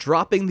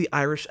 dropping the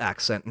Irish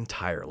accent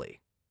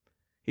entirely.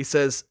 He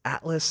says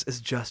Atlas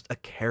is just a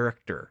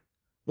character,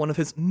 one of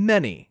his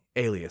many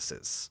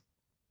aliases.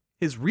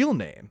 His real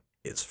name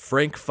is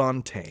Frank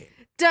Fontaine.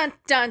 Dun,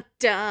 dun,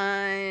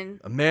 dun.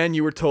 A man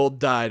you were told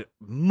died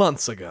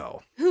months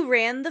ago. Who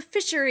ran the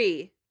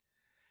fishery?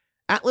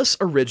 Atlas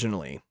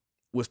originally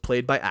was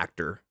played by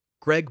actor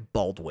Greg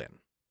Baldwin,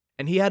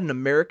 and he had an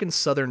American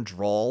Southern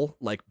drawl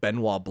like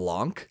Benoit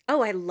Blanc.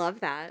 Oh, I love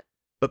that.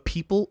 But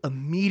people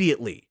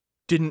immediately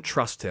didn't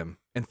trust him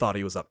and thought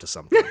he was up to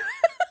something.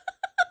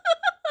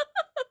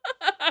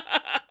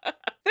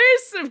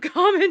 There's some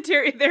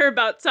commentary there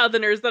about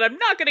Southerners that I'm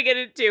not going to get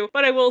into,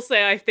 but I will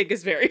say I think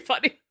is very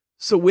funny.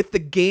 So with the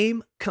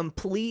game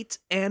complete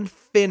and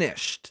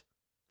finished,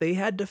 they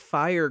had to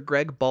fire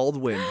Greg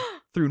Baldwin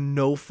through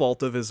no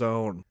fault of his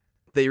own.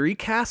 They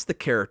recast the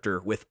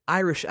character with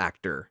Irish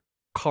actor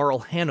Carl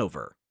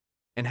Hanover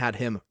and had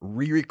him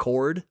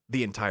re-record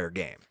the entire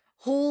game.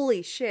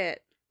 Holy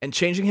shit. And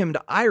changing him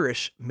to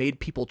Irish made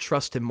people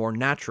trust him more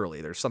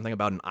naturally. There's something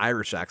about an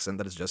Irish accent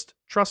that is just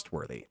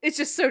trustworthy. It's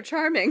just so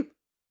charming.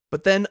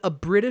 But then a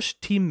British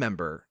team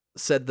member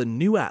said the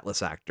new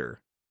Atlas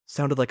actor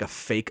sounded like a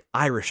fake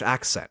Irish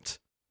accent,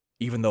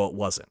 even though it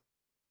wasn't.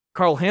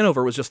 Carl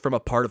Hanover was just from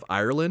a part of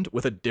Ireland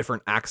with a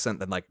different accent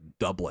than like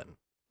Dublin.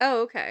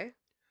 Oh, okay.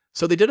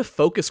 So they did a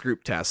focus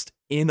group test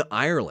in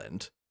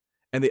Ireland,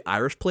 and the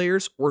Irish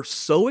players were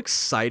so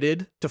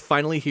excited to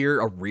finally hear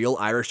a real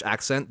Irish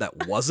accent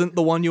that wasn't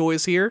the one you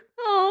always hear.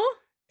 Oh.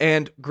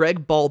 And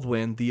Greg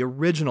Baldwin, the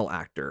original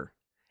actor,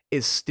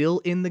 is still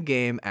in the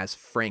game as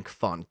Frank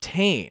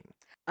Fontaine.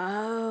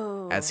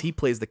 Oh. As he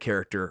plays the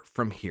character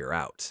from here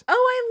out. Oh,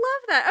 I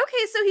love that.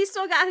 Okay, so he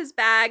still got his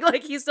bag.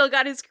 Like, he still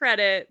got his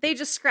credit. They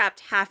just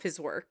scrapped half his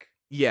work.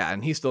 Yeah,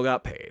 and he still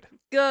got paid.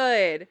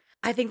 Good.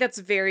 I think that's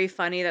very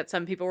funny that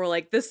some people were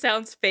like, this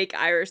sounds fake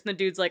Irish. And the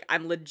dude's like,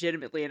 I'm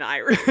legitimately an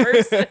Irish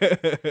person.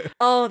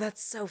 Oh,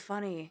 that's so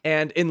funny.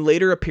 And in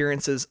later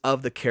appearances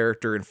of the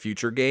character in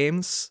future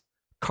games,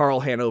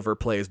 Carl Hanover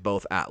plays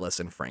both Atlas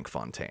and Frank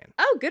Fontaine.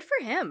 Oh, good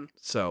for him.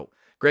 So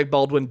Greg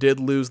Baldwin did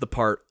lose the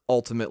part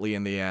ultimately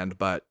in the end,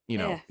 but, you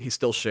know, he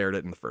still shared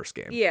it in the first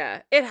game.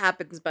 Yeah, it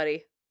happens,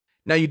 buddy.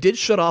 Now, you did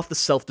shut off the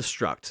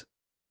self-destruct,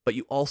 but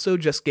you also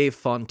just gave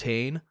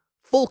Fontaine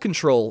full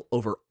control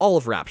over all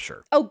of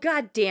Rapture. Oh,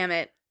 god damn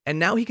it. And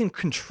now he can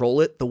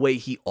control it the way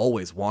he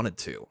always wanted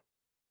to.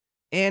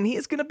 And he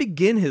is going to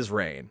begin his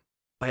reign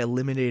by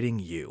eliminating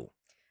you.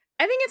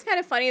 I think it's kind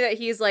of funny that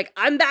he's like,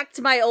 I'm back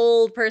to my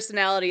old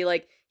personality.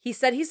 Like, he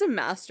said he's a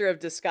master of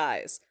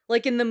disguise.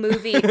 Like in the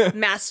movie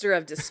Master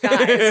of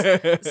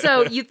Disguise.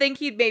 So you think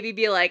he'd maybe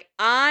be like,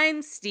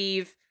 I'm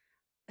Steve.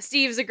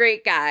 Steve's a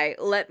great guy.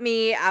 Let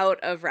me out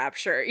of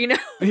Rapture, you know?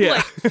 Yeah.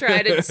 Like,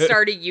 try to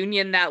start a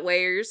union that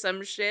way or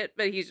some shit.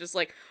 But he's just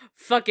like,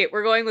 fuck it.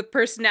 We're going with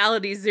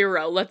personality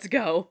 0. Let's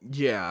go.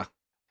 Yeah.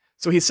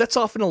 So he sets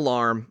off an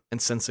alarm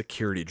and sends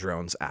security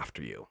drones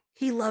after you.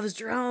 He loves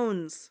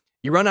drones.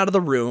 You run out of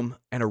the room,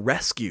 and a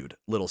rescued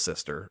little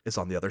sister is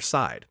on the other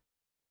side.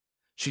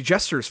 She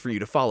gestures for you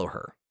to follow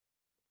her.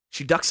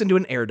 She ducks into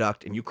an air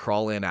duct, and you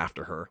crawl in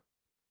after her.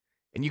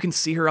 And you can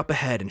see her up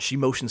ahead, and she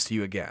motions to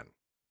you again.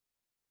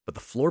 But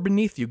the floor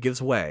beneath you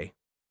gives way,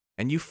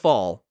 and you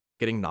fall,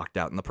 getting knocked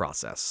out in the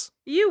process.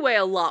 You weigh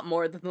a lot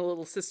more than the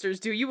little sisters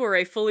do. You were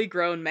a fully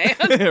grown man.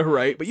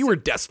 Right, but you were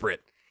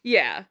desperate.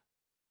 Yeah.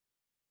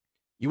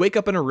 You wake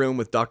up in a room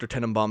with Dr.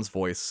 Tenenbaum's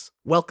voice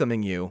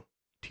welcoming you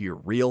to your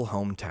real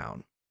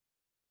hometown.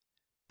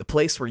 The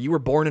place where you were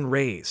born and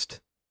raised,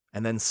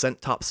 and then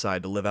sent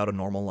topside to live out a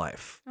normal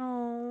life.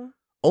 Oh.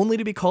 Only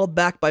to be called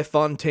back by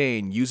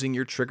Fontaine using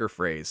your trigger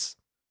phrase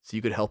so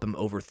you could help him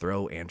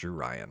overthrow Andrew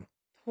Ryan.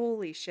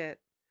 Holy shit.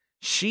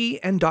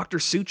 She and Dr.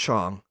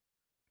 Suchong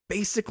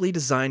basically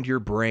designed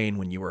your brain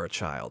when you were a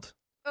child,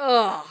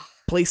 Ugh.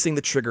 placing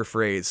the trigger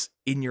phrase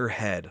in your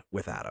head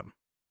with Adam.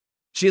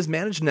 She has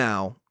managed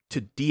now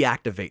to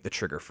deactivate the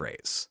trigger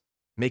phrase,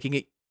 making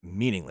it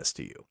meaningless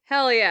to you.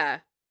 Hell yeah.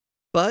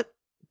 But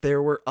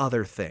there were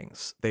other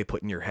things they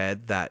put in your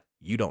head that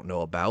you don't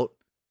know about,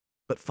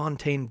 but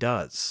Fontaine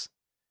does,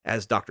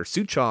 as Dr.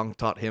 Suchong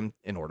taught him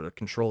in order to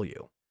control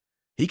you.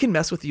 He can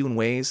mess with you in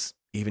ways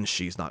even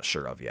she's not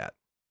sure of yet.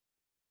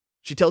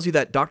 She tells you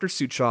that Dr.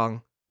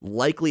 Suchong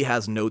likely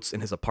has notes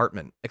in his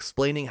apartment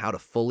explaining how to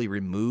fully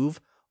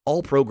remove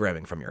all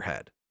programming from your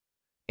head,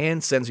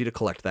 and sends you to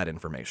collect that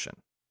information.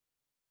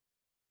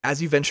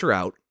 As you venture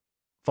out,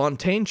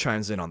 Fontaine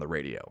chimes in on the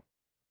radio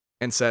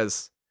and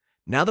says,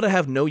 "Now that I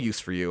have no use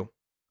for you,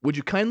 would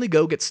you kindly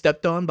go get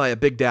stepped on by a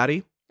big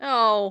daddy?"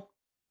 Oh.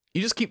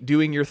 You just keep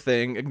doing your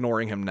thing,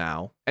 ignoring him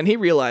now, and he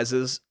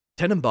realizes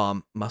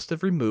Tenenbaum must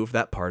have removed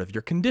that part of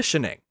your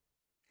conditioning.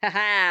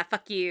 Haha,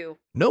 fuck you.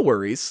 No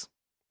worries.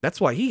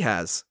 That's why he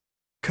has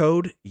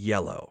Code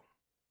Yellow.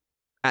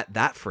 At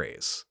that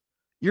phrase,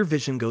 your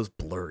vision goes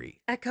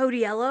blurry. At Code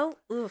Yellow?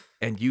 Oof.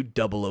 And you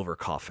double over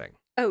coughing.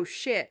 Oh,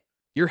 shit.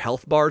 Your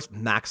health bar's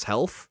max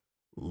health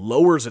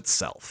lowers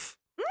itself.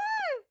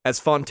 As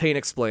Fontaine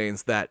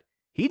explains that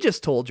he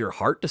just told your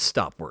heart to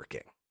stop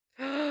working.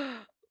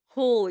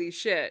 Holy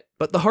shit.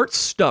 But the heart's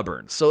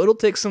stubborn, so it'll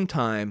take some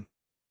time,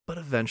 but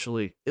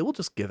eventually it will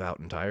just give out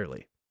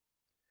entirely.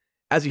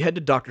 As you head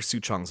to Dr.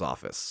 Suchong's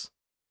office,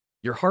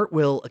 your heart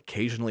will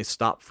occasionally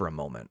stop for a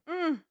moment,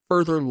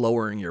 further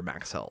lowering your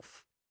max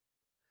health.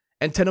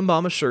 And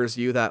Tenenbaum assures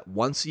you that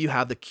once you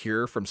have the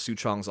cure from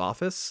Suchong's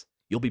office,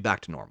 you'll be back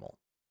to normal.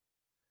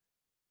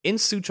 In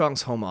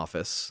Suchong's home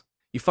office,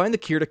 you find the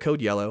cure to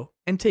Code Yellow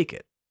and take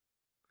it.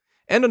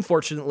 And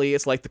unfortunately,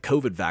 it's like the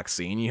COVID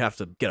vaccine, you have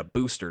to get a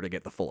booster to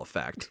get the full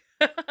effect.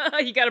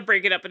 You gotta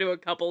break it up into a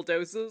couple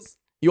doses.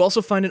 You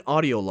also find an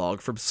audio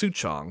log from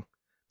Suchong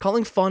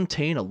calling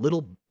Fontaine a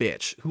little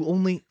bitch who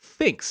only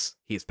thinks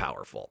he's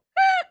powerful.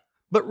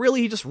 But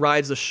really, he just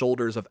rides the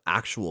shoulders of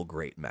actual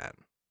great men.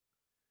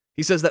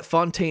 He says that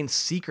Fontaine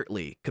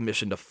secretly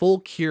commissioned a full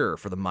cure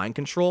for the mind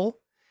control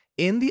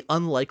in the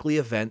unlikely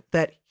event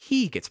that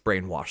he gets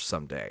brainwashed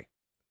someday.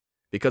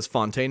 Because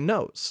Fontaine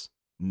knows,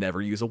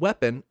 never use a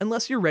weapon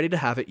unless you're ready to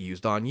have it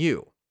used on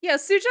you. Yeah,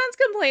 Suchong's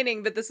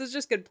complaining, but this is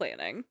just good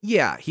planning.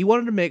 Yeah, he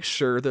wanted to make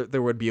sure that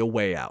there would be a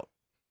way out.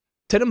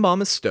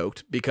 Tenenbaum is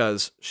stoked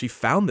because she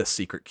found this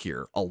secret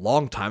cure a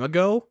long time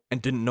ago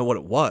and didn't know what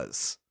it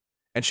was,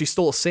 and she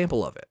stole a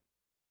sample of it.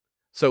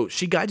 So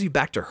she guides you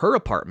back to her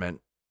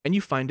apartment, and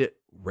you find it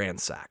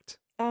ransacked.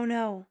 Oh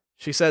no.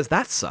 She says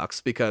that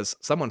sucks because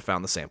someone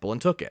found the sample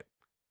and took it.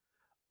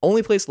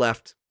 Only place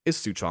left is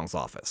Suchong's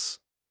office.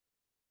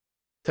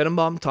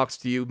 Tenenbaum talks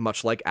to you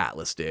much like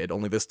Atlas did,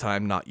 only this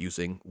time not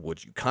using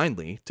 "would you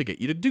kindly" to get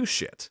you to do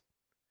shit.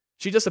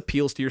 She just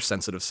appeals to your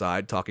sensitive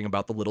side, talking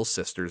about the little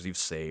sisters you've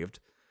saved,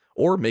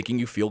 or making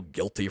you feel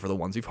guilty for the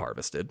ones you've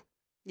harvested.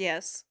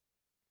 Yes.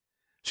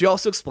 She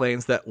also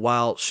explains that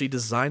while she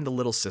designed the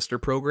Little Sister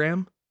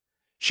program,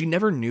 she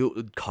never knew it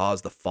would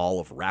cause the fall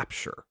of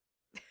Rapture.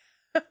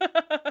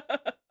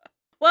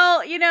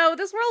 Well, you know,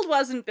 this world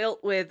wasn't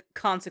built with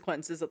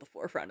consequences at the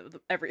forefront of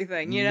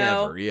everything, you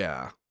know? Never,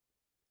 yeah.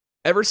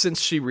 Ever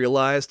since she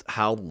realized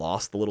how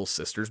lost the Little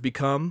Sisters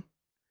become,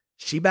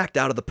 she backed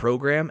out of the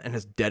program and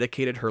has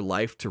dedicated her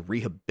life to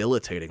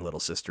rehabilitating Little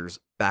Sisters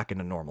back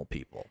into normal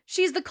people.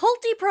 She's the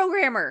culty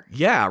programmer.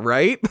 Yeah,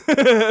 right?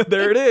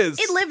 There it is.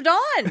 It lived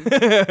on.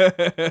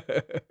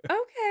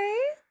 Okay.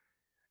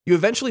 You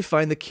eventually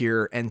find the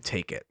cure and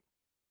take it.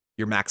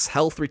 Your max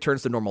health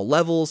returns to normal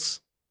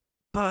levels,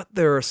 but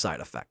there are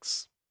side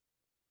effects.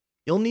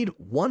 You'll need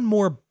one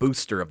more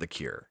booster of the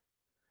cure.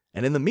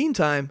 And in the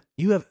meantime,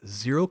 you have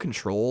zero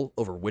control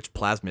over which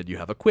plasmid you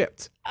have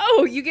equipped.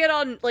 Oh, you get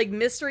on, like,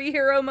 mystery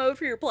hero mode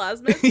for your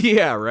plasmids?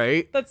 Yeah,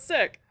 right? That's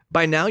sick.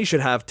 By now, you should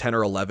have 10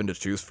 or 11 to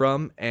choose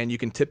from, and you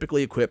can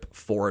typically equip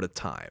 4 at a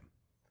time.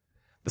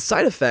 The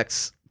side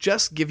effects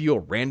just give you a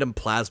random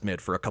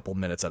plasmid for a couple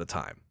minutes at a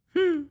time.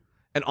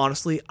 And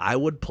honestly, I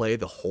would play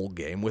the whole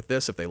game with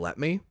this if they let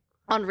me.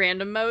 On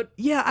random mode?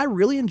 Yeah, I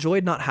really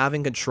enjoyed not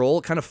having control.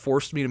 It kind of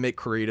forced me to make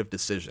creative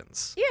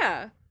decisions.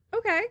 Yeah.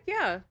 Okay,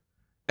 yeah.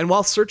 And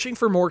while searching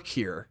for more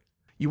cure,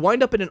 you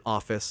wind up in an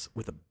office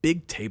with a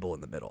big table in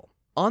the middle.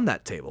 On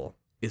that table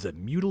is a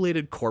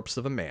mutilated corpse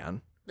of a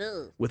man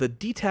with a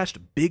detached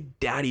Big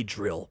Daddy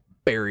drill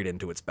buried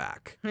into its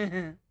back.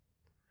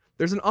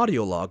 There's an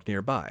audio log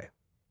nearby.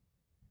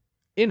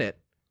 In it,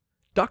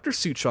 Dr.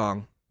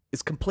 Suchong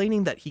is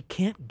complaining that he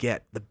can't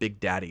get the big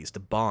daddies to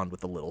bond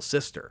with the little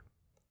sister.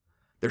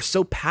 They're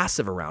so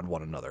passive around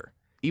one another.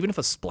 Even if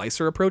a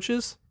splicer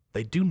approaches,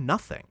 they do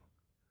nothing.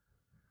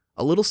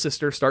 A little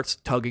sister starts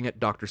tugging at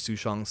Dr.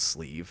 Sushong's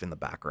sleeve in the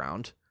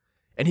background,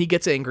 and he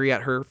gets angry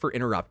at her for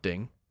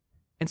interrupting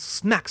and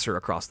smacks her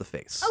across the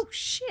face. Oh,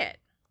 shit.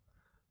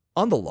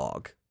 On the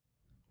log,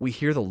 we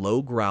hear the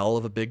low growl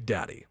of a big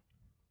daddy,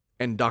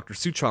 and Dr.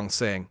 Suchong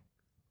saying,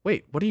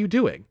 "Wait, what are you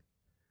doing?"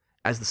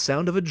 as the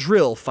sound of a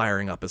drill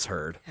firing up is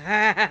heard.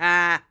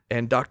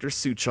 And Dr.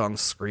 Suchong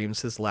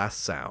screams his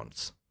last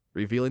sounds,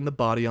 revealing the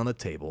body on the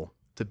table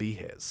to be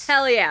his.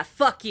 Hell yeah,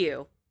 fuck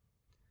you.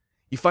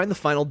 You find the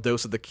final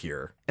dose of the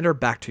cure and are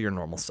back to your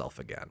normal self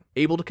again,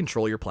 able to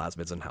control your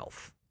plasmids and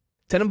health.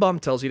 Tenenbaum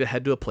tells you to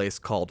head to a place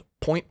called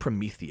Point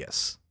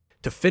Prometheus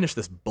to finish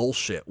this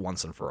bullshit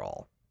once and for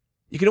all.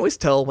 You can always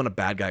tell when a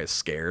bad guy is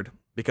scared,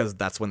 because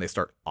that's when they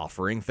start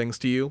offering things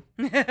to you.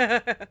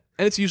 And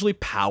it's usually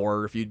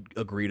power if you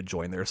agree to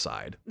join their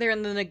side. They're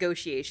in the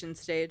negotiation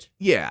stage.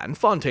 Yeah, and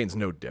Fontaine's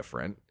no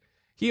different.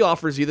 He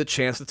offers you the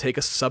chance to take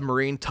a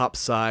submarine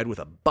topside with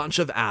a bunch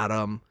of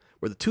Atom,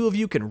 where the two of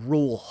you can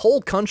rule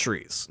whole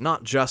countries,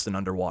 not just an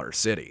underwater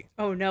city.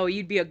 Oh no,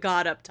 you'd be a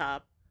god up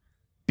top.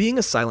 Being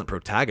a silent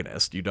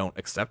protagonist, you don't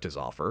accept his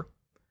offer.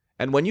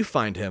 And when you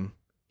find him,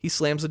 he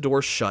slams the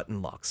door shut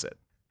and locks it.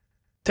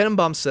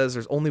 Tenenbaum says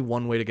there's only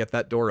one way to get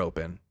that door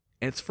open,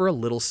 and it's for a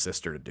little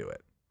sister to do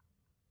it.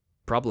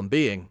 Problem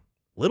being,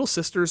 little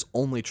sisters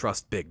only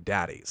trust big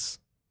daddies.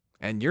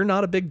 And you're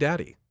not a big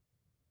daddy.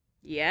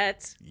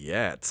 Yet.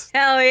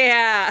 Hell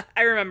yeah,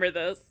 I remember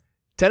those.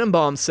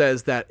 Tenenbaum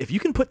says that if you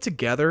can put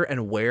together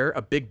and wear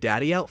a big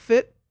daddy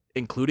outfit,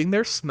 including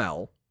their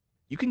smell,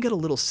 you can get a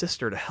little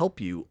sister to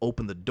help you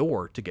open the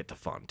door to get to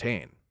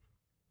Fontaine.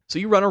 So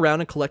you run around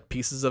and collect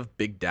pieces of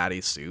Big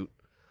Daddy's suit,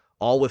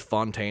 all with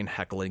Fontaine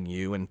heckling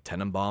you and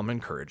Tenenbaum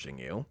encouraging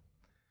you.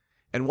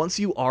 And once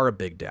you are a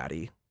Big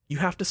Daddy, you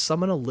have to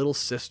summon a little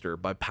sister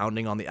by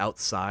pounding on the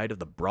outside of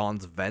the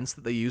bronze vents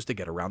that they use to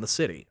get around the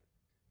city.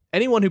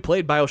 Anyone who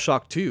played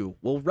Bioshock 2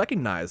 will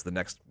recognize the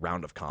next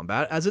round of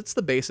combat, as it's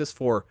the basis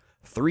for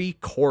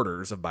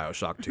 3/4 of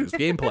Bioshock 2's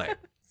gameplay.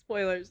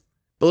 Spoilers.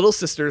 The little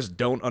sisters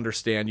don't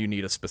understand you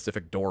need a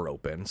specific door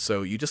open,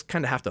 so you just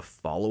kind of have to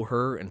follow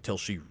her until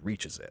she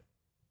reaches it.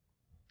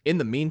 In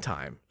the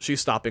meantime,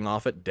 she's stopping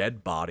off at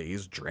dead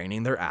bodies,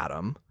 draining their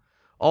Atom.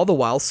 All the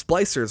while,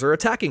 splicers are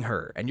attacking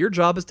her, and your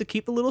job is to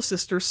keep the little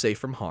sister safe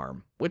from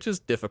harm, which is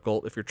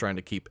difficult if you're trying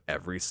to keep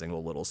every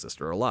single little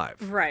sister alive.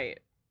 Right.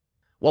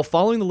 While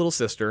following the little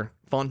sister,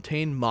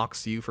 Fontaine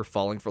mocks you for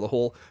falling for the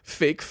whole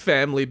fake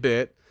family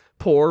bit.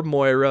 Poor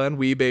Moira and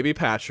wee baby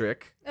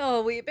Patrick.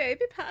 Oh, wee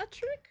baby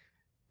Patrick.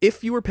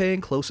 If you were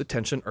paying close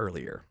attention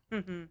earlier,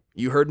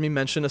 you heard me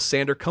mention a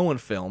Sander Cohen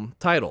film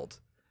titled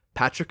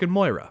Patrick and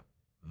Moira,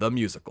 the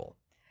Musical.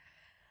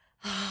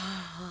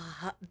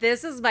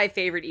 This is my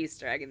favorite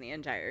Easter egg in the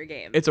entire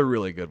game. It's a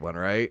really good one,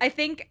 right? I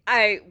think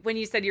when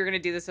you said you were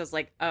going to do this, I was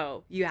like,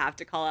 oh, you have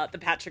to call out the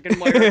Patrick and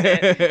Moira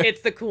bit.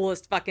 It's the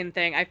coolest fucking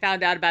thing. I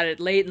found out about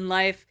it late in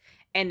life,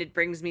 and it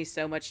brings me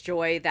so much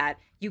joy that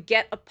you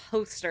get a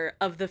poster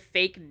of the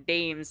fake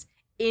names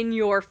in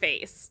your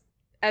face,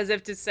 as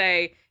if to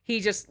say he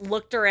just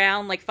looked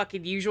around like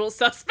fucking Usual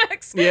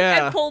Suspects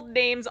and pulled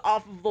names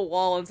off of the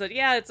wall and said,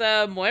 yeah, it's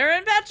Moira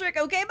and Patrick.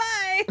 Okay,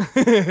 bye.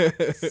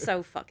 It's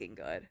so fucking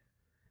good.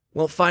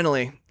 Well,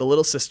 finally, the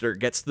little sister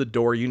gets to the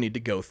door you need to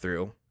go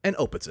through and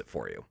opens it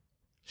for you.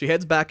 She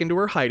heads back into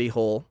her hidey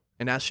hole,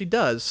 and as she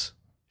does,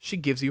 she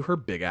gives you her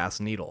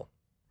big-ass needle.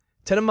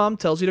 Tenenbaum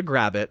tells you to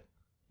grab it.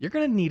 You're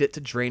going to need it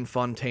to drain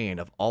Fontaine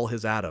of all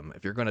his Atom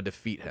if you're going to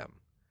defeat him,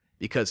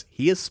 because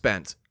he has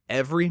spent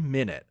every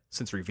minute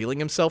since revealing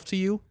himself to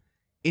you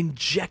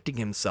injecting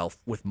himself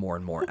with more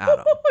and more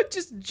Atom.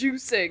 Just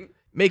juicing.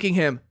 Making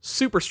him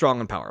super strong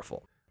and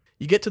powerful.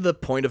 You get to the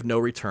point of no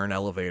return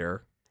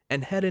elevator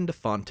and head into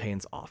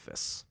Fontaine's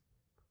office.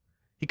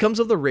 He comes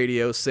over the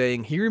radio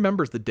saying he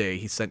remembers the day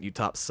he sent you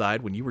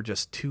topside when you were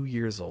just 2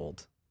 years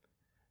old.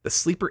 The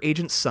sleeper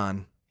agent's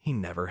son he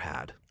never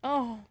had.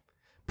 Oh.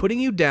 Putting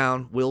you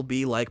down will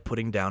be like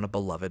putting down a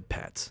beloved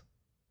pet.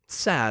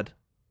 Sad,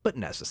 but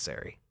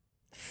necessary.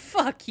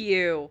 Fuck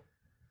you.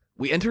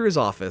 We enter his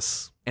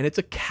office, and it's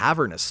a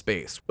cavernous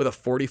space with a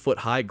 40-foot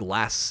high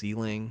glass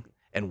ceiling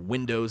and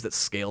windows that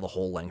scale the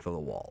whole length of the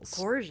walls.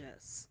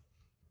 Gorgeous.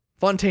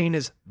 Fontaine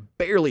is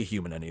barely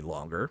human any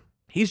longer.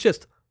 He's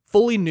just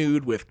fully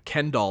nude with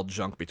Ken doll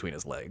junk between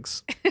his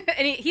legs.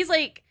 And he's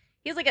like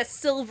a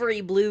silvery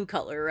blue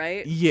color,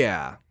 right?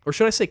 Yeah. Or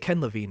should I say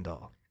Ken Levine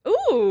doll?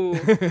 Ooh.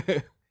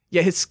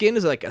 Yeah, his skin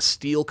is like a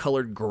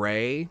steel-colored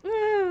gray,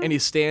 and he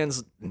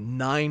stands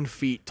 9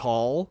 feet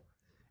tall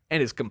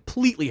and is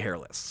completely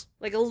hairless.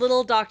 Like a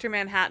little Dr.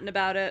 Manhattan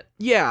about it.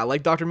 Yeah,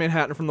 like Dr.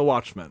 Manhattan from The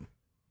Watchmen.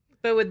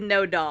 But with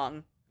no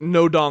dong.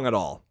 No dong at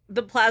all.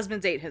 The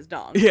plasmids ate his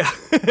dong. Yeah.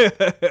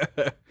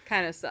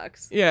 Kind of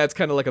sucks. Yeah, it's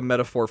kind of like a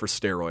metaphor for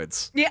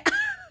steroids. Yeah.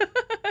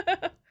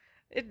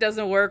 It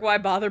doesn't work. Why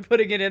bother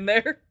putting it in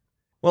there?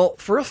 Well,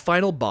 for a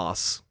final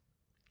boss,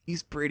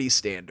 he's pretty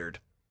standard.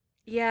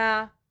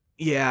 Yeah.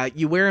 Yeah,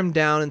 you wear him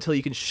down until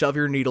you can shove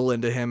your needle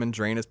into him and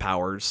drain his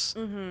powers.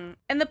 Mm-hmm.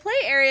 And the play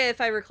area,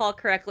 if I recall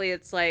correctly,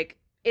 it's like,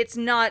 it's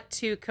not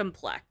too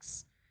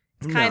complex.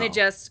 It's kind of No.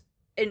 just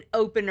an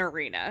open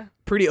arena.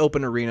 Pretty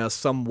open arena,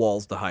 some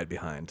walls to hide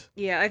behind.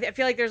 Yeah, I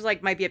feel like there's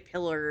like might be a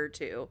pillar or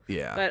two.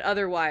 Yeah. But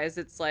otherwise,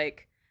 it's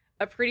like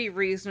a pretty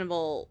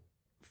reasonable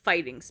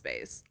fighting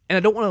space. And I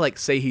don't want to like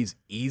say he's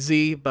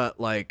easy, but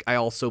like I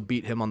also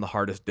beat him on the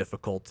hardest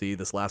difficulty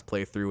this last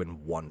playthrough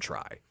in one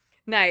try.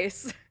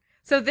 Nice.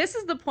 So this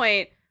is the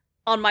point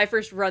on my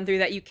first run through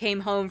that you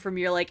came home from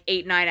your like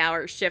 8-9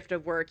 hour shift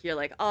of work. You're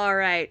like, all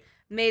right,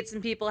 made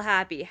some people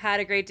happy, had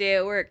a great day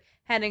at work,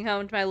 heading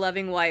home to my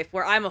loving wife,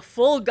 where I'm a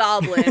full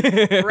goblin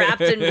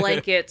wrapped in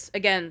blankets,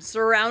 again,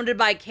 surrounded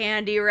by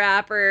candy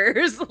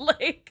wrappers,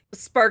 like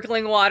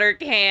sparkling water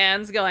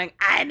cans, going,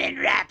 I'm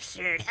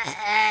enraptured,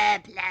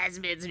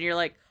 plasmids. And you're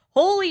like,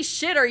 holy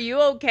shit, are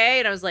you okay?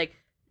 And I was like,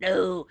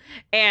 no.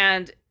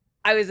 And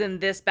I was in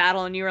this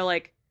battle, and you were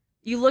like,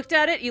 you looked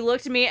at it, you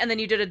looked at me, and then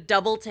you did a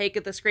double take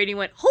at the screen. You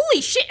went,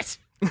 holy shit!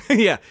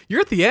 Yeah,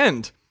 you're at the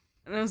end.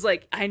 And I was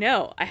like, I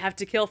know, I have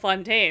to kill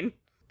Fontaine.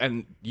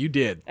 And you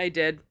did. I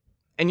did.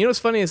 And you know what's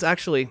funny is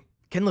actually,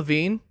 Ken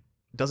Levine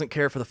doesn't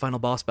care for the final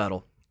boss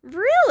battle.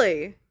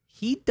 Really?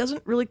 He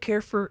doesn't really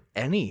care for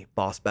any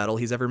boss battle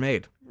he's ever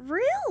made.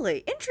 Really?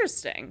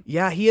 Interesting.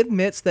 Yeah, he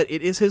admits that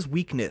it is his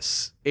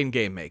weakness in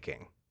game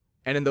making.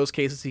 And in those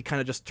cases, he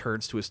kind of just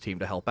turns to his team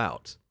to help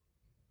out.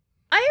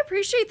 I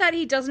appreciate that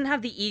he doesn't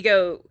have the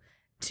ego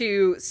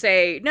to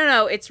say,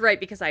 no, it's right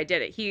because I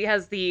did it. He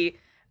has the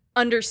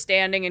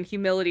understanding and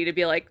humility to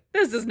be like,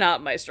 this is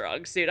not my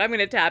strong suit. I'm going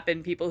to tap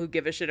in people who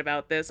give a shit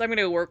about this. I'm going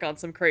to work on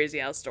some crazy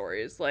ass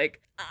stories.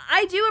 Like,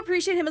 I do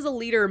appreciate him as a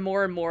leader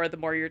more and more the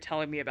more you're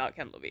telling me about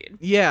Ken Levine.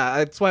 Yeah,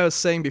 that's why I was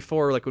saying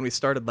before, like when we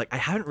started, like I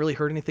haven't really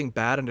heard anything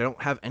bad and I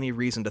don't have any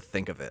reason to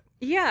think of it.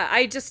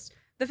 Yeah,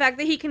 the fact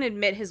that he can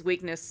admit his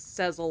weakness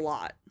says a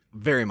lot.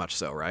 Very much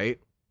so, right?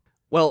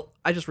 Well,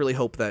 I just really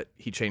hope that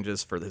he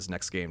changes for his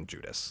next game,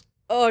 Judas.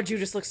 Oh,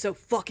 Judas looks so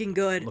fucking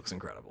good. Looks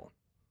incredible.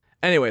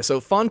 Anyway, so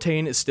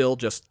Fontaine is still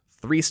just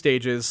 3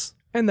 stages,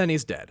 and then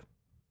he's dead.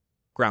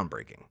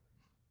 Groundbreaking.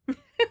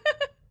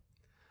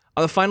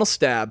 On the final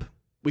stab,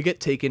 we get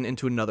taken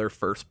into another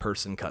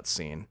first-person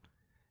cutscene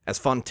as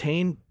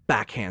Fontaine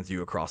backhands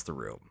you across the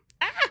room,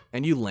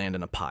 and you land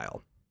in a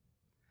pile.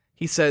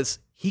 He says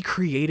he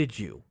created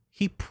you.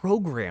 He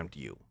programmed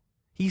you.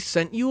 He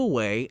sent you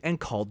away and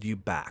called you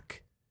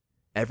back.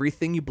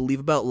 Everything you believe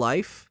about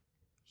life,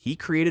 he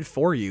created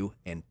for you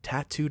and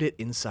tattooed it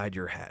inside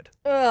your head.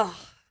 Ugh.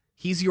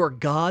 He's your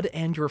God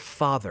and your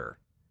father.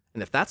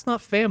 And if that's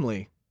not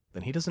family,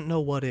 then he doesn't know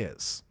what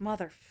is.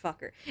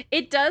 Motherfucker.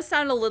 It does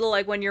sound a little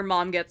like when your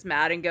mom gets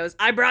mad and goes,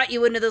 I brought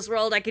you into this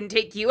world, I can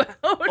take you out.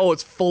 Oh,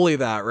 it's fully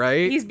that,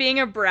 right? He's being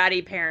a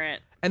bratty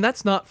parent. And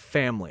that's not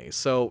family,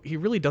 so he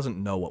really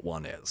doesn't know what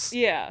one is.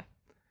 Yeah.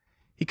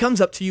 He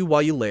comes up to you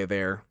while you lay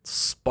there,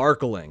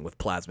 sparkling with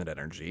plasmid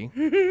energy,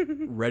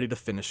 ready to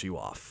finish you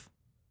off.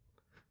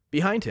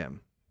 Behind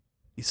him,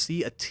 you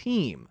see a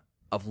team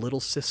of little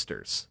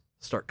sisters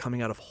start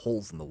coming out of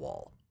holes in the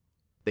wall.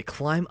 They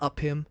climb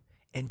up him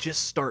and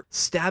just start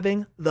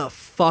stabbing the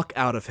fuck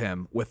out of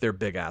him with their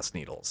big-ass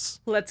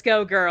needles. Let's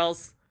go,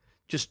 girls.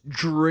 Just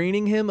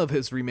draining him of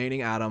his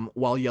remaining atom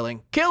while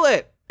yelling, "Kill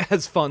it!"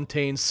 as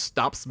Fontaine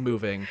stops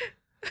moving.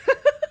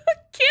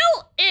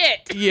 Kill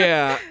it!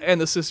 Yeah, and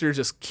the sisters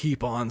just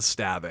keep on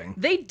stabbing.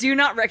 They do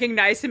not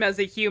recognize him as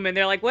a human.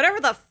 They're like, whatever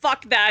the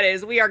fuck that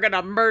is, we are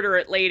gonna murder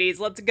it, ladies.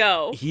 Let's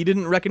go. He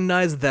didn't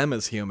recognize them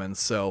as humans,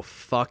 so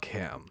fuck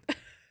him.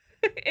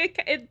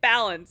 It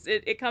balanced.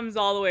 It comes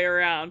all the way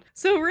around.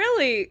 So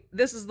really,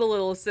 this is the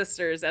little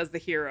sisters as the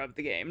hero of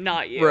the game,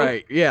 not you.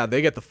 Right, yeah,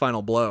 they get the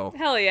final blow.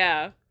 Hell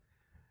yeah.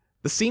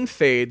 The scene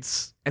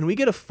fades, and we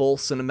get a full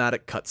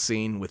cinematic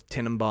cutscene with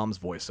Tenenbaum's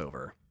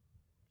voiceover.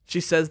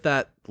 She says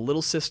that the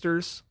little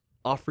sisters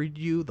offered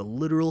you the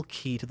literal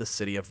key to the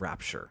city of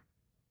Rapture,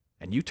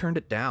 and you turned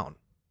it down,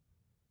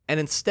 and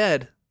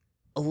instead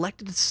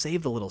elected to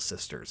save the little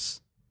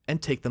sisters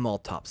and take them all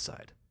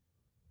topside.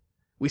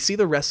 We see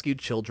the rescued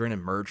children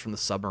emerge from the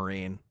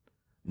submarine,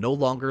 no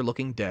longer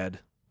looking dead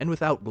and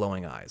without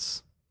glowing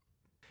eyes.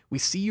 We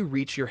see you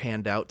reach your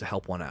hand out to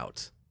help one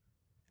out,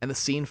 and the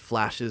scene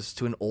flashes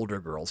to an older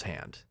girl's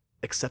hand,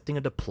 accepting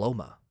a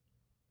diploma.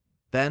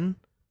 Then,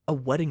 a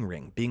wedding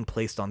ring being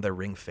placed on their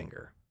ring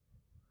finger.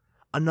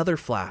 Another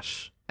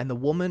flash, and the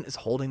woman is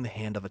holding the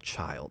hand of a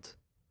child.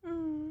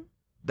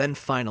 Then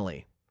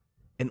finally,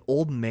 an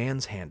old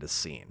man's hand is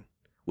seen,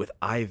 with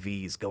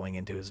IVs going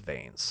into his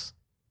veins.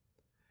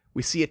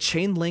 We see a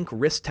chain link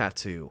wrist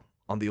tattoo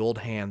on the old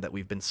hand that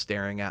we've been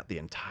staring at the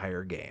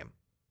entire game,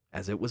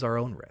 as it was our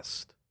own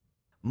wrist.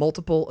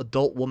 Multiple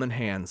adult woman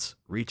hands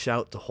reach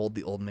out to hold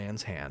the old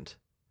man's hand,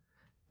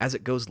 as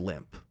it goes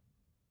limp,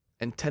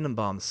 and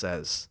Tenenbaum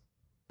says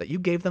that you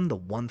gave them the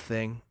one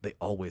thing they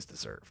always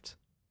deserved,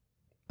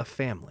 a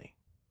family.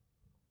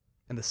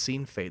 And the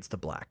scene fades to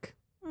black.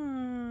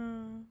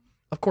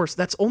 Of course,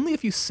 that's only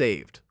if you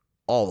saved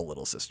all the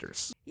Little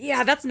Sisters.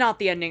 Yeah, that's not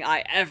the ending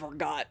I ever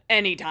got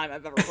anytime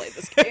I've ever played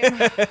this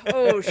game.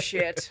 Oh,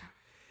 shit.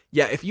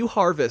 Yeah, if you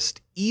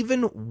harvest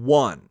even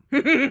one,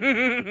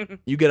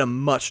 you get a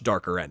much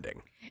darker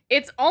ending.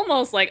 It's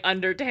almost like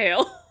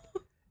Undertale.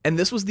 And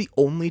this was the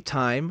only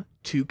time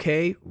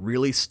 2K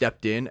really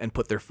stepped in and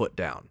put their foot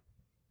down.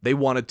 They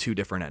wanted 2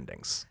 different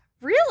endings.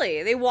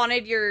 Really? They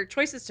wanted your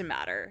choices to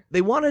matter.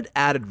 They wanted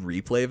added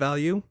replay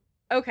value.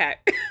 Okay.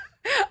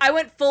 I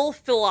went full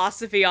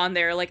philosophy on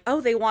there. Like, oh,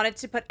 they wanted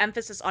to put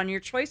emphasis on your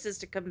choices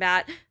to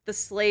combat the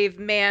slave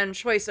man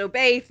choice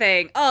obey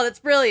thing. Oh, that's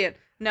brilliant.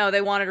 No,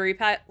 they wanted a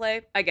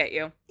replay. I get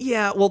you.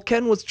 Yeah, well,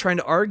 Ken was trying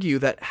to argue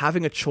that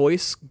having a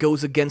choice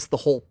goes against the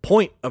whole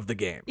point of the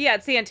game. Yeah,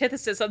 it's the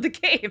antithesis of the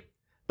game.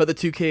 But the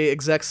 2K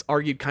execs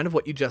argued kind of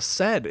what you just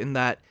said, in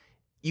that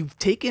you've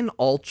taken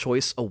all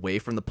choice away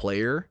from the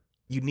player.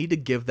 You need to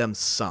give them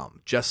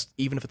some, just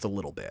even if it's a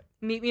little bit.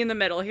 Meet me in the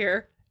middle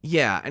here.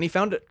 Yeah, and he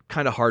found it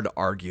kind of hard to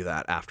argue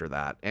that after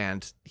that,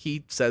 and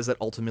he says that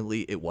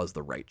ultimately it was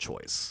the right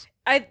choice.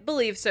 I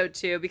believe so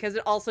too, because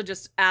it also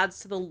just adds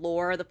to the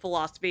lore, the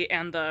philosophy,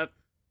 and the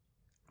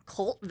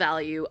cult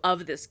value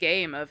of this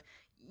game of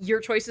your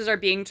choices are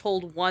being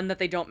told, 1, that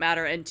they don't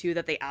matter, and 2,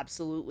 that they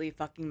absolutely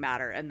fucking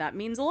matter, and that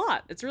means a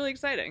lot. It's really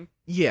exciting.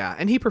 Yeah,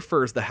 and he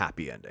prefers the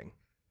happy ending.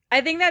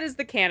 I think that is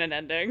the canon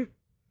ending.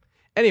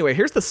 Anyway,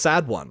 here's the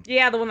sad one.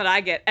 Yeah, the one that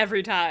I get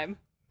every time.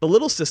 The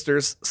Little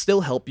Sisters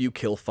still help you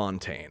kill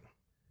Fontaine,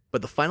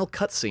 but the final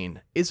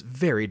cutscene is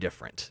very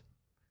different.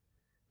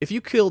 If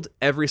you killed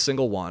every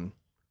single one,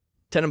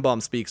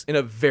 Tenenbaum speaks in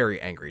a very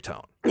angry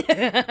tone.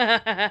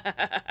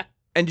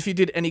 And if you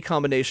did any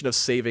combination of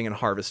saving and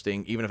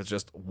harvesting, even if it's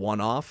just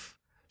one-off,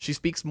 she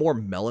speaks more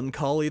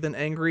melancholy than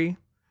angry,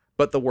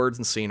 but the words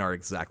and scene are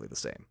exactly the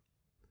same.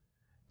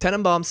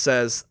 Tenenbaum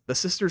says, the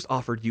sisters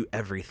offered you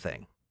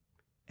everything,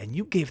 and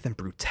you gave them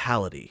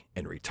brutality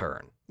in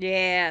return.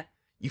 Yeah.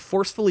 You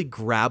forcefully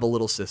grab a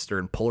little sister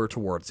and pull her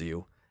towards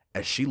you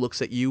as she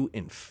looks at you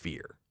in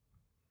fear.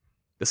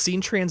 The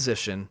scene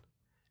transition,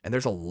 and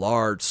there's a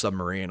large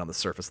submarine on the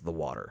surface of the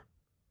water.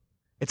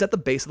 It's at the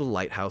base of the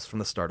lighthouse from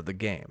the start of the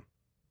game,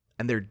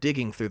 and they're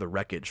digging through the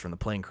wreckage from the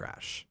plane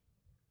crash.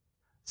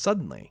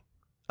 Suddenly,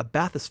 a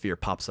bathysphere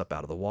pops up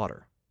out of the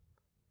water.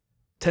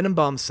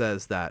 Tenenbaum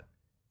says that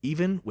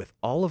even with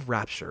all of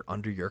Rapture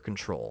under your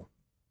control,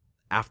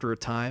 after a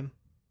time,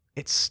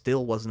 it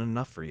still wasn't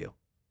enough for you.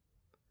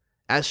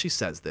 As she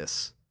says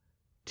this,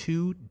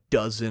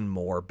 24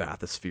 more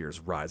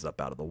bathyspheres rise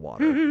up out of the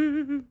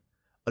water.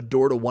 A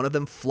door to one of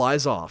them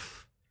flies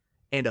off,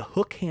 and a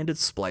hook-handed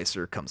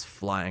splicer comes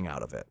flying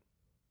out of it.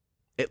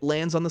 It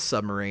lands on the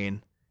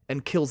submarine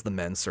and kills the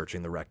men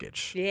searching the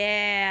wreckage.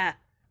 Yeah.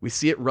 We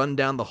see it run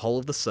down the hull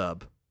of the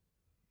sub,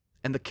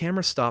 and the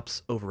camera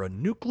stops over a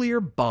nuclear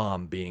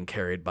bomb being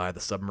carried by the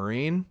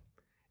submarine,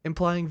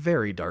 implying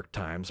very dark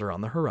times are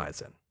on the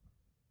horizon.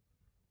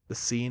 The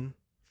scene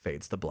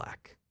fades to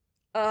black.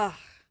 Ugh.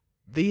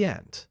 The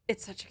end.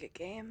 It's such a good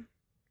game.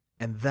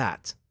 And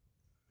that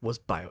was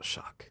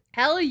Bioshock.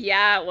 Hell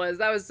yeah, it was.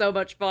 That was so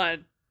much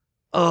fun.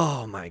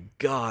 Oh my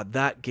god,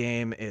 that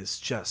game is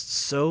just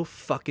so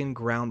fucking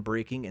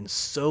groundbreaking and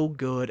so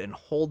good and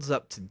holds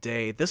up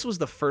today. This was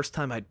the first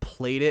time I'd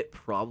played it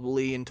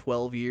probably in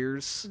 12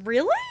 years.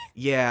 Really?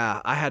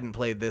 Yeah, I hadn't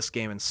played this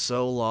game in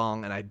so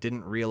long, and I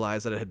didn't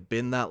realize that it had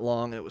been that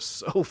long. It was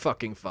so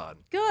fucking fun.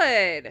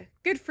 Good.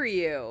 Good for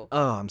you.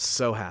 Oh, I'm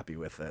so happy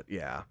with it,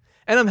 yeah.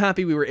 And I'm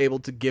happy we were able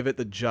to give it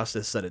the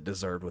justice that it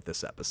deserved with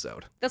this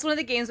episode. That's one of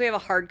the games we have a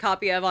hard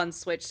copy of on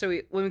Switch, so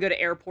when we go to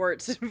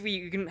airports,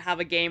 we can have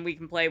a game we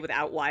can play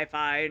without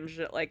Wi-Fi and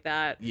shit like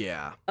that.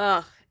 Yeah.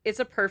 Ugh, it's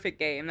a perfect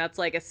game. That's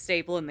like a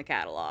staple in the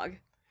catalog.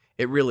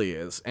 It really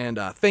is. And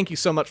thank you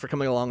so much for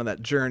coming along on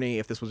that journey.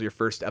 If this was your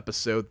first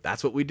episode,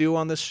 that's what we do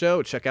on this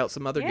show. Check out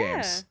some other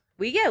games.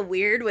 We get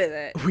weird with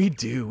it. We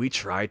do. We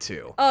try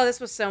to. Oh, this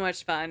was so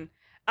much fun.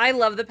 I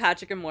love the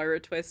Patrick and Moira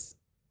twist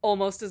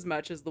almost as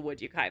much as the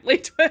Would You Kindly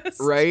twist.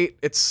 Right?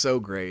 It's so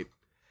great.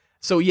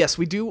 So yes,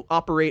 we do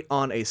operate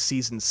on a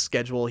season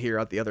schedule here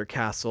at the Other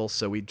Castle.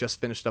 So we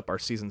just finished up our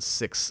season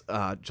 6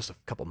 just a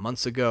couple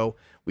months ago.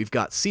 We've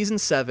got season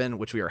 7,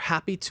 which we are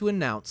happy to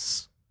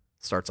announce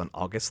starts on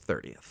August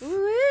 30th.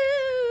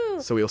 Woo!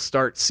 So we'll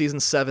start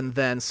season 7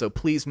 then. So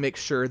please make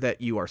sure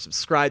that you are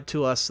subscribed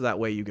to us so that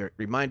way you get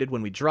reminded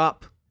when we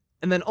drop.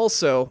 And then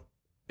also,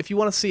 if you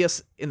want to see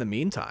us in the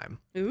meantime,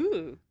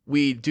 Ooh.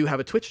 we do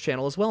have a Twitch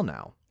channel as well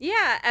now.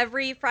 Yeah,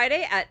 every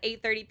Friday at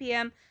 8:30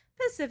 p.m.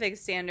 Pacific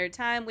Standard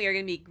Time, we are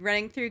going to be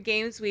running through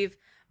games we've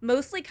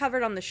mostly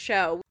covered on the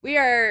show. We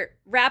are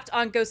wrapped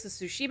on Ghost of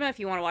Tsushima. If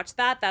you want to watch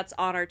that, that's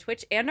on our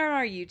Twitch and on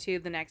our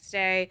YouTube the next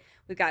day.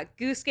 We've got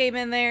Goose Game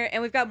in there,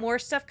 and we've got more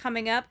stuff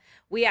coming up.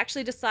 We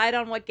actually decide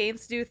on what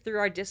games to do through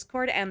our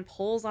Discord and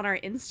polls on our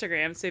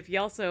Instagram. So if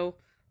you also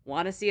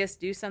want to see us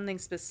do something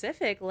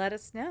specific, let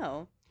us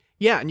know.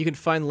 Yeah, and you can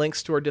find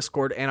links to our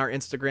Discord and our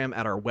Instagram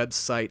at our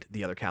website,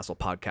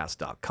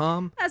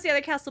 theothercastlepodcast.com. That's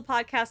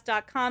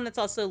theothercastlepodcast.com. That's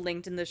also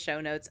linked in the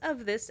show notes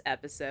of this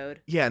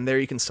episode. Yeah, and there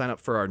you can sign up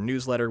for our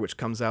newsletter, which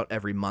comes out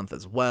every month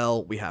as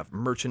well. We have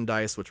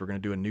merchandise, which we're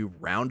going to do a new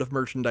round of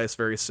merchandise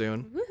very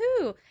soon.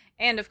 Woohoo!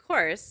 And of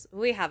course,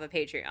 we have a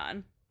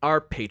Patreon.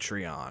 Our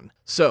Patreon.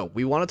 So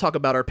we want to talk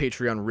about our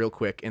Patreon real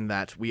quick in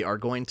that we are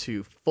going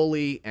to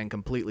fully and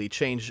completely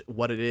change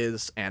what it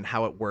is and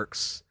how it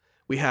works.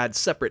 We had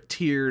separate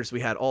tiers,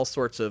 we had all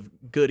sorts of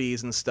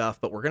goodies and stuff,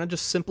 but we're going to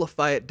just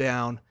simplify it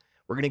down.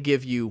 We're going to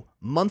give you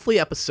monthly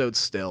episodes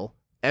still.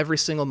 Every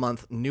single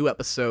month, new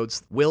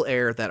episodes will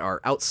air that are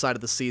outside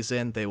of the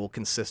season. They will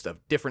consist of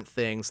different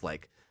things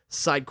like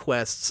side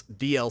quests,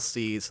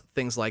 DLCs,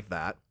 things like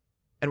that.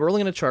 And we're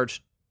only going to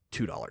charge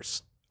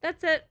 $2.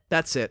 That's it.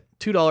 That's it.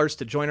 $2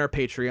 to join our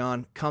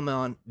Patreon. Come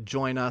on,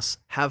 join us,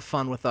 have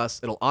fun with us.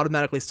 It'll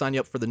automatically sign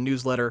you up for the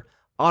newsletter,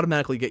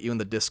 automatically get you in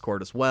the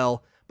Discord as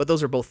well. But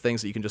those are both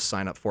things that you can just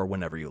sign up for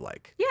whenever you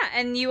like. Yeah,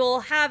 and you will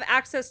have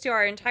access to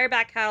our entire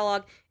back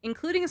catalog,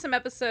 including some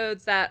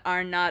episodes that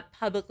are not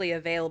publicly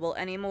available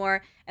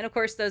anymore. And of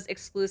course, those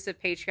exclusive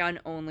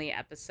Patreon-only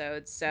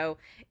episodes. So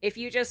if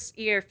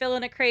you're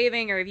feeling a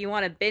craving or if you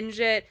want to binge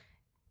it,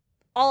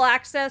 all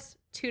access,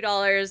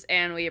 $2,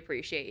 and we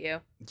appreciate you.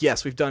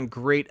 Yes, we've done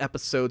great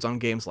episodes on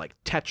games like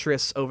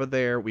Tetris over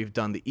there. We've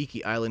done the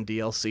Iki Island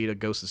DLC to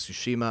Ghost of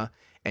Tsushima.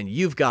 And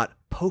you've got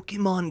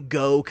Pokemon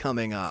Go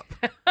coming up.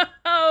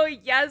 Oh,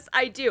 yes,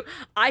 I do.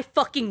 I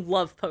fucking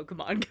love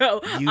Pokemon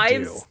Go. You I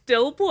am do.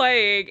 still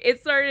playing.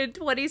 It started in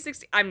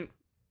 2016.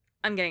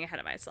 I'm getting ahead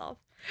of myself.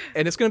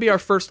 And it's going to be our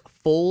first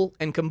full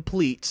and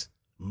complete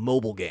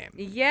mobile game.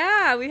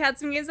 Yeah, we've had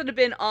some games that have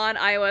been on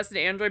iOS and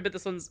Android, but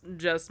this one's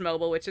just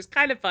mobile, which is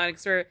kind of fun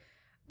because there's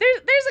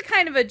a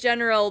kind of a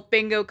general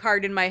bingo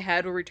card in my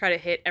head where we try to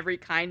hit every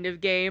kind of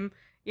game.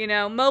 You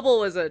know, mobile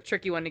was a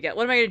tricky one to get.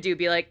 What am I going to do?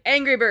 Be like,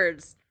 Angry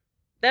Birds.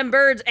 Them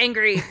birds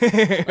angry.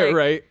 Like,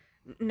 Right?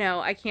 No,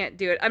 I can't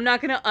do it. I'm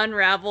not going to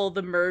unravel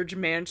the Merge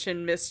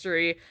Mansion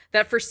mystery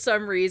that for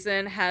some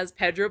reason has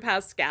Pedro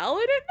Pascal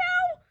in it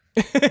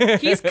now.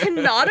 He's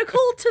canonical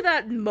to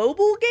that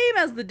mobile game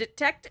as the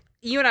detective.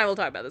 You and I will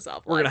talk about this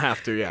offline. We're going to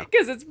have to, yeah.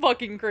 Because it's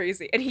fucking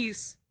crazy. And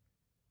he's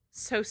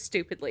so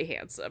stupidly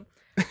handsome.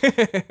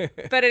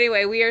 But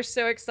anyway, we are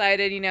so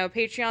excited. You know,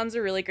 Patreon's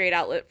a really great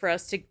outlet for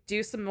us to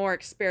do some more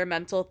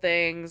experimental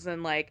things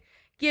and like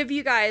give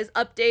you guys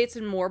updates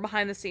and more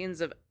behind the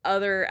scenes of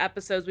other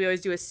episodes. We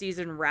always do a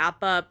season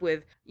wrap up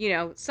with, you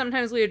know,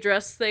 sometimes we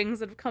address things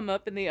that have come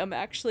up in the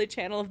actually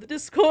channel of the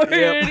Discord,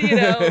 Yep. you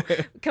know,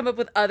 come up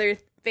with other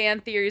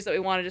fan theories that we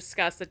want to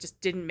discuss that just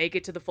didn't make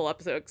it to the full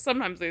episode.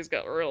 Sometimes these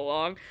got real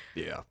long.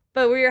 Yeah.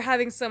 But we are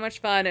having so much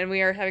fun, and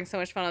we are having so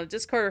much fun on the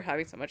Discord. We're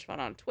having so much fun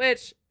on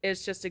Twitch.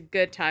 It's just a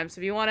good time.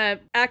 So if you want to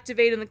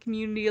activate in the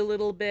community a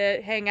little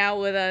bit, hang out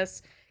with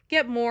us,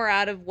 get more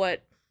out of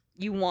what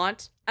you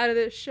want out of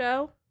this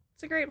show,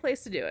 it's a great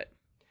place to do it.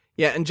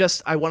 Yeah, and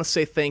just I want to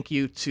say thank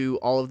you to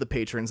all of the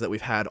patrons that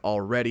we've had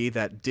already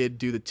that did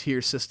do the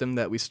tier system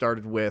that we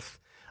started with.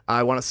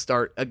 I want to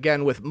start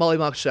again with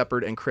Mollymock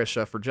Shepherd and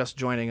Krisha for just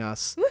joining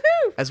us,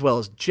 Woohoo! as well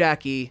as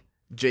Jackie,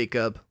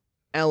 Jacob,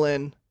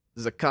 Ellen,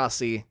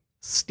 Zakasi,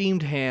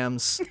 Steamed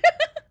Hams,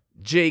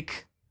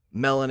 Jake,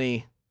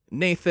 Melanie,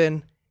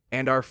 Nathan,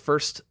 and our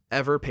first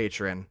ever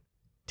patron,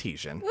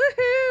 Tijan.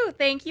 Woohoo!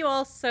 Thank you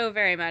all so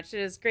very much.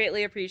 It is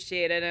greatly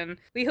appreciated, and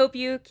we hope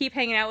you keep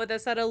hanging out with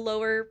us at a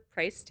lower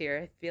price tier.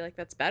 I feel like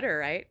that's better,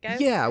 right,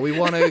 guys? Yeah, we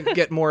want to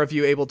get more of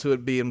you able to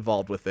be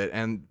involved with it,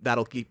 and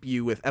that'll keep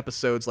you with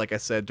episodes, like I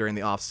said, during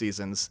the off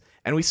seasons,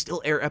 and we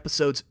still air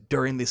episodes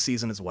during the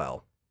season as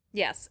well.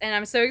 Yes, and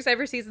I'm so excited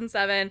for season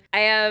 7. I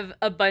have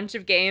a bunch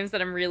of games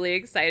that I'm really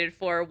excited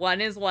for.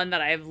 One is one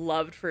that I've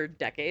loved for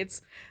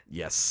decades.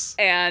 Yes.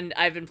 And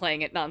I've been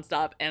playing it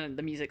nonstop, and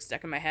the music's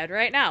stuck in my head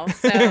right now.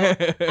 So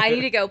I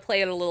need to go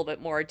play it a little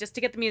bit more just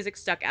to get the music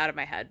stuck out of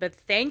my head. But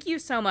thank you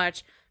so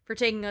much for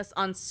taking us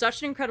on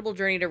such an incredible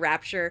journey to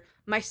Rapture,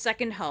 my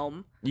second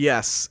home.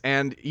 Yes,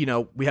 and, you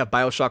know, we have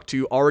Bioshock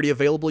 2 already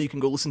available. You can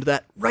go listen to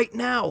that right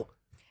now.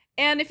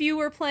 And if you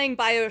were playing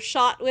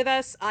Bioshock with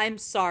us, I'm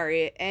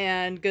sorry,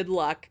 and good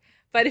luck.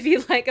 But if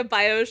you like a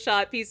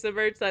Bioshock piece of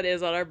merch, that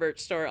is on our merch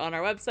store on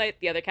our website,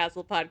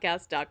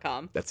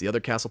 theothercastlepodcast.com. That's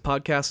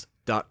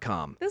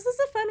theothercastlepodcast.com. This is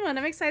a fun one.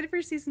 I'm excited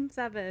for season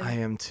 7. I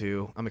am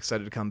too. I'm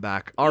excited to come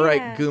back. All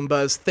right,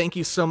 Goombas, thank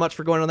you so much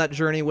for going on that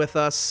journey with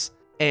us.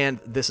 And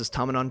this is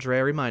Tom and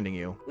Andrea reminding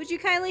you. Would you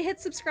kindly hit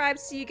subscribe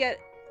so you get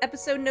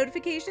episode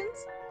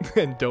notifications?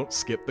 And don't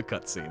skip the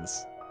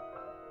cutscenes.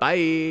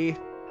 Bye.